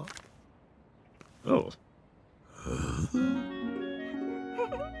が。Oh.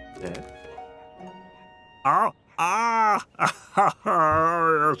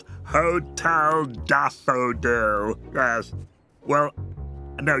 Hotel Daffodil. Yes. Well,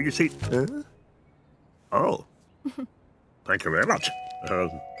 no, you see... Oh. Thank you very much.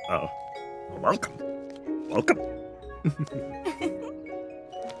 Welcome. Welcome.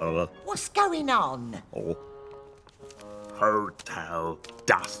 What's going on? Oh. Hotel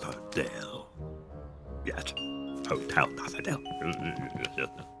Daffodil. Yes. Hotel Daffodil.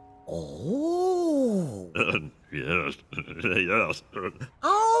 Oh. Yes. Yes.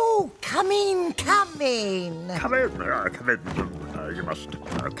 Oh, come in, come in. Come in, come in. You must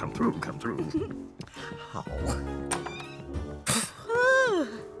come through, come through. Oh.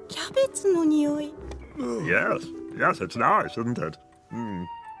 キャベツの匂い。 Yes, yes, it's nice, isn't it?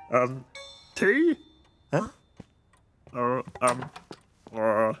 Tea? Huh?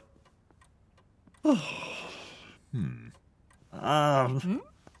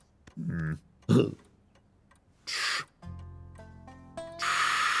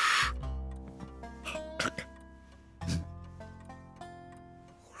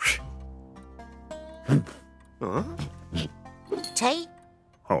 Tea?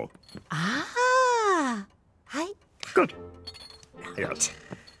 Oh. Ah. Hi. Good. Yes.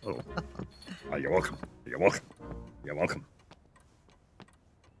 Oh. You're welcome. You're welcome. You're welcome.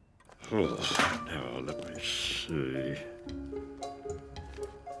 Oh, now let me see.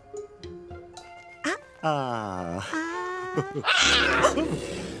 Oh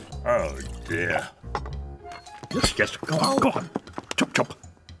dear. Yes, go on. Chop, chop.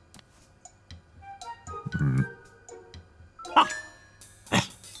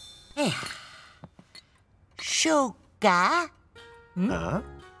 Sugar.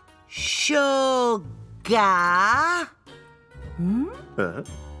 Sugar.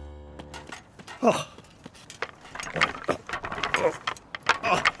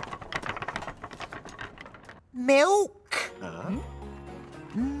 Milk.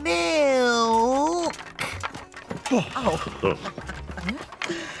 Milk. Oh.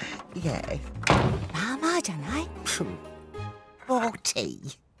 Yeah. Mama じゃない? More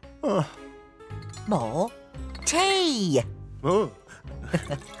tea. More tea.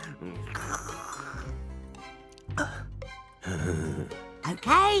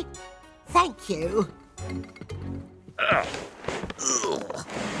 Okay. Thank you.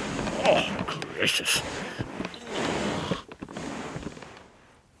 Oh, gracious.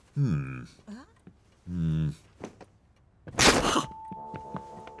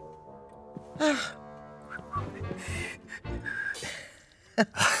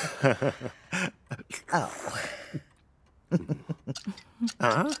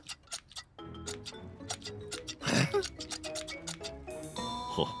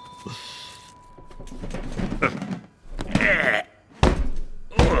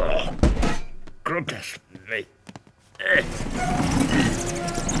 Goodness me.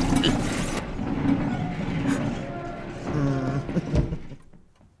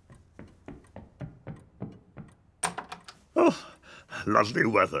 Oh, lovely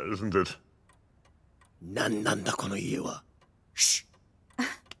weather, isn't it? なんなんだこの家は。Shh.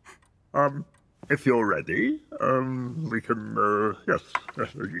 If you're ready, we can, yes,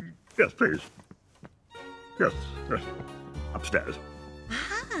 please. Yes, upstairs.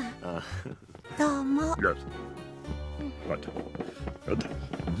 Yes. Right. Good.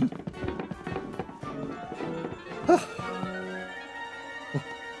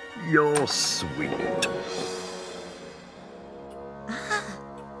 You're sweet.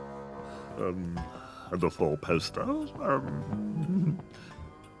 And the 4 posters.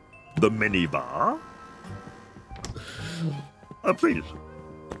 The minibar. Please.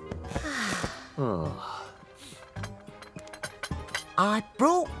 I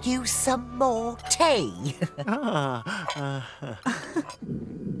brought you some more tea.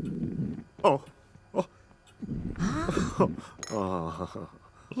 Oh,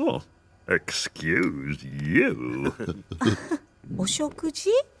 excuse you. お食事?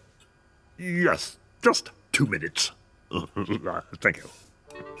 Yes, just 2 minutes. Thank you.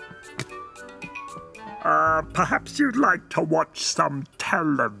 Perhaps you'd like to watch some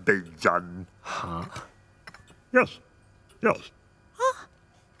television. Huh? Yes. Yes.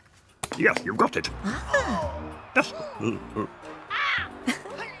 Yes, you got it. Yes.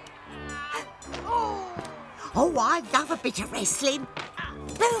 Oh, I love a bit of wrestling.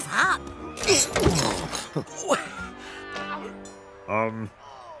 Move up.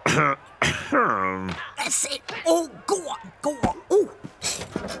 That's it. Oh, go on, go on. Oh,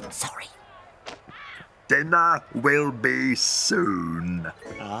 sorry. Dinner will be soon.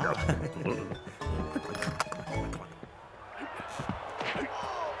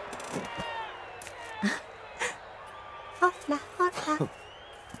 Hola, hola.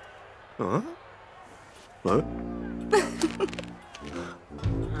 Huh? What?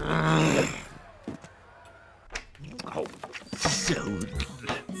 Oh, so...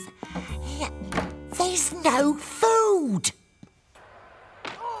 There's no food.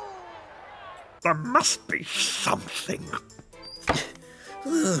 There must be something.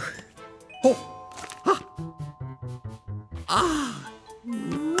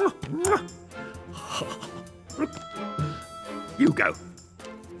 You go.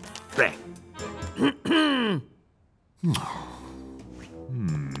 There.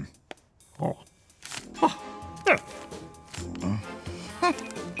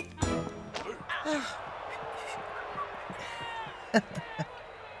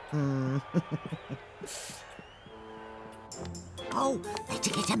 Oh,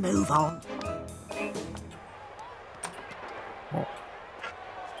 better get a move on.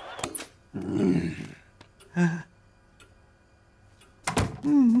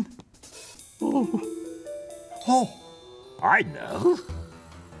 Oh, I know.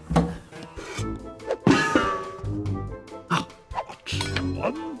 What's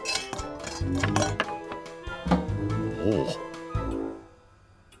one? Oh.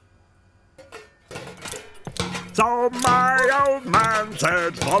 So my old man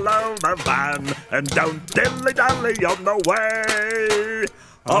said, follow the van and don't dilly-dally on the way.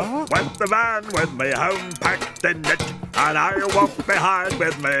 Off went the van with me home packed in it, and I walked behind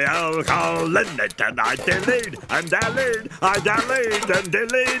with me alcohol in it, and I dallied and dallied, I dallied and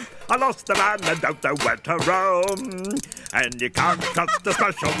dallied. I lost the van and don't know where to roam. And you can't trust the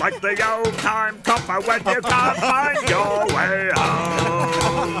special like the old time copper when you can't find your way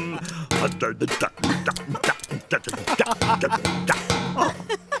home. Oh,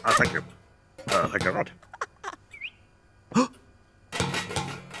 thank you. Thank you, Rod.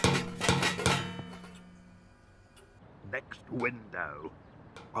 Next window.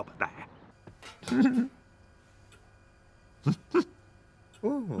 Over there.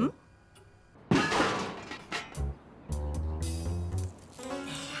 Ooh.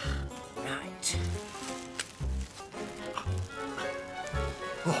 Right.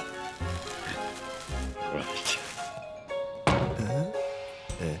 Oh. Right.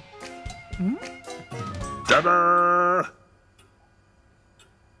 Ta-da!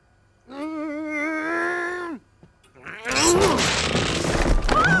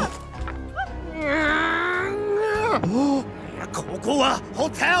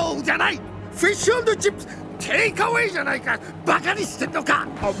 Hotel じゃない Fish and chips takeaway じゃないかバカにしてんのか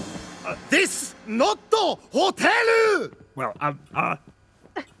This not hotel Well,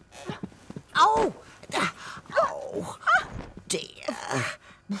 Oh! Oh, dear.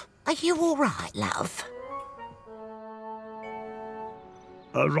 Are you all right, love?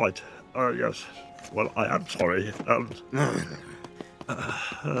 Right. Yes. Well, I am sorry.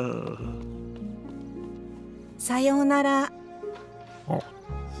 Sayonara. Oh,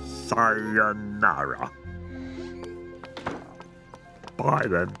 sayonara. Bye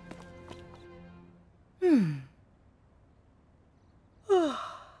then.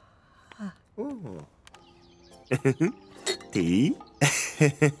 Tea?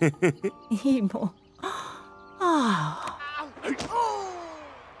 いいもん。ああ。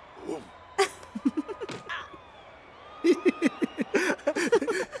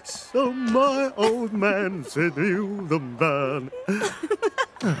So my old man said you the man.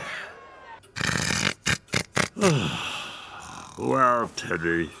 Well,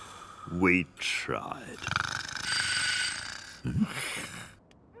 Teddy, we tried.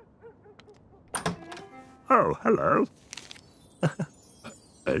 Oh, hello.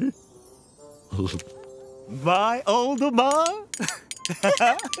 Hey. My old man?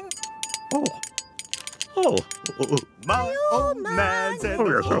 Oh. My old man said Oh,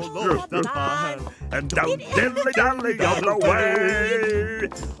 yes, yes, yes, yes. And down dilly-dally on the way.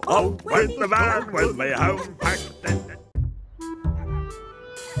 Oh, went the van with me home packed in it.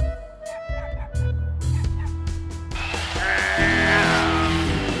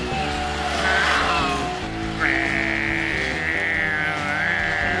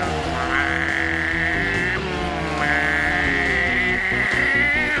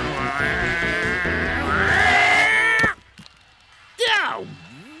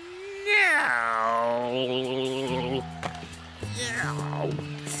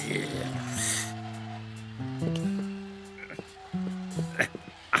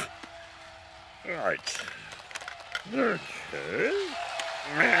 Right. Okay.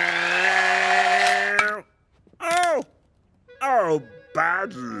 Oh,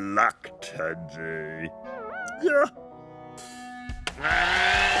 bad luck, Teddy. Yeah.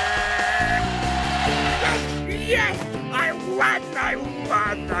 Yes! I won!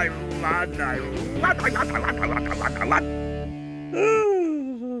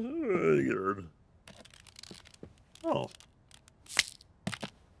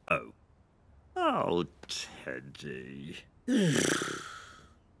 Oh, Teddy.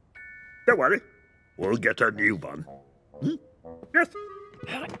 Don't worry. We'll get a new one. Yes.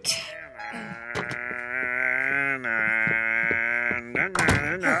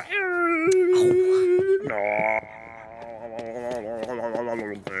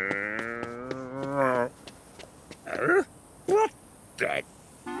 What the?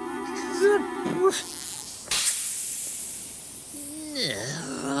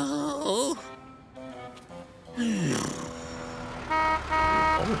 No.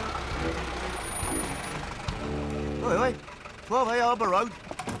 Oi, 12A Harbour Road.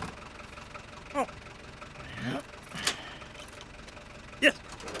 Oh. Yes.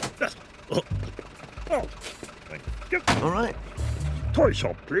 Yes. Oh. Thank you. All right. Toy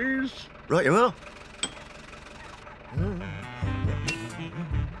shop, please. Right you are.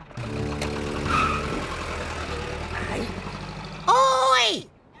 Oi!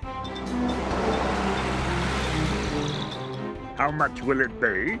 How much will it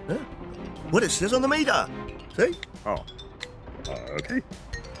be? Huh? What it says on the meter. See? Oh. Okay.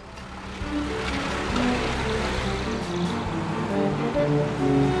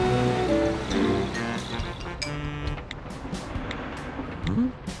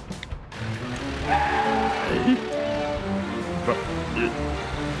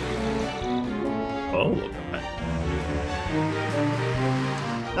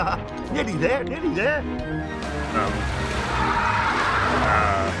 Nearly there, nearly there.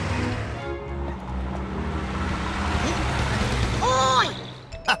 Oi!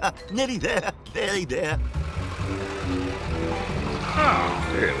 Nearly there, nearly there. Ah,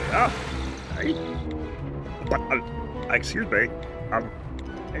 here we are. Hey. But, excuse me.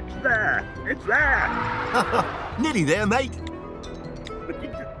 It's there. It's there. Nearly there, mate. But you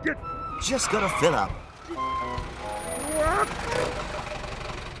Just gotta fill up. what?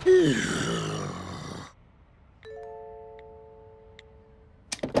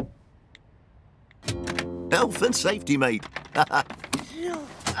 Health and safety, mate.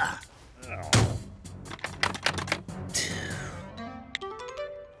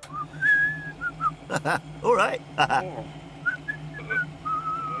 All right.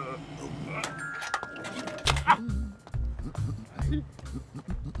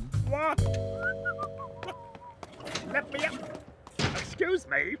 What? Let me up. Excuse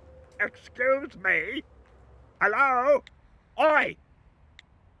me. Excuse me. Hello? Oi!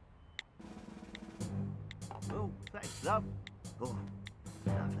 Oh, thanks, love. Oh,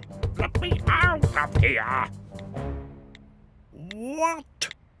 lovely. Let me out of here.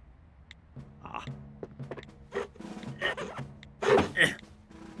 What? Ah.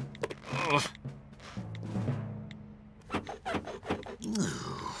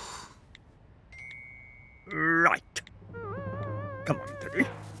 Right. Come on, Teddy.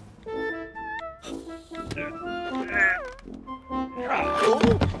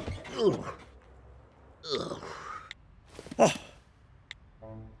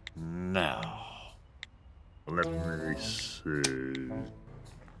 Now, let me see.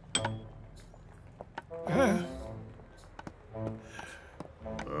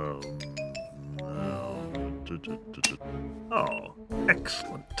 Oh,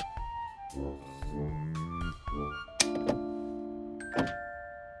 excellent.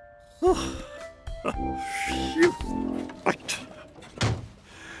 Phew. Right.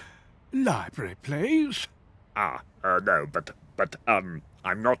 Library, please. No, but, I'm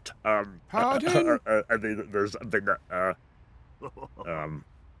not, Pardon? There's something,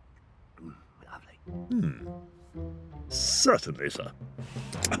 Certainly, sir.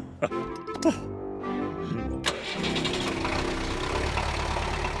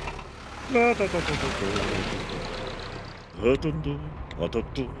 There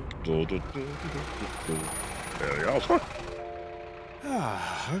you are, sir.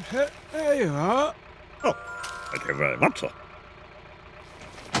 There you are. Oh, thank you very much, sir.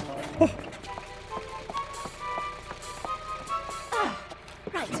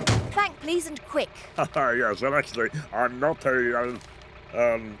 Right, bank please and quick. Yes, well, actually, I'm not a,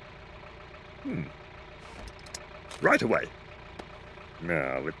 Right away.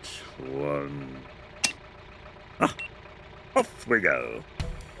 Now, which one? Ah, off we go.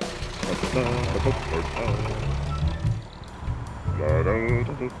 There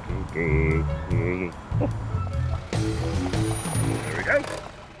we go.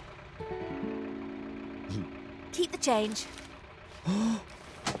 Keep the change.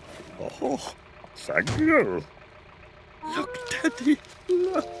 Oh, thank you. Look, Teddy,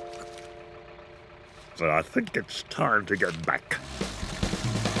 look. So I think it's time to get back.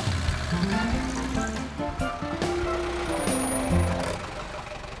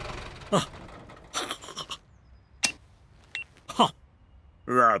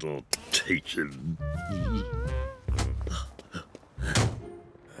 That'll teach him.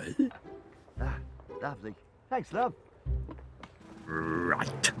 Lovely. Thanks, love.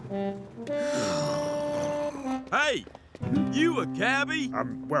 Right. Hey, you a cabbie?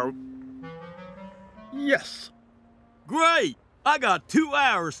 Well, yes. Great. I got 2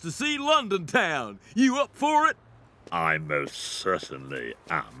 hours to see London town. You up for it? I most certainly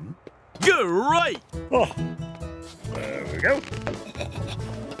am. Great. Oh, there we go.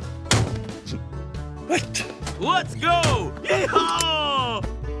 Right. Let's go. Yeehaw!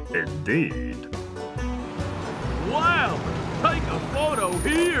 Indeed. Wow. Take a photo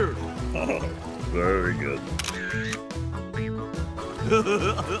here. Oh, very good.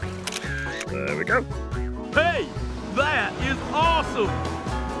 There we go. Hey, that is awesome.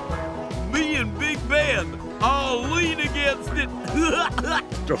 Me and Big Ben, I'll lean against it.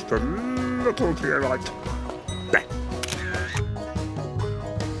 Just a little to your right. There.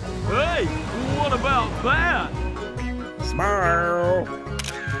 Hey, what about that? Smile.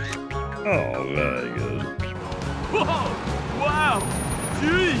 Oh, very good. Whoa, Wow!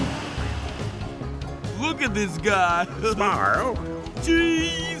 Gee! Look at this guy! Smile!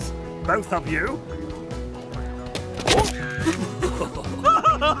 Cheese! Both of you!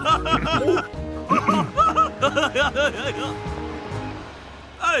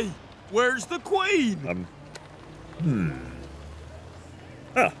 Hey, where's the queen?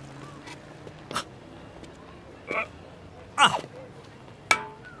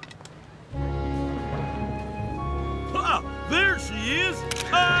 There she is!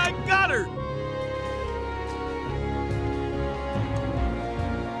 I got her!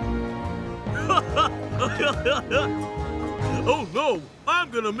 Oh no! I'm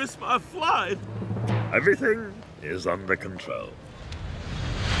gonna miss my flight! Everything is under control.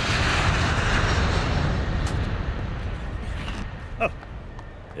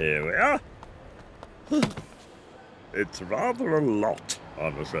 Here we are. It's rather a lot,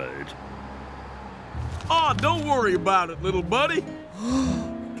 I'm afraid. Oh, don't worry about it, little buddy.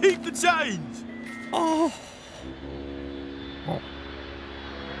 Keep the change. Oh.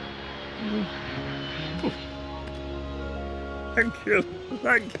 Thank you.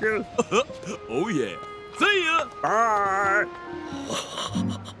 Thank you. Oh, yeah. See ya. Bye.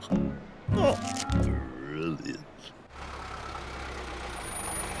 Oh, brilliant.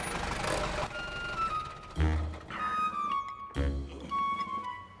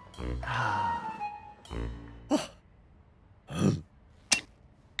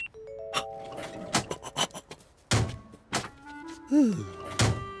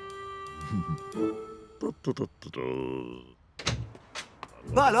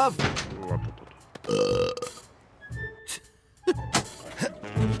 Bye, love.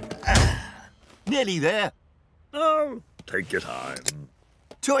 Nearly there. Oh, take your time.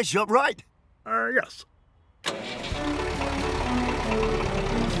 Toy shop, right? Yes.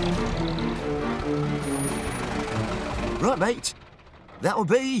 Right, mate. That'll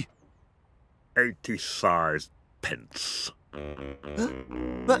be 85 pence. Huh?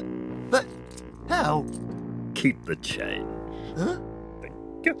 But, how? Keep the change. Huh? Thank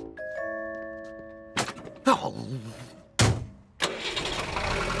you. Oh.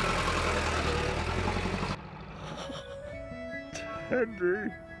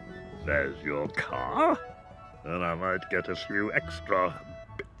 Teddy, there's your car. And I might get a few extra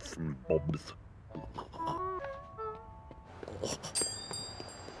bits and bobs.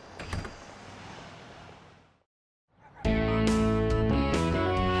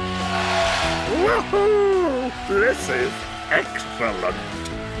 Woohoo! This is excellent.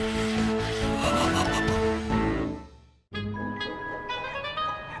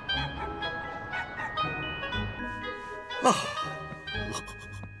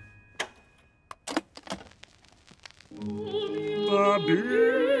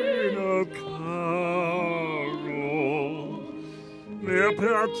 Bambino caro, mio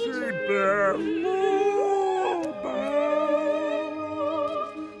piace bello,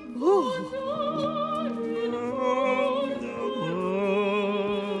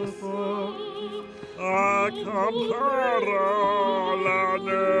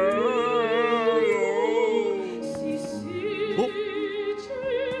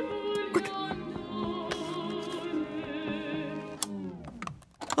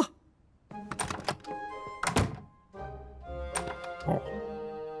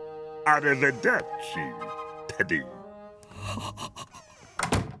 Arrivederci, Teddy.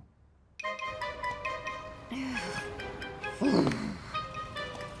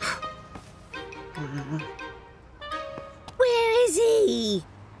 Where is he?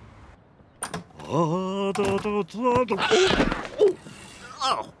 Oh.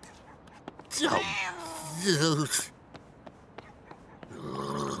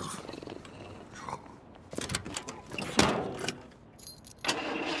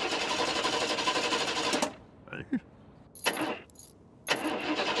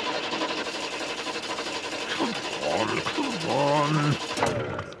 Come on.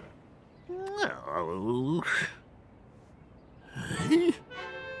 No.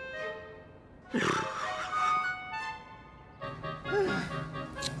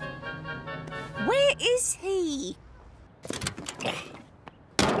 Where is he?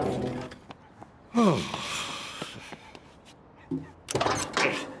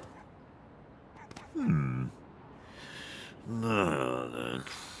 Now then.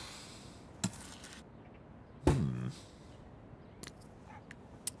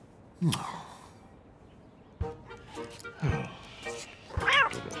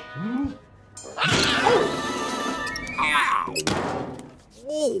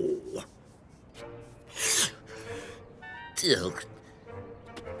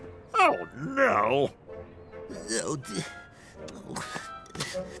 Oh, no. Oh,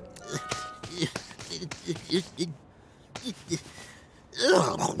 Oh,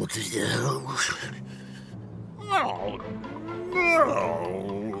 no.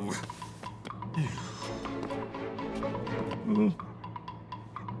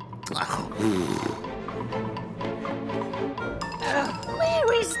 Where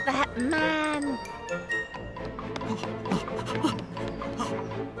is that man?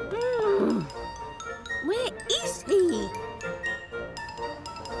 Where is he?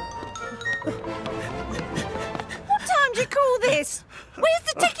 What time do you call this? Where's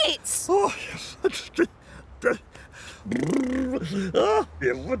the tickets? Oh, yes. Oh,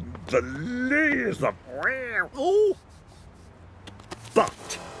 you wouldn't believe them. Oh.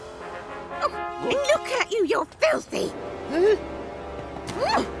 But. Oh, and look at you, you're filthy.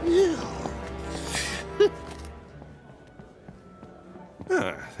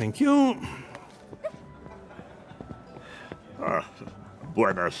 Thank you.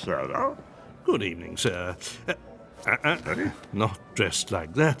 Buonasera. Good evening, sir. Not dressed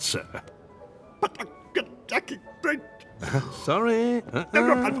like that, sir. Sorry. I've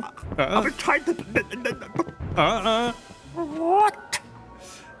been trying to... What?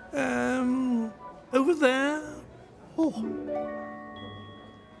 Over there. Oh.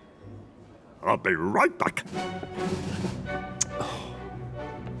 I'll be right back.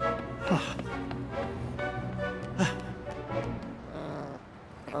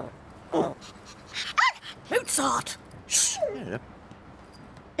 Mozart! Shh.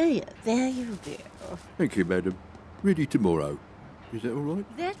 Oh, there you go. Thank you, madam. Ready tomorrow. Is that all right?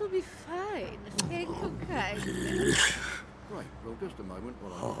 That will be fine. Thank you kindly. Right, well, just a moment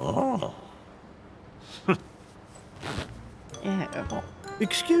while Oh.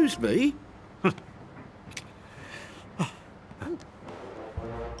 Excuse me? I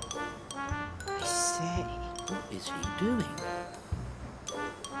say. What is he doing?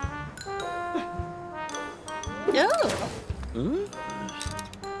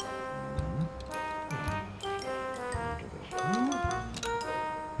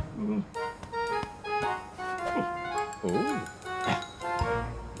 Oh.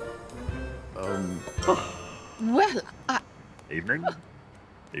 Huh? Well, Evening.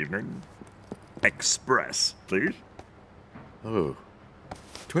 Evening. Express, please. Oh.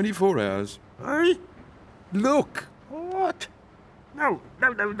 24 hours. Hey? Look! What? No,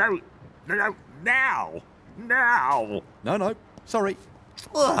 no, no, no. No, no, now. Now. No. Sorry.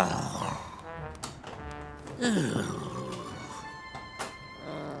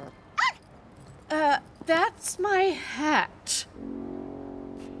 That's my hat.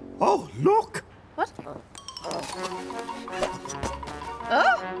 Oh, look. What?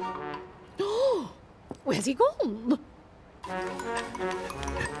 Oh! Where's he gone?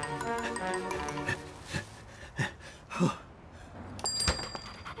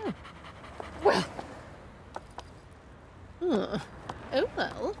 Well. Oh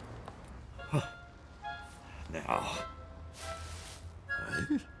well. Now.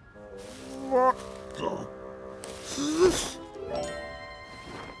 What the?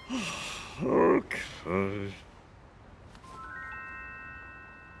 Okay.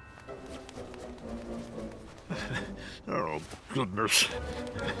 Oh, goodness.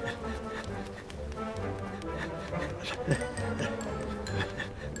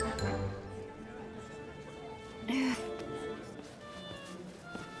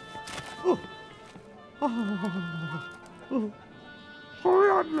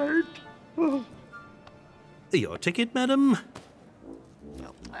 Sorry I'm late. Your ticket, madam?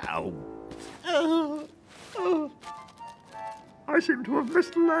 Ow. I seem to have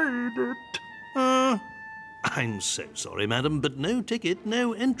mislaid it. I'm so sorry, madam, but no ticket,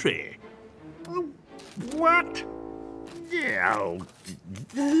 no entry. What? Yeah.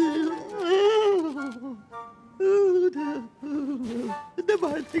 Never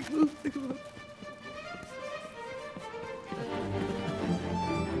mind.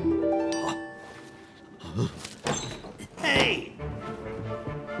 Hey!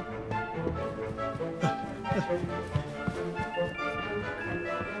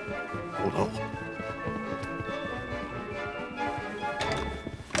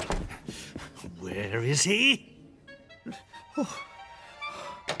 Where is he?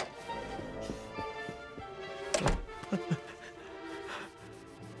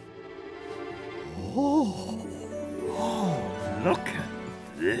 Oh, look at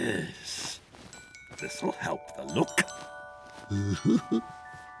this. This will help the look.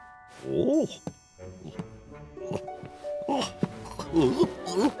 Oh.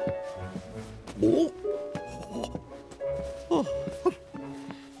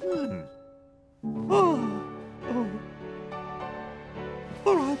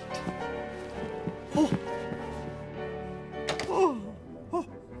 All right. Oh. Oh. Oh.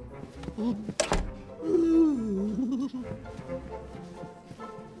 Oh.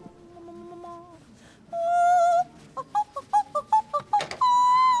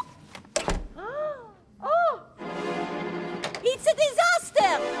 It's a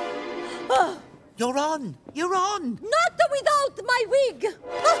disaster! Oh. You're on! You're on! Not without my wig!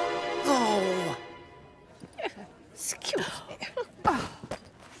 Oh! Excuse me.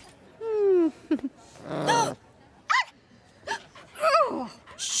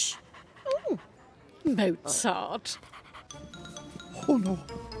 Shh. Oh. Mozart. Oh no.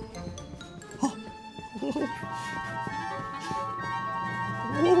 Oh. Oh.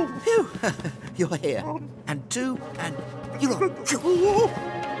 Phew. You're here. And two, and you're on.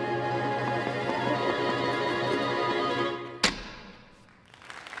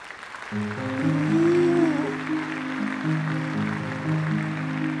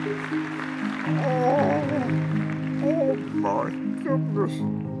 Oh my goodness.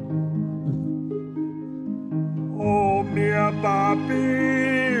 Oh mio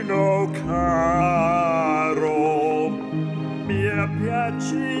bambino caro, mi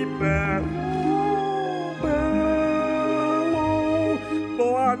piace bello,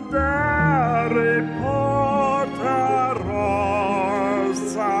 può andare porta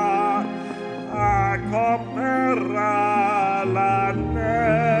rossa a comprare l'anello.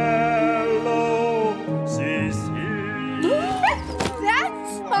 Sì, sì.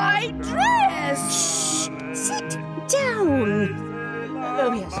 That's my dress! Shh! Sit down!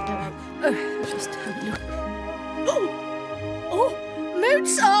 Oh, yes, just have a look. Oh,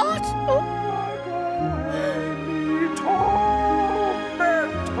 Mozart! Oh.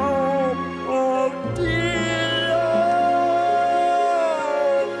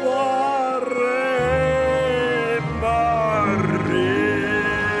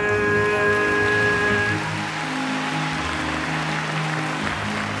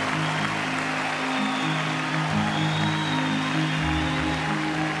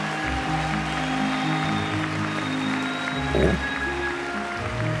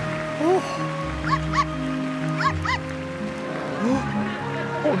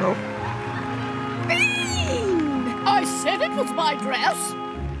 Oh no. Bean! I said it was my dress.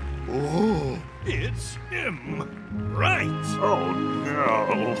 Oh. It's him. Right. Oh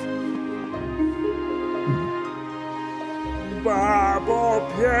no. Babbo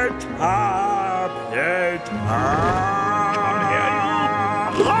pietà, pietà.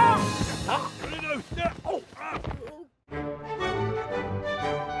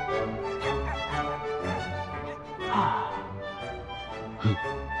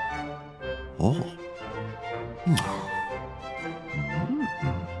 Oh.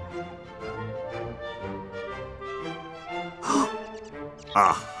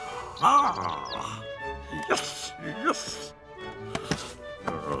 Ah. Yes, yes.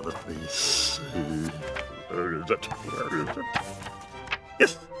 Let me see. Where is it? Where is it?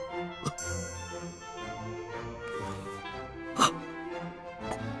 Yes.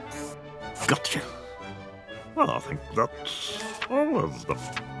 Gotcha. Well, I think that's all of them.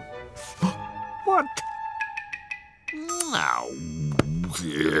 What? Now.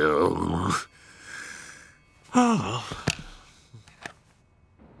 Ah.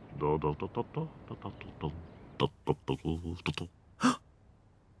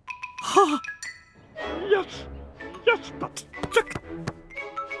 Yes, yes, that's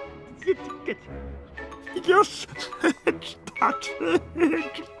it. Yes, it's that it.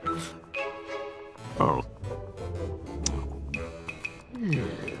 Oh.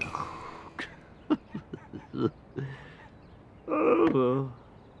 Oh.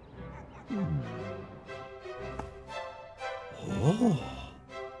 Oh,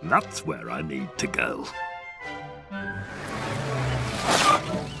 that's where I need to go.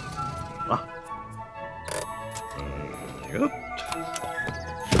 Good.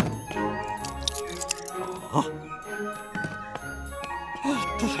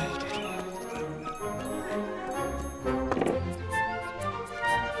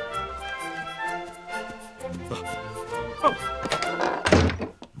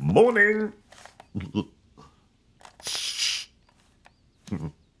 Morning.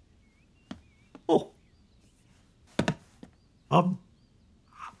 Oh.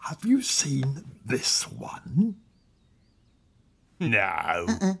 Have you seen this one? No.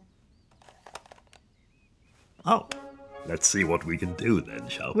 Oh, let's see what we can do then,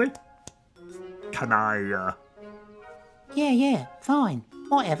 shall we? Can I, Yeah, fine.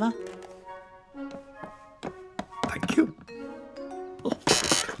 Whatever. Thank you.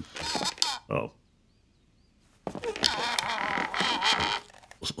 Oh.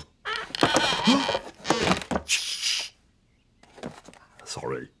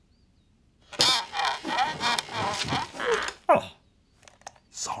 Sorry. Oh,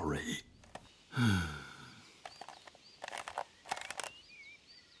 sorry.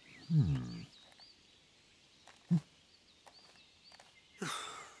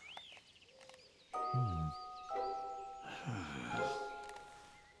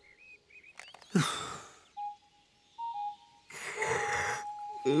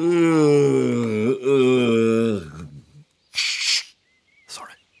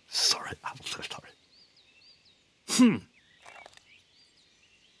 Sorry, I'm so sorry.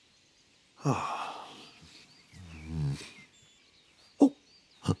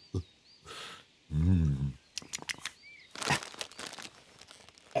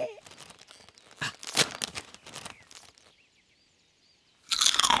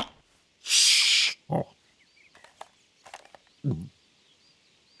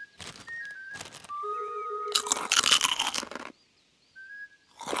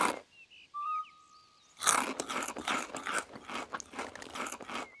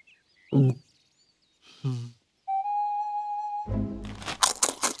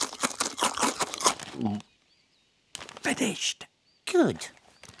 Finished. Good.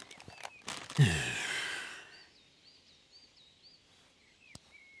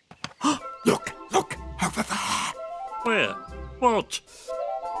 Look over there. Where? What?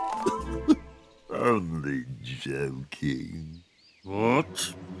 Only joking.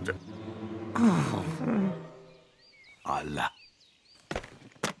 What?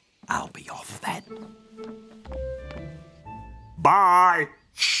 I'll be off then. Bye.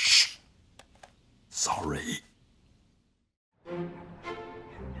 Sorry.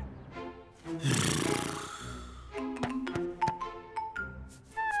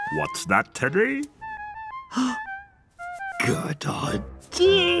 What's that, Teddy? Good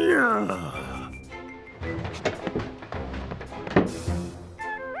idea.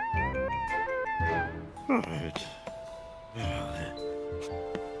 Right.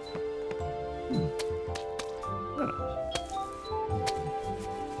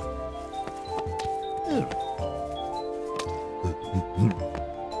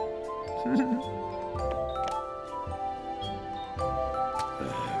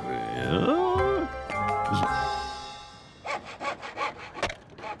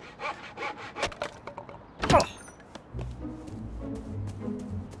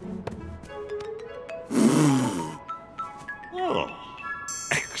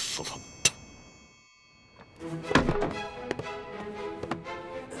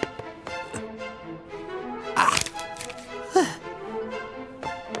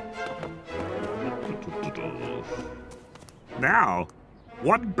 Now,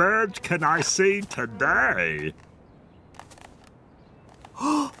 what birds can I see today?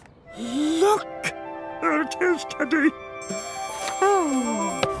 Look! There it is, Teddy.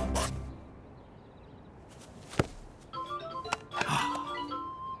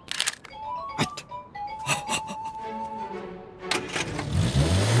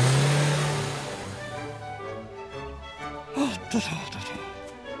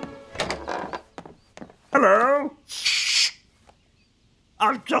 Hello?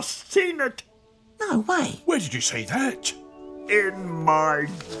 I've just seen it. No way. Where did you see that? In my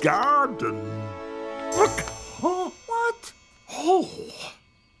garden. Look. What? Oh.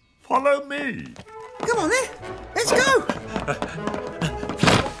 Follow me. Come on then. Let's go.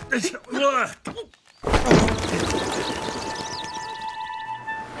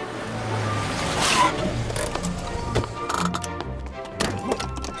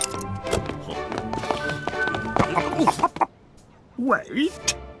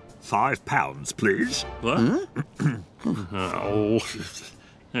 Wait. £5, please. What? Oh.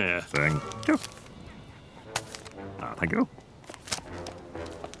 Yeah. Thank you. Thank you.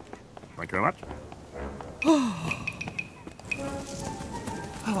 Thank you very much.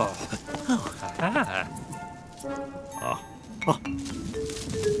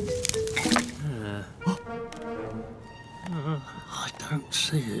 I don't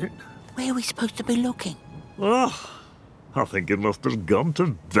see it. Where are we supposed to be looking? Oh, I think it must have gone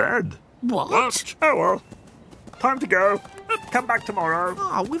to bed. What? Oh well. Time to go. Come back tomorrow.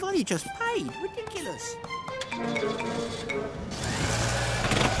 Oh, we've only just paid. Ridiculous.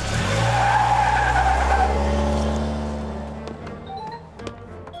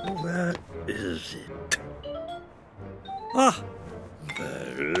 Where is it? Ah,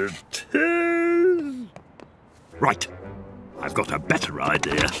 there it is. Right, I've got a better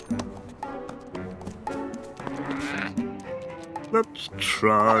idea. Let's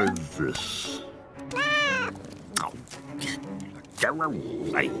try this. Oh, go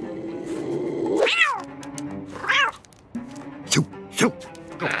away.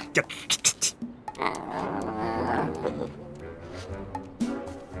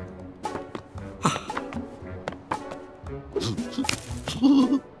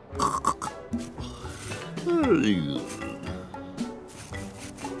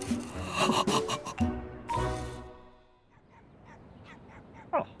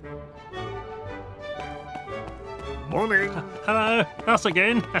 Morning. Hello, us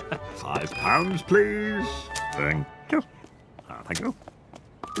again. £5, please. Thank you. Thank you.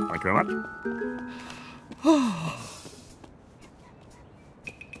 Thank you very much.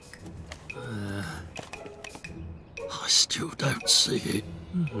 I still don't see it.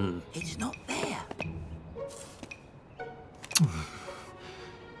 It's not there.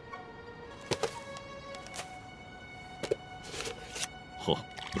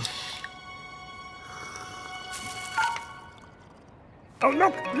 Oh,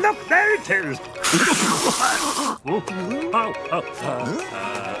 look, there it is.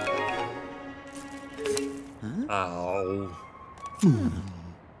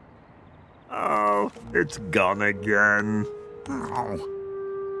 Oh, it's gone again.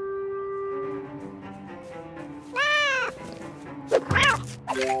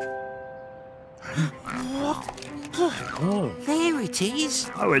 There it is.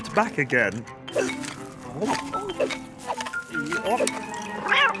 Oh, it's back again.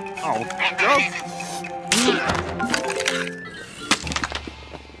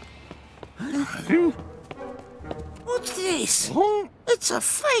 What's this? It's a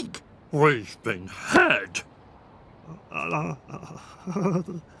fake. We've been had.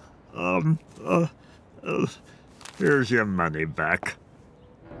 Here's your money back.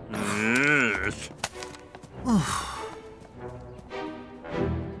 Yes.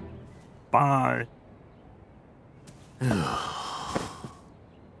 Bye.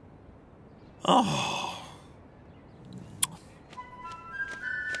 Oh.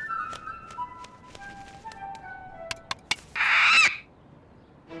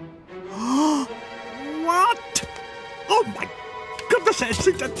 What? Oh my goodness!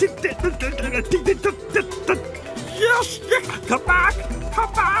 Yes! Come back!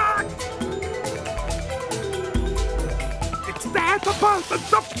 Come back! It's there, the person! It's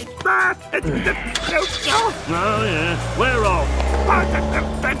there! Oh, yeah. We're off.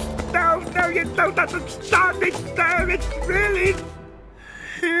 No, you don't understand. It's there. It's really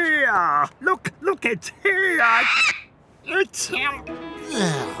here. Look, it's here. It's here.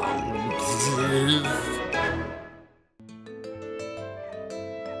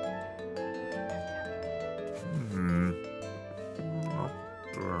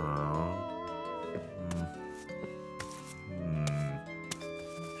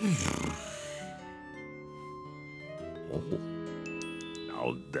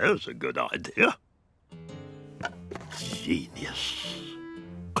 Now there's a good idea. Genius.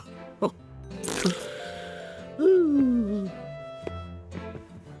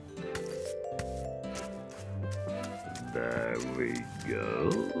 There we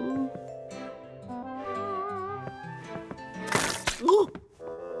go.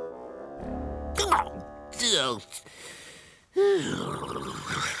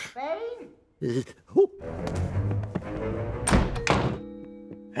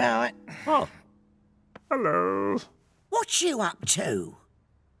 Oh, hello. What you up to?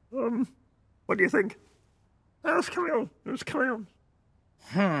 What do you think? Let's carry on. Let's carry on.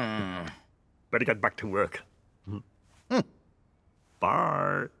 Better get back to work.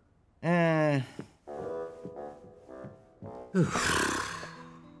 Bye.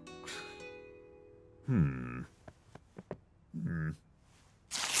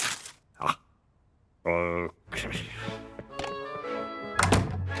 Okay.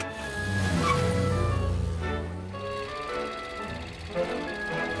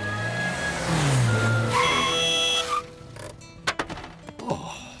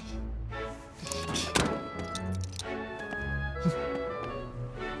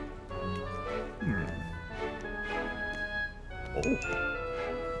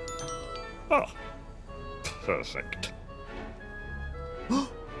 Oh, perfect.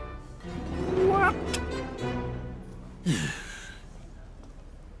 What?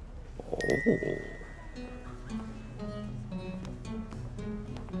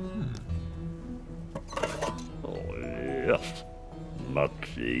 Oh, yes.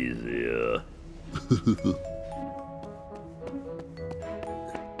 Much easier.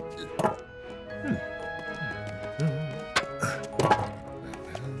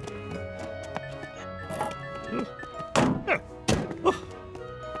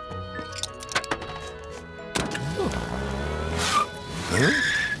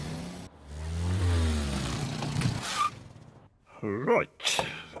 Right.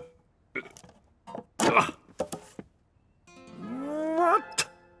 What?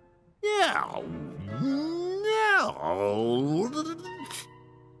 No. No.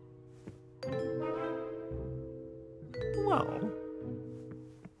 Well.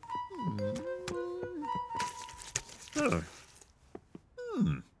 You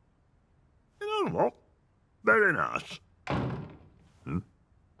know what? Very nice.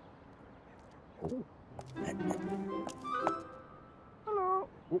 Oh. Hello.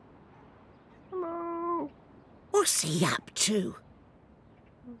 Oh. Hello. What's he up to?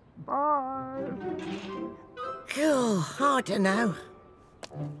 Bye. Oh, I don't know.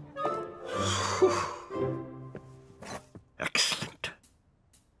 Excellent.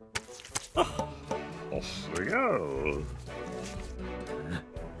 Off we go.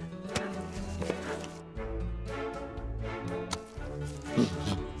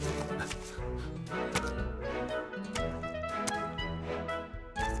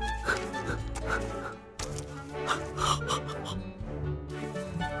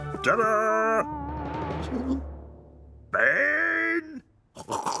 Ta-da! Bang!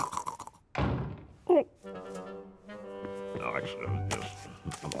 Oh. No, actually, just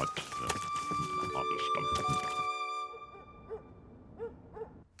not understand.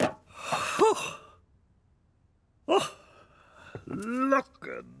 Oh, look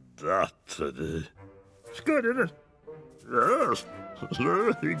at that. It's good, isn't it? Yes, it's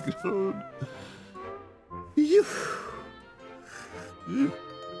very good.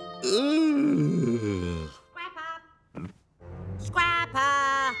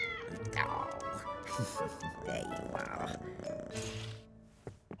 Scrapper! Oh. There you are.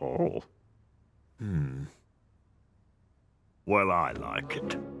 Oh. Well, I like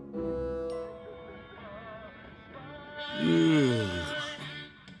it.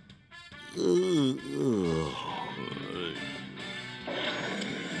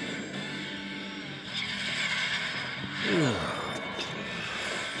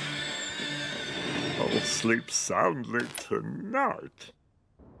 I'll sleep soundly tonight.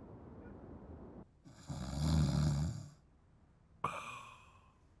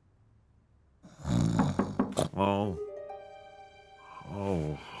 Oh.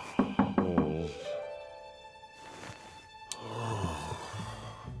 Oh. Oh.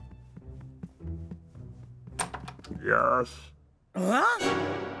 Yes. Huh?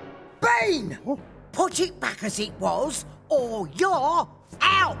 Bean! Put it back as it was, or you're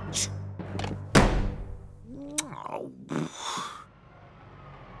out!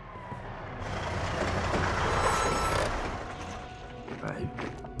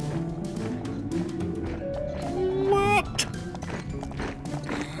 What?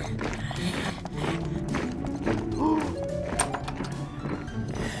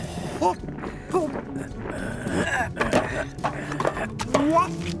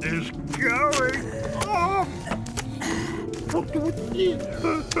 What is going on?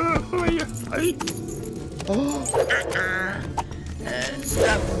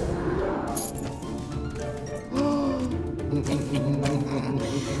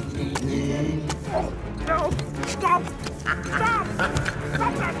 No! Stop! Stop!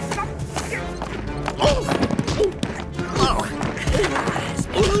 Stop that! Stop!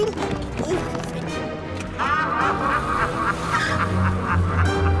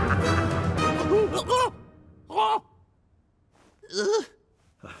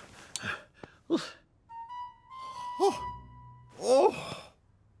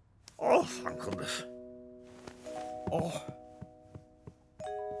 Oh, thank goodness. Oh.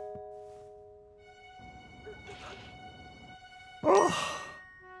 Oh.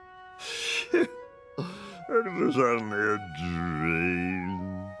 Shit. It was only a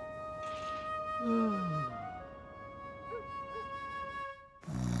dream.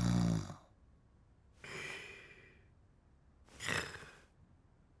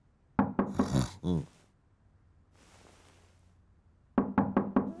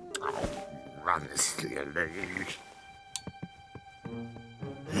 Run, silly.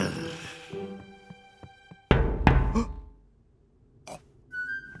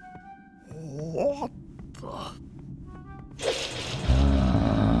 What the?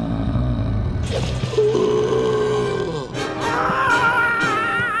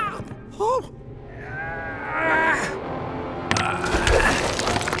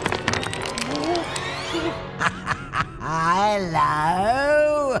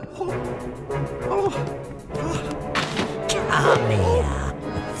 Hello? Come here.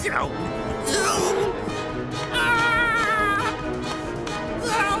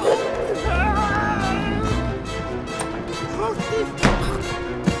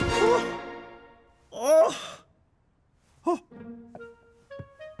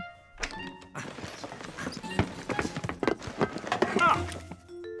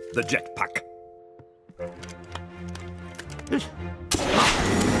 the jetpack.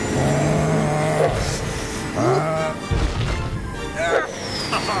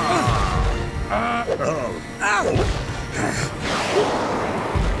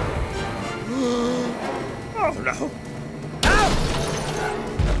 Oh no.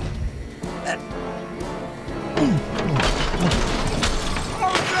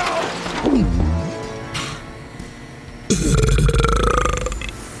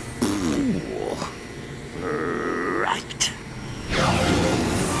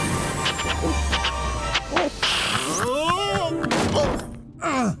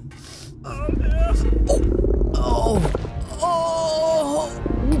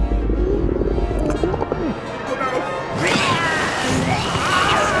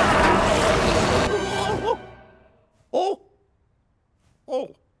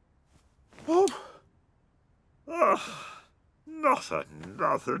 Not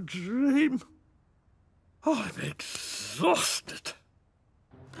another dream. I'm exhausted.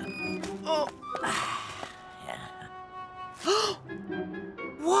 Oh.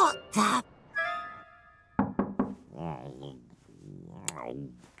 What the?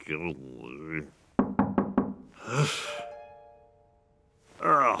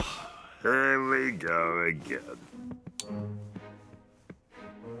 Oh, here we go again.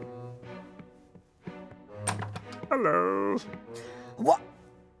 Hello. What?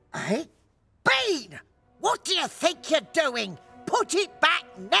 Hey? Bean! What do you think you're doing? Put it back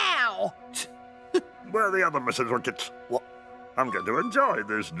now! Where are the other Mrs. Wickets? What? I'm going to enjoy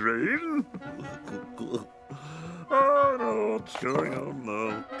this dream. Oh no, what's going on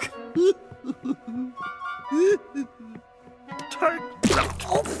now? Take that!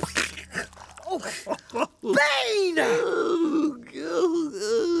 Bean!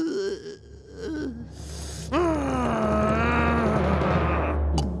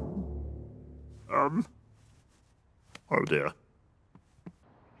 Oh dear.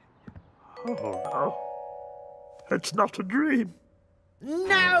 Oh no. It's not a dream.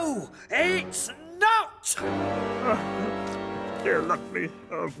 No, it's not! Here, let me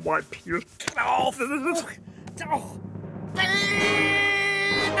wipe you off.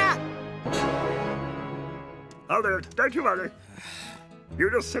 Oh there, don't you worry. You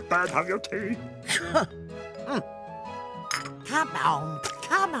just sit there and have your tea. Come on,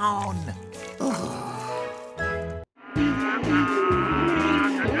 come on.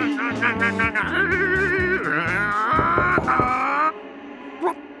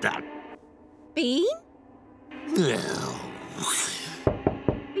 What the? Bean?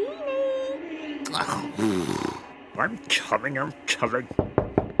 I'm coming.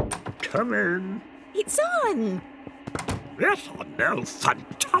 Come in. It's on. Yes, I know.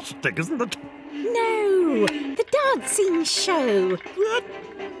 Fantastic, isn't it? No, the dancing show.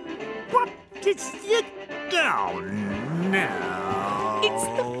 What is it? Oh, no. It's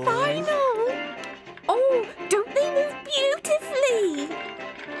the final. Oh, don't they move beautifully?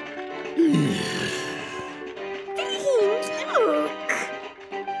 Bean, look.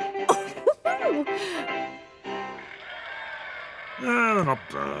 Oh, not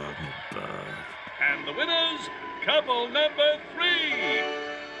bad. And the winners, couple number 3.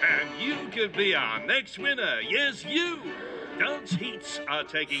 And you could be our next winner. Yes, you. Dance heats are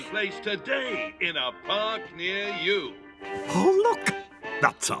taking place today in a park near you. Oh, look.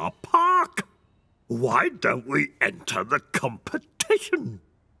 That's our park. Why don't we enter the competition?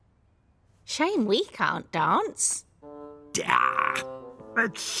 Shame we can't dance.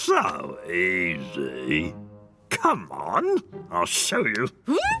 It's so easy. Come on, I'll show you.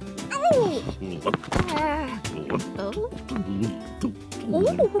 Oh,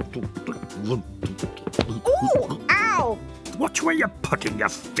 ow! Watch where you're putting your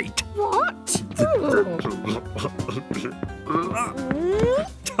feet. What?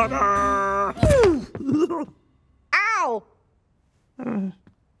 Ta-da! Ow!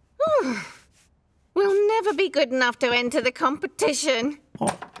 We'll never be good enough to enter the competition.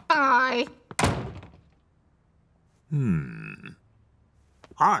 Bye.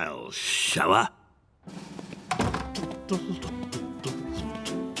 I'll show her.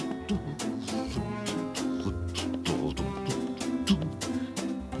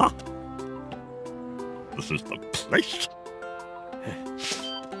 Ah, this is the place.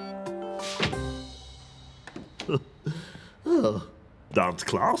 Oh, dance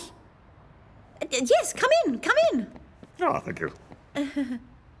class? Yes, come in. Oh, thank you.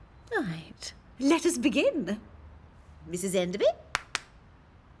 Right, let us begin. Mrs. Enderby?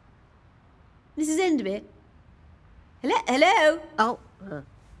 Mrs. Enderby? Hello? Oh.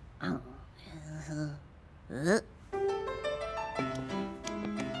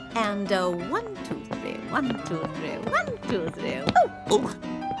 And 1, 2, 3, 1, 2, 3, 1, 2, 3. Oh,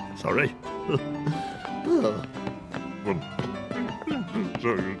 sorry.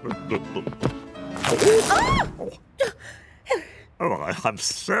 Oh, I'm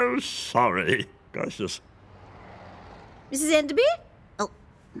so sorry. Gracious. Mrs. Enderby? Oh,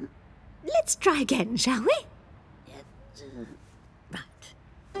 let's try again, shall we? Right.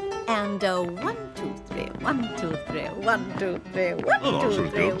 And 1, 2, 3, 1, 2, 3, 1, 2, 3, 1, 2,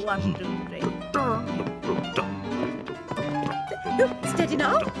 3, 1, 2, 3. Steady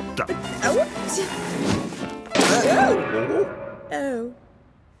now. Oh. Oh.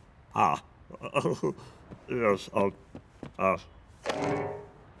 Ah. Yes,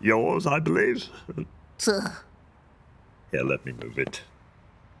 yours, I believe. Here, let me move it.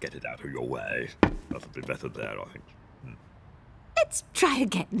 Get it out of your way. That'll be better there, I think. Let's try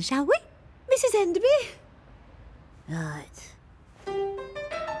again, shall we? Mrs. Enderby? Right.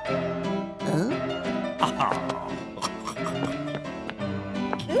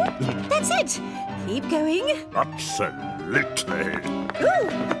 That's it. Keep going. Absolutely.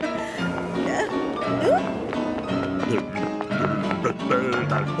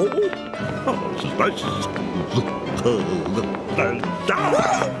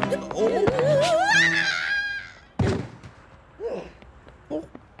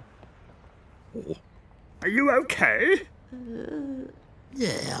 Are you okay?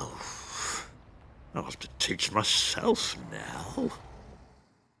 Yeah. I'll have to teach myself now.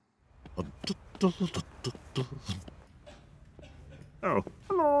 Oh,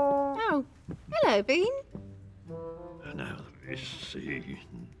 hello. Oh, hello, Bean. Now let me see.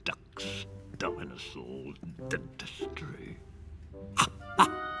 Ducks, dinosaurs, dentistry.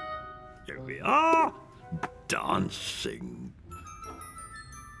 Here we are. Dancing.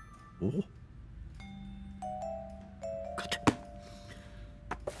 Oh. Good.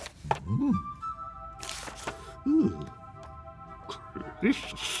 Ooh.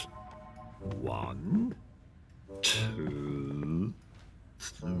 Gracious. 1, 2,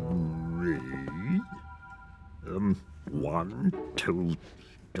 3. 1, 2.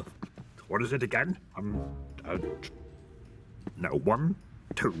 What is it again? No, 1,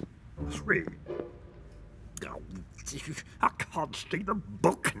 2, 3. Oh, I can't see the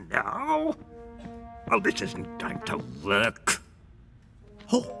book now. Oh, this isn't going to work.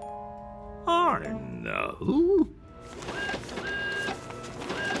 Oh, I know.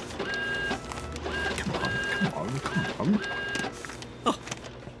 Come on. Oh.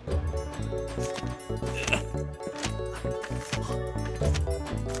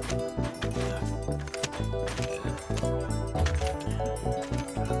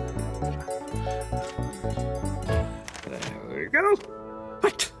 There we go.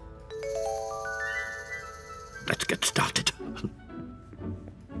 Right. Let's get started.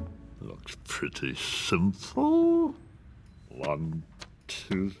 Looks pretty simple. 1,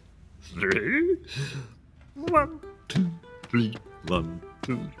 2, 3. 1, 2, 3. 1,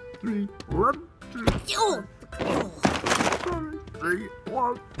 2, 3. 1, 2, 3.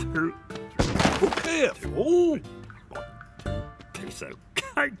 1, 2, 3. Careful. Piece of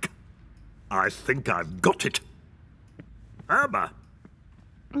cake. I think I've got it. Irma.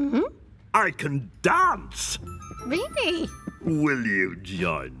 Mm-hmm. I can dance. Really? Will you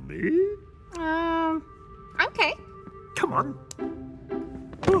join me? Okay. Come on.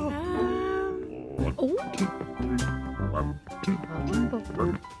 1, 2, 3.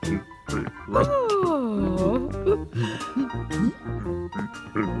 1, 2, 3. 1, 2,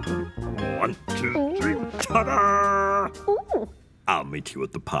 3. 1, 2, 3. Ta-da! Ooh. I'll meet you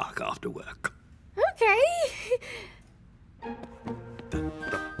at the park after work. Okay.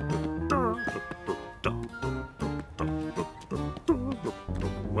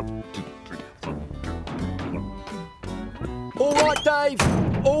 All right, Dave.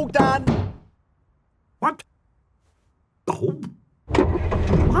 All done. What? Oh.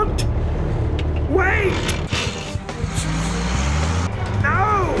 What? Wait!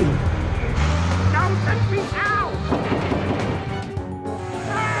 No! Don't let me out!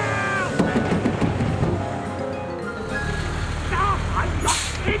 No, I'm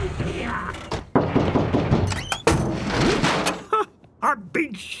locked in here! I've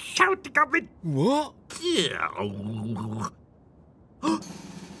been shouting at me. What? Oh no.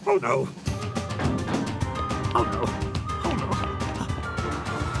 Oh no. Oh no.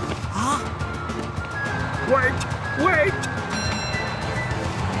 Huh? Wait!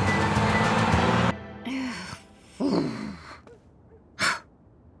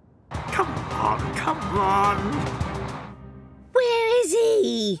 Come on. Where is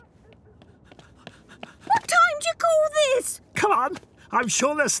he? What time do you call this? Come on. I'm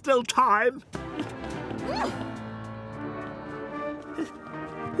sure there's still time.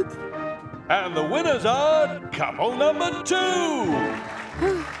 And the winners are couple number 2.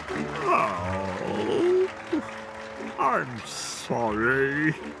 Oh, I'm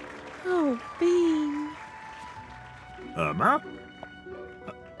sorry. Oh, Bean. Irma?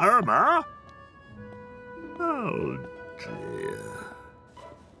 Irma? Oh, dear.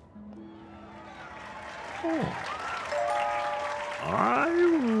 Oh. I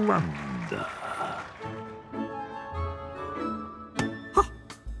wonder... Huh.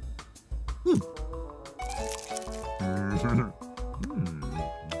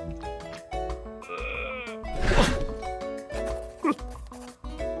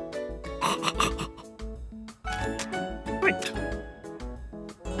 Right. Right.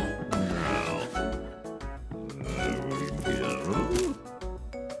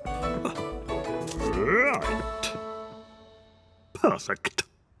 Perfect.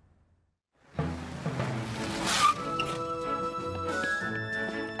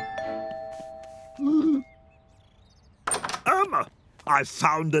 Irma, I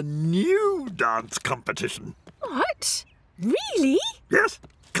found a new dance competition. What? Really? Yes.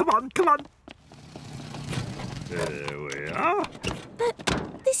 Come on, come on. There we are. But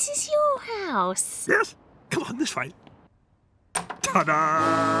this is your house. Yes. Come on, this way.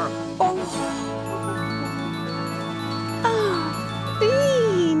 Ta-da! Oh,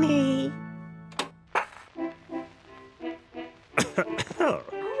 Beanie.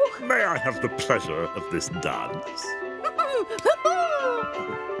 May I have the pleasure of this dance?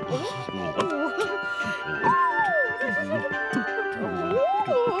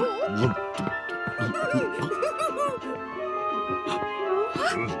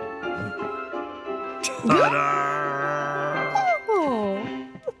 Ta-da!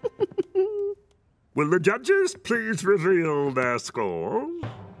 Will the judges please reveal their scores?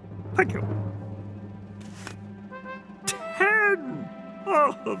 Thank you. 10!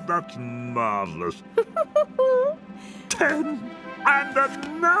 Oh, that's marvellous. 10 and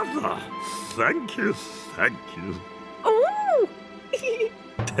another. Thank you, thank you. Oh!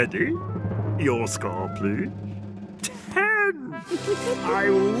 Teddy, your score, please. 10! I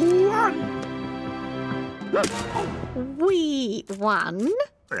won! We won?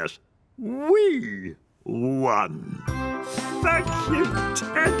 Yes, we won. Thank you,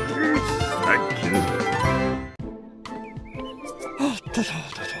 Teddy. Thank you.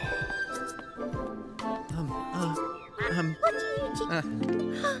 What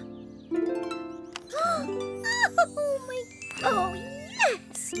are you Oh, my... Oh,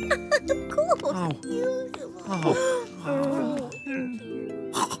 yes! Of course.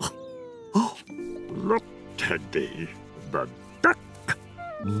 Look, Teddy, the duck.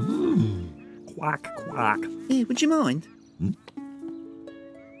 Quack, quack. Hey, would you mind?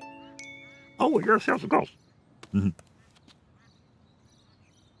 Oh, yes, yes, of course.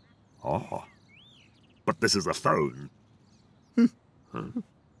 Oh, but this is a phone. Huh?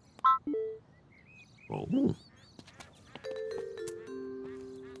 Oh.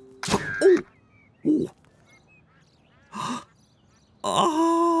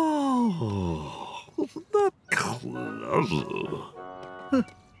 Oh. Oh, that clever.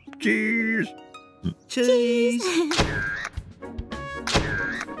 Cheese. Cheese.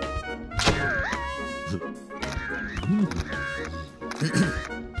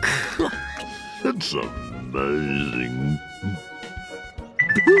 It's amazing.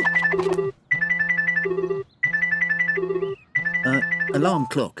 Alarm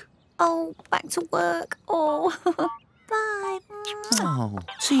clock. Oh, back to work. Oh, bye. Oh,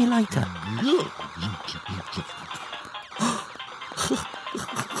 see you later.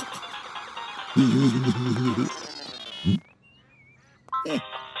 Yeah.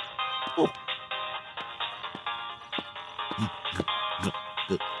 Oh.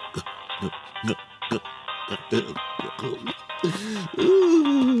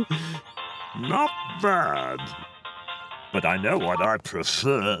 Not bad. But I know what I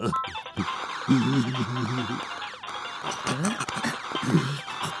prefer.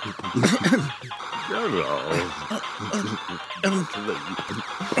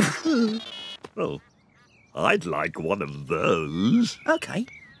 Oh, I'd like one of those. Okay,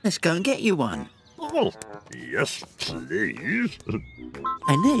 let's go and get you one. Oh, yes, please.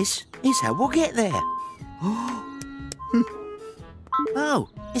 And this is how we'll get there. Oh,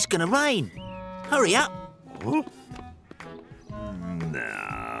 it's gonna rain. Hurry up. Oh.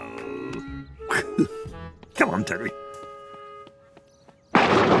 No. Come on, Teddy.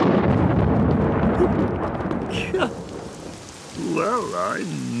 Well, I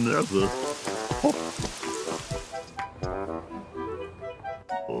never...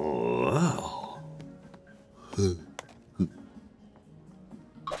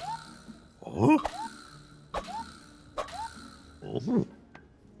 Oh. Oh.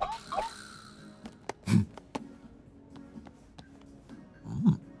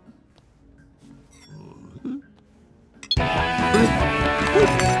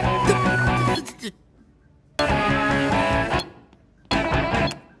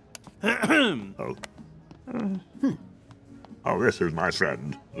 Oh, this is my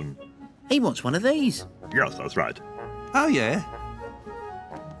friend. He wants one of these. Yes, that's right. Oh, yeah?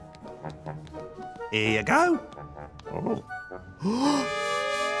 Here you go. Oh.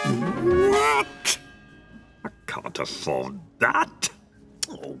 What? I can't afford that.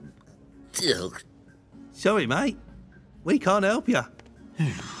 Oh, Sorry, mate. We can't help you.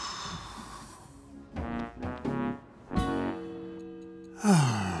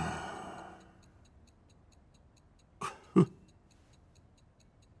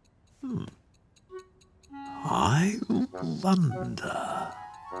 I wonder.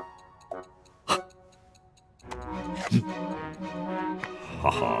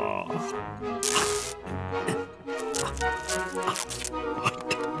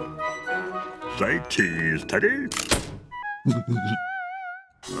 Say cheese, Teddy.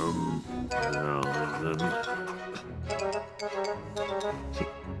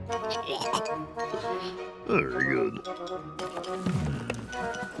 Very good.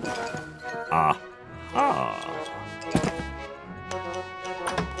 Ow!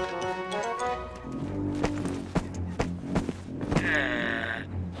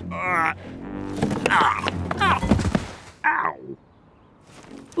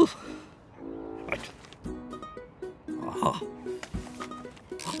 Right.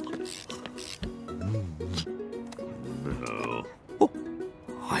 No. Oh,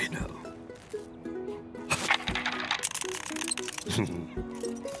 I know.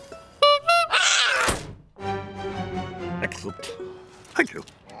 Excellent. Thank you.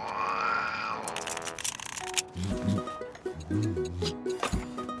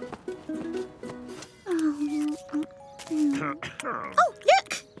 Oh,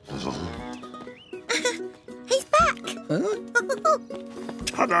 look! He's back!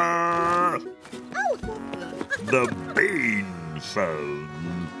 Ta-da! Oh! The bean phone.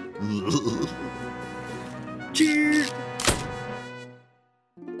 Cheese!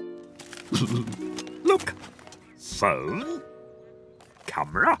 Look. Phone.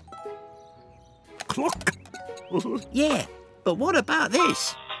 Camera. Clock. Yeah, but what about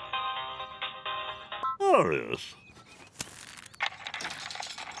this? Oh, yes.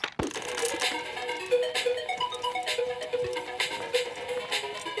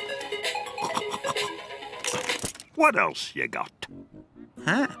 What else you got?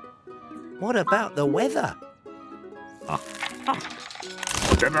 Huh? What about the weather?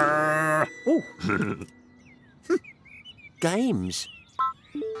 Dinner! Oh. Games.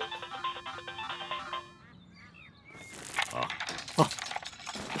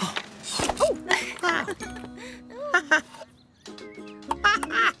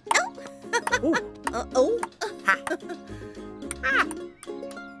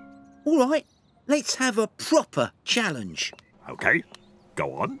 All right, let's have a proper challenge. Okay,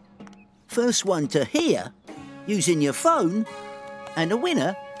 go on. First one to hear, using your phone, and the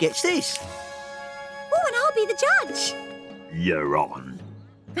winner gets this. Oh, and I'll be the judge. You're on.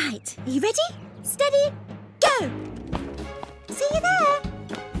 Right, are you ready? Steady, go! See you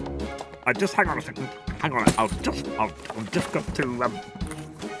there. Just hang on a second. Hang on. I've just got to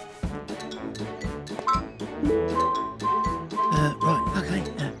Right, okay.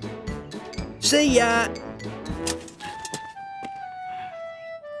 See ya.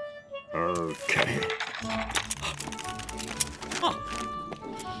 Okay.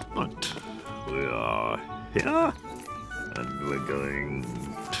 Right. We are here, and we're going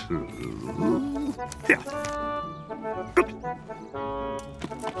to here. Good.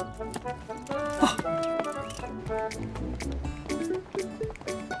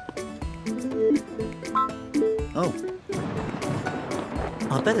 Oh.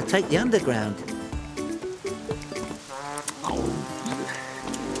 I better take the underground.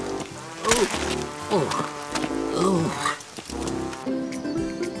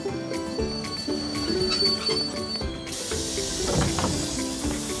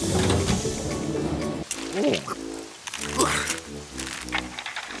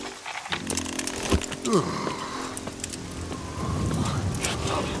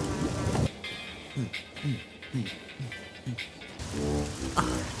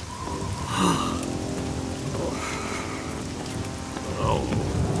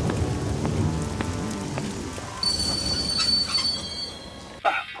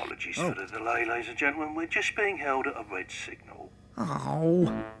 Apologies for the delay, ladies and gentlemen. We're just being held at a red signal. Oh.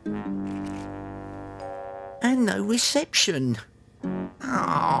 And no reception.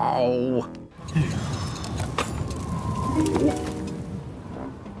 Oh.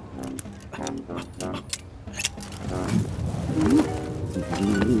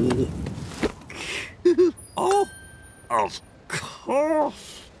 Oh, of course.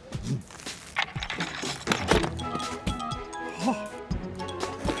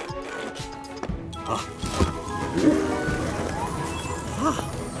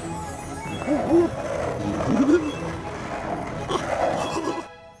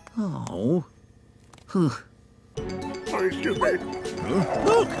 Oh. Excuse me.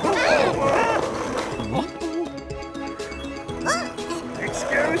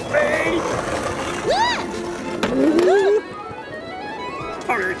 Excuse me.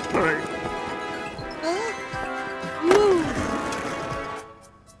 Hurry, hurry.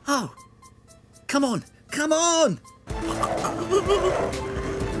 Oh. Come on. Come on.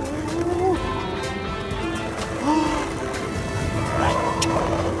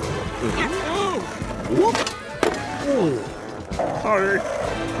 Hurry.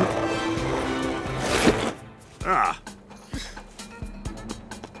 Ah.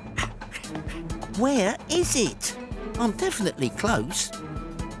 Where is it? I'm definitely close.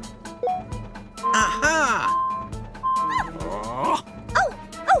 Aha! Oh.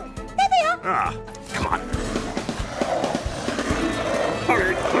 Oh, there they are. Ah, come on.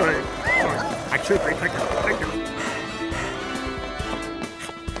 Hurry, hurry. Excuse me, thank you, thank you.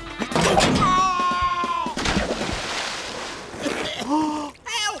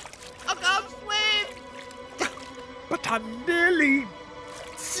 Help! I can't swim! But I'm nearly...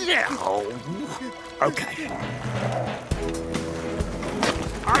 Okay.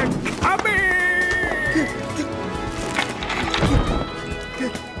 I'm coming!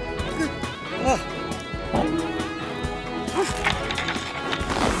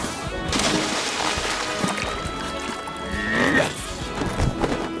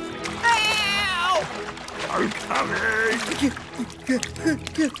 Help! I'm coming!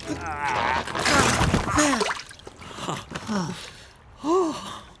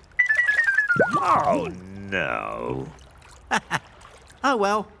 Oh, no. Oh,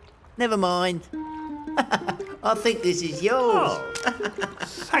 well, never mind. I think this is yours. Oh,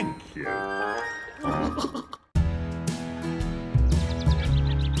 thank you.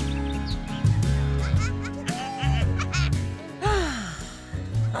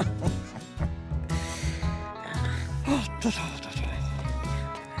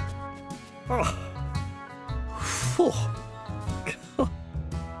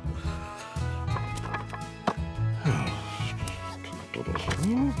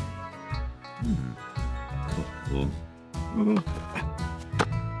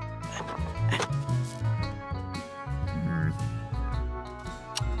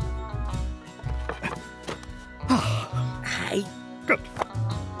 Hey.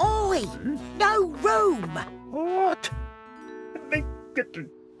 Oi! No room! What?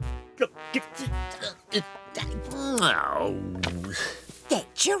 Oh.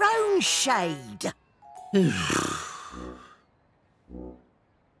 Get your own shade.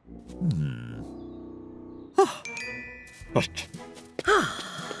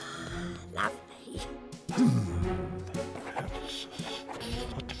 Lovely.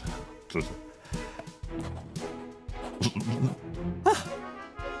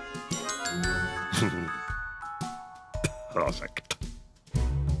 Perfect.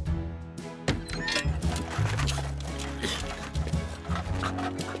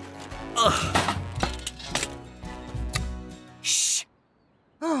 Shh.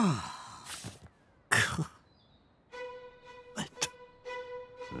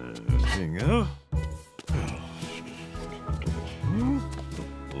 There you go.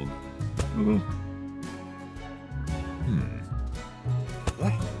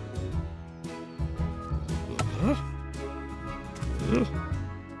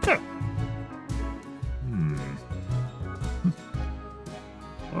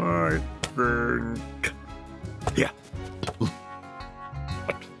 I think... Yeah.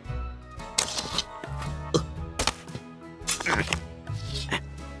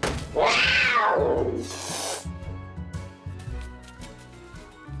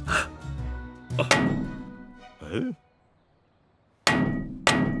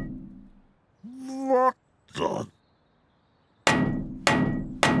 What the...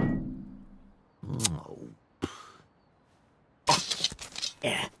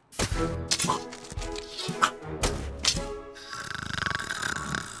 Yeah.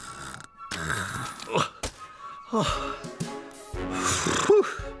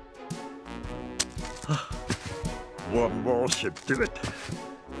 One more should do it.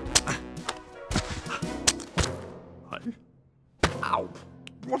 Ow!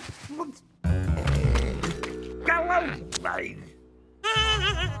 What? Go away!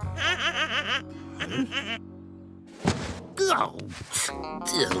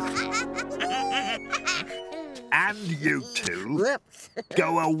 And you two,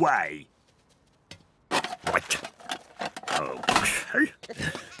 go away. Right. Okay.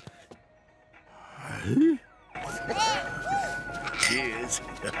 Cheers.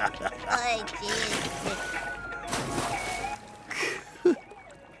 Oh, cheers.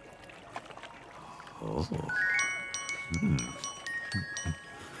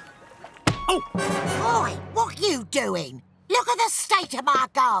 Oh! Oi, what are you doing? Look at the state of my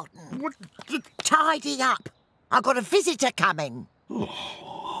garden. What? Tidy up. I've got a visitor coming. Oh,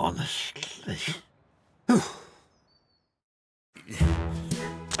 honestly.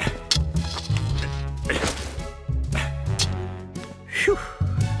 Phew.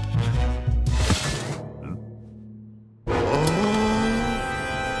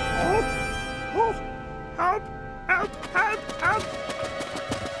 Help! Help! Help! Help!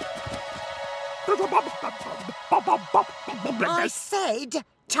 I said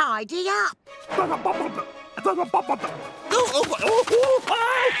tidy up.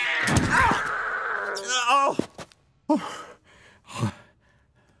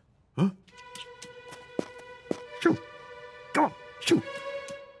 Shoo! Come on, shoo!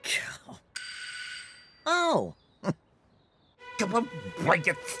 Oh. Come on, why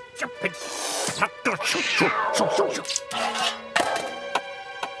you stupid sucker! Shoo, shoo, shoo, shoo, shoo!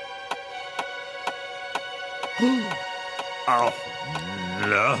 Oh,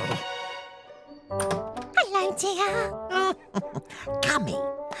 no. Hello, dear. Coming.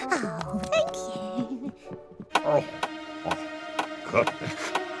 Oh, thank you. Oh, goodness.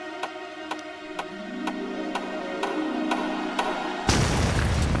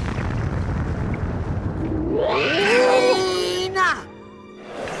 Nina!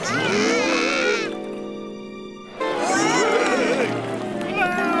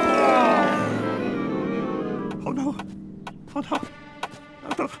 Oh, no. Oh, no.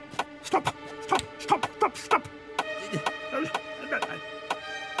 No. Stop. Stop. Stop. Stop. Stop.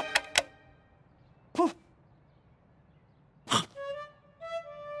 Oh.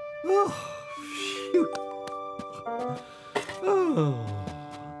 Oh, phew. Oh.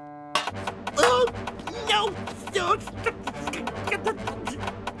 Oh, no. No.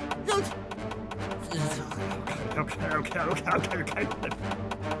 Okay.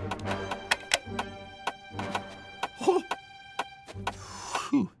 Oh.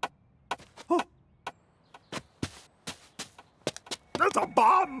 Phew. Oh. There's a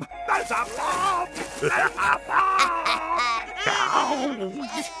bomb! There's a bomb! There's a bomb!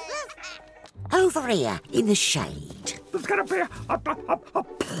 Over here, in the shade. There's gonna be a...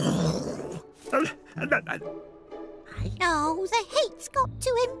 No, the heat's got to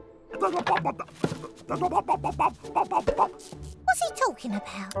him. What's he talking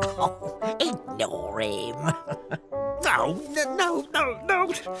about? Oh, ignore him. No.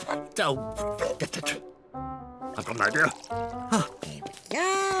 I've got an idea. Here we go.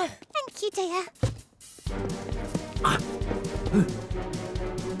 Thank you, dear.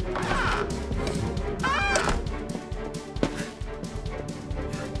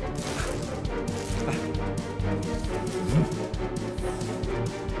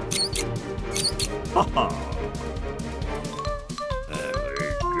 There we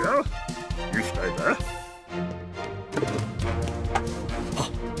go. You stay there.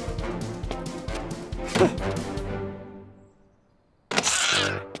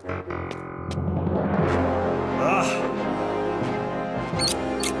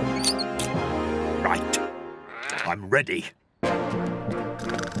 Right. I'm ready.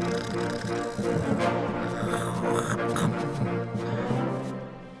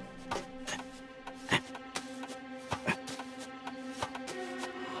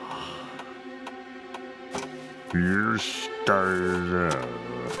 You stay there.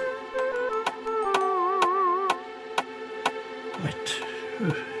 Right.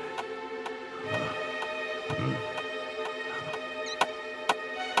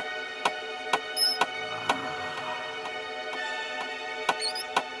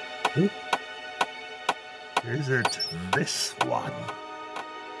 Is it this one?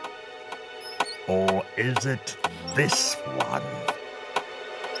 Or is it this one?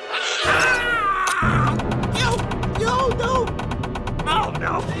 No! Oh,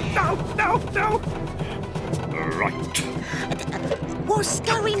 no! Right. What's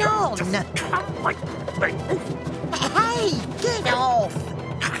going on? Come with me. Hey, get off!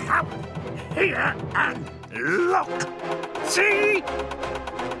 Come here and look. See?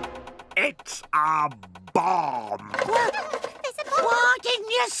 It's a bomb. Why didn't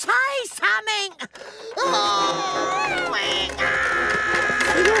you say something?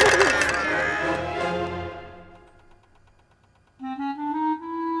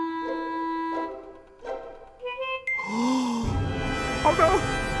 Oh no!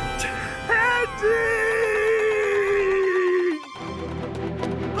 Teddy!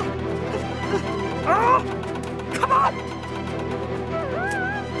 Oh! Come on!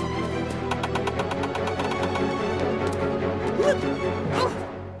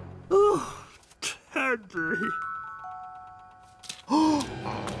 Oh, Teddy! Oh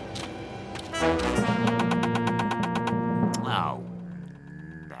no!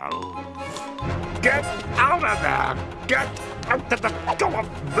 Get out of there! Get out of the... Go on,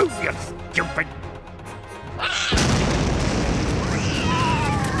 move, you stupid...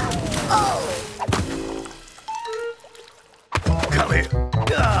 Come here.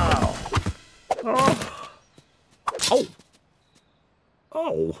 Oh! Oh!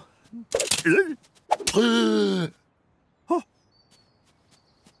 Oh!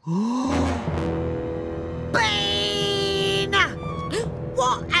 Bean!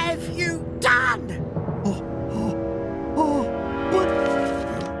 What have you done?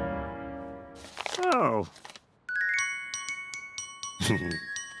 Oh.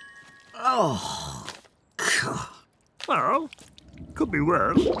 Oh. Well, could be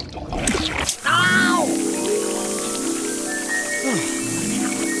worse. Ow!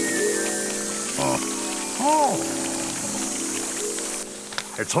 Oh.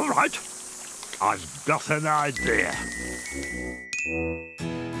 It's all right. I've got an idea.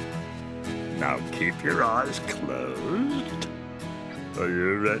 Now keep your eyes closed. Are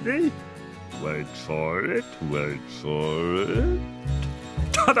you ready? Wait for it, wait for it.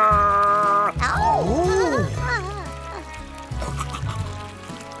 Ta-da!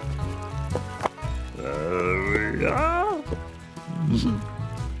 There we are.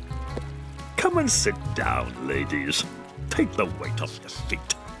 Come and sit down, ladies. Take the weight off your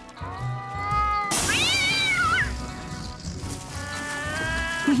feet.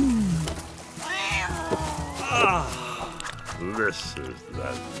 This is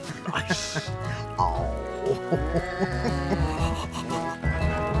the nice.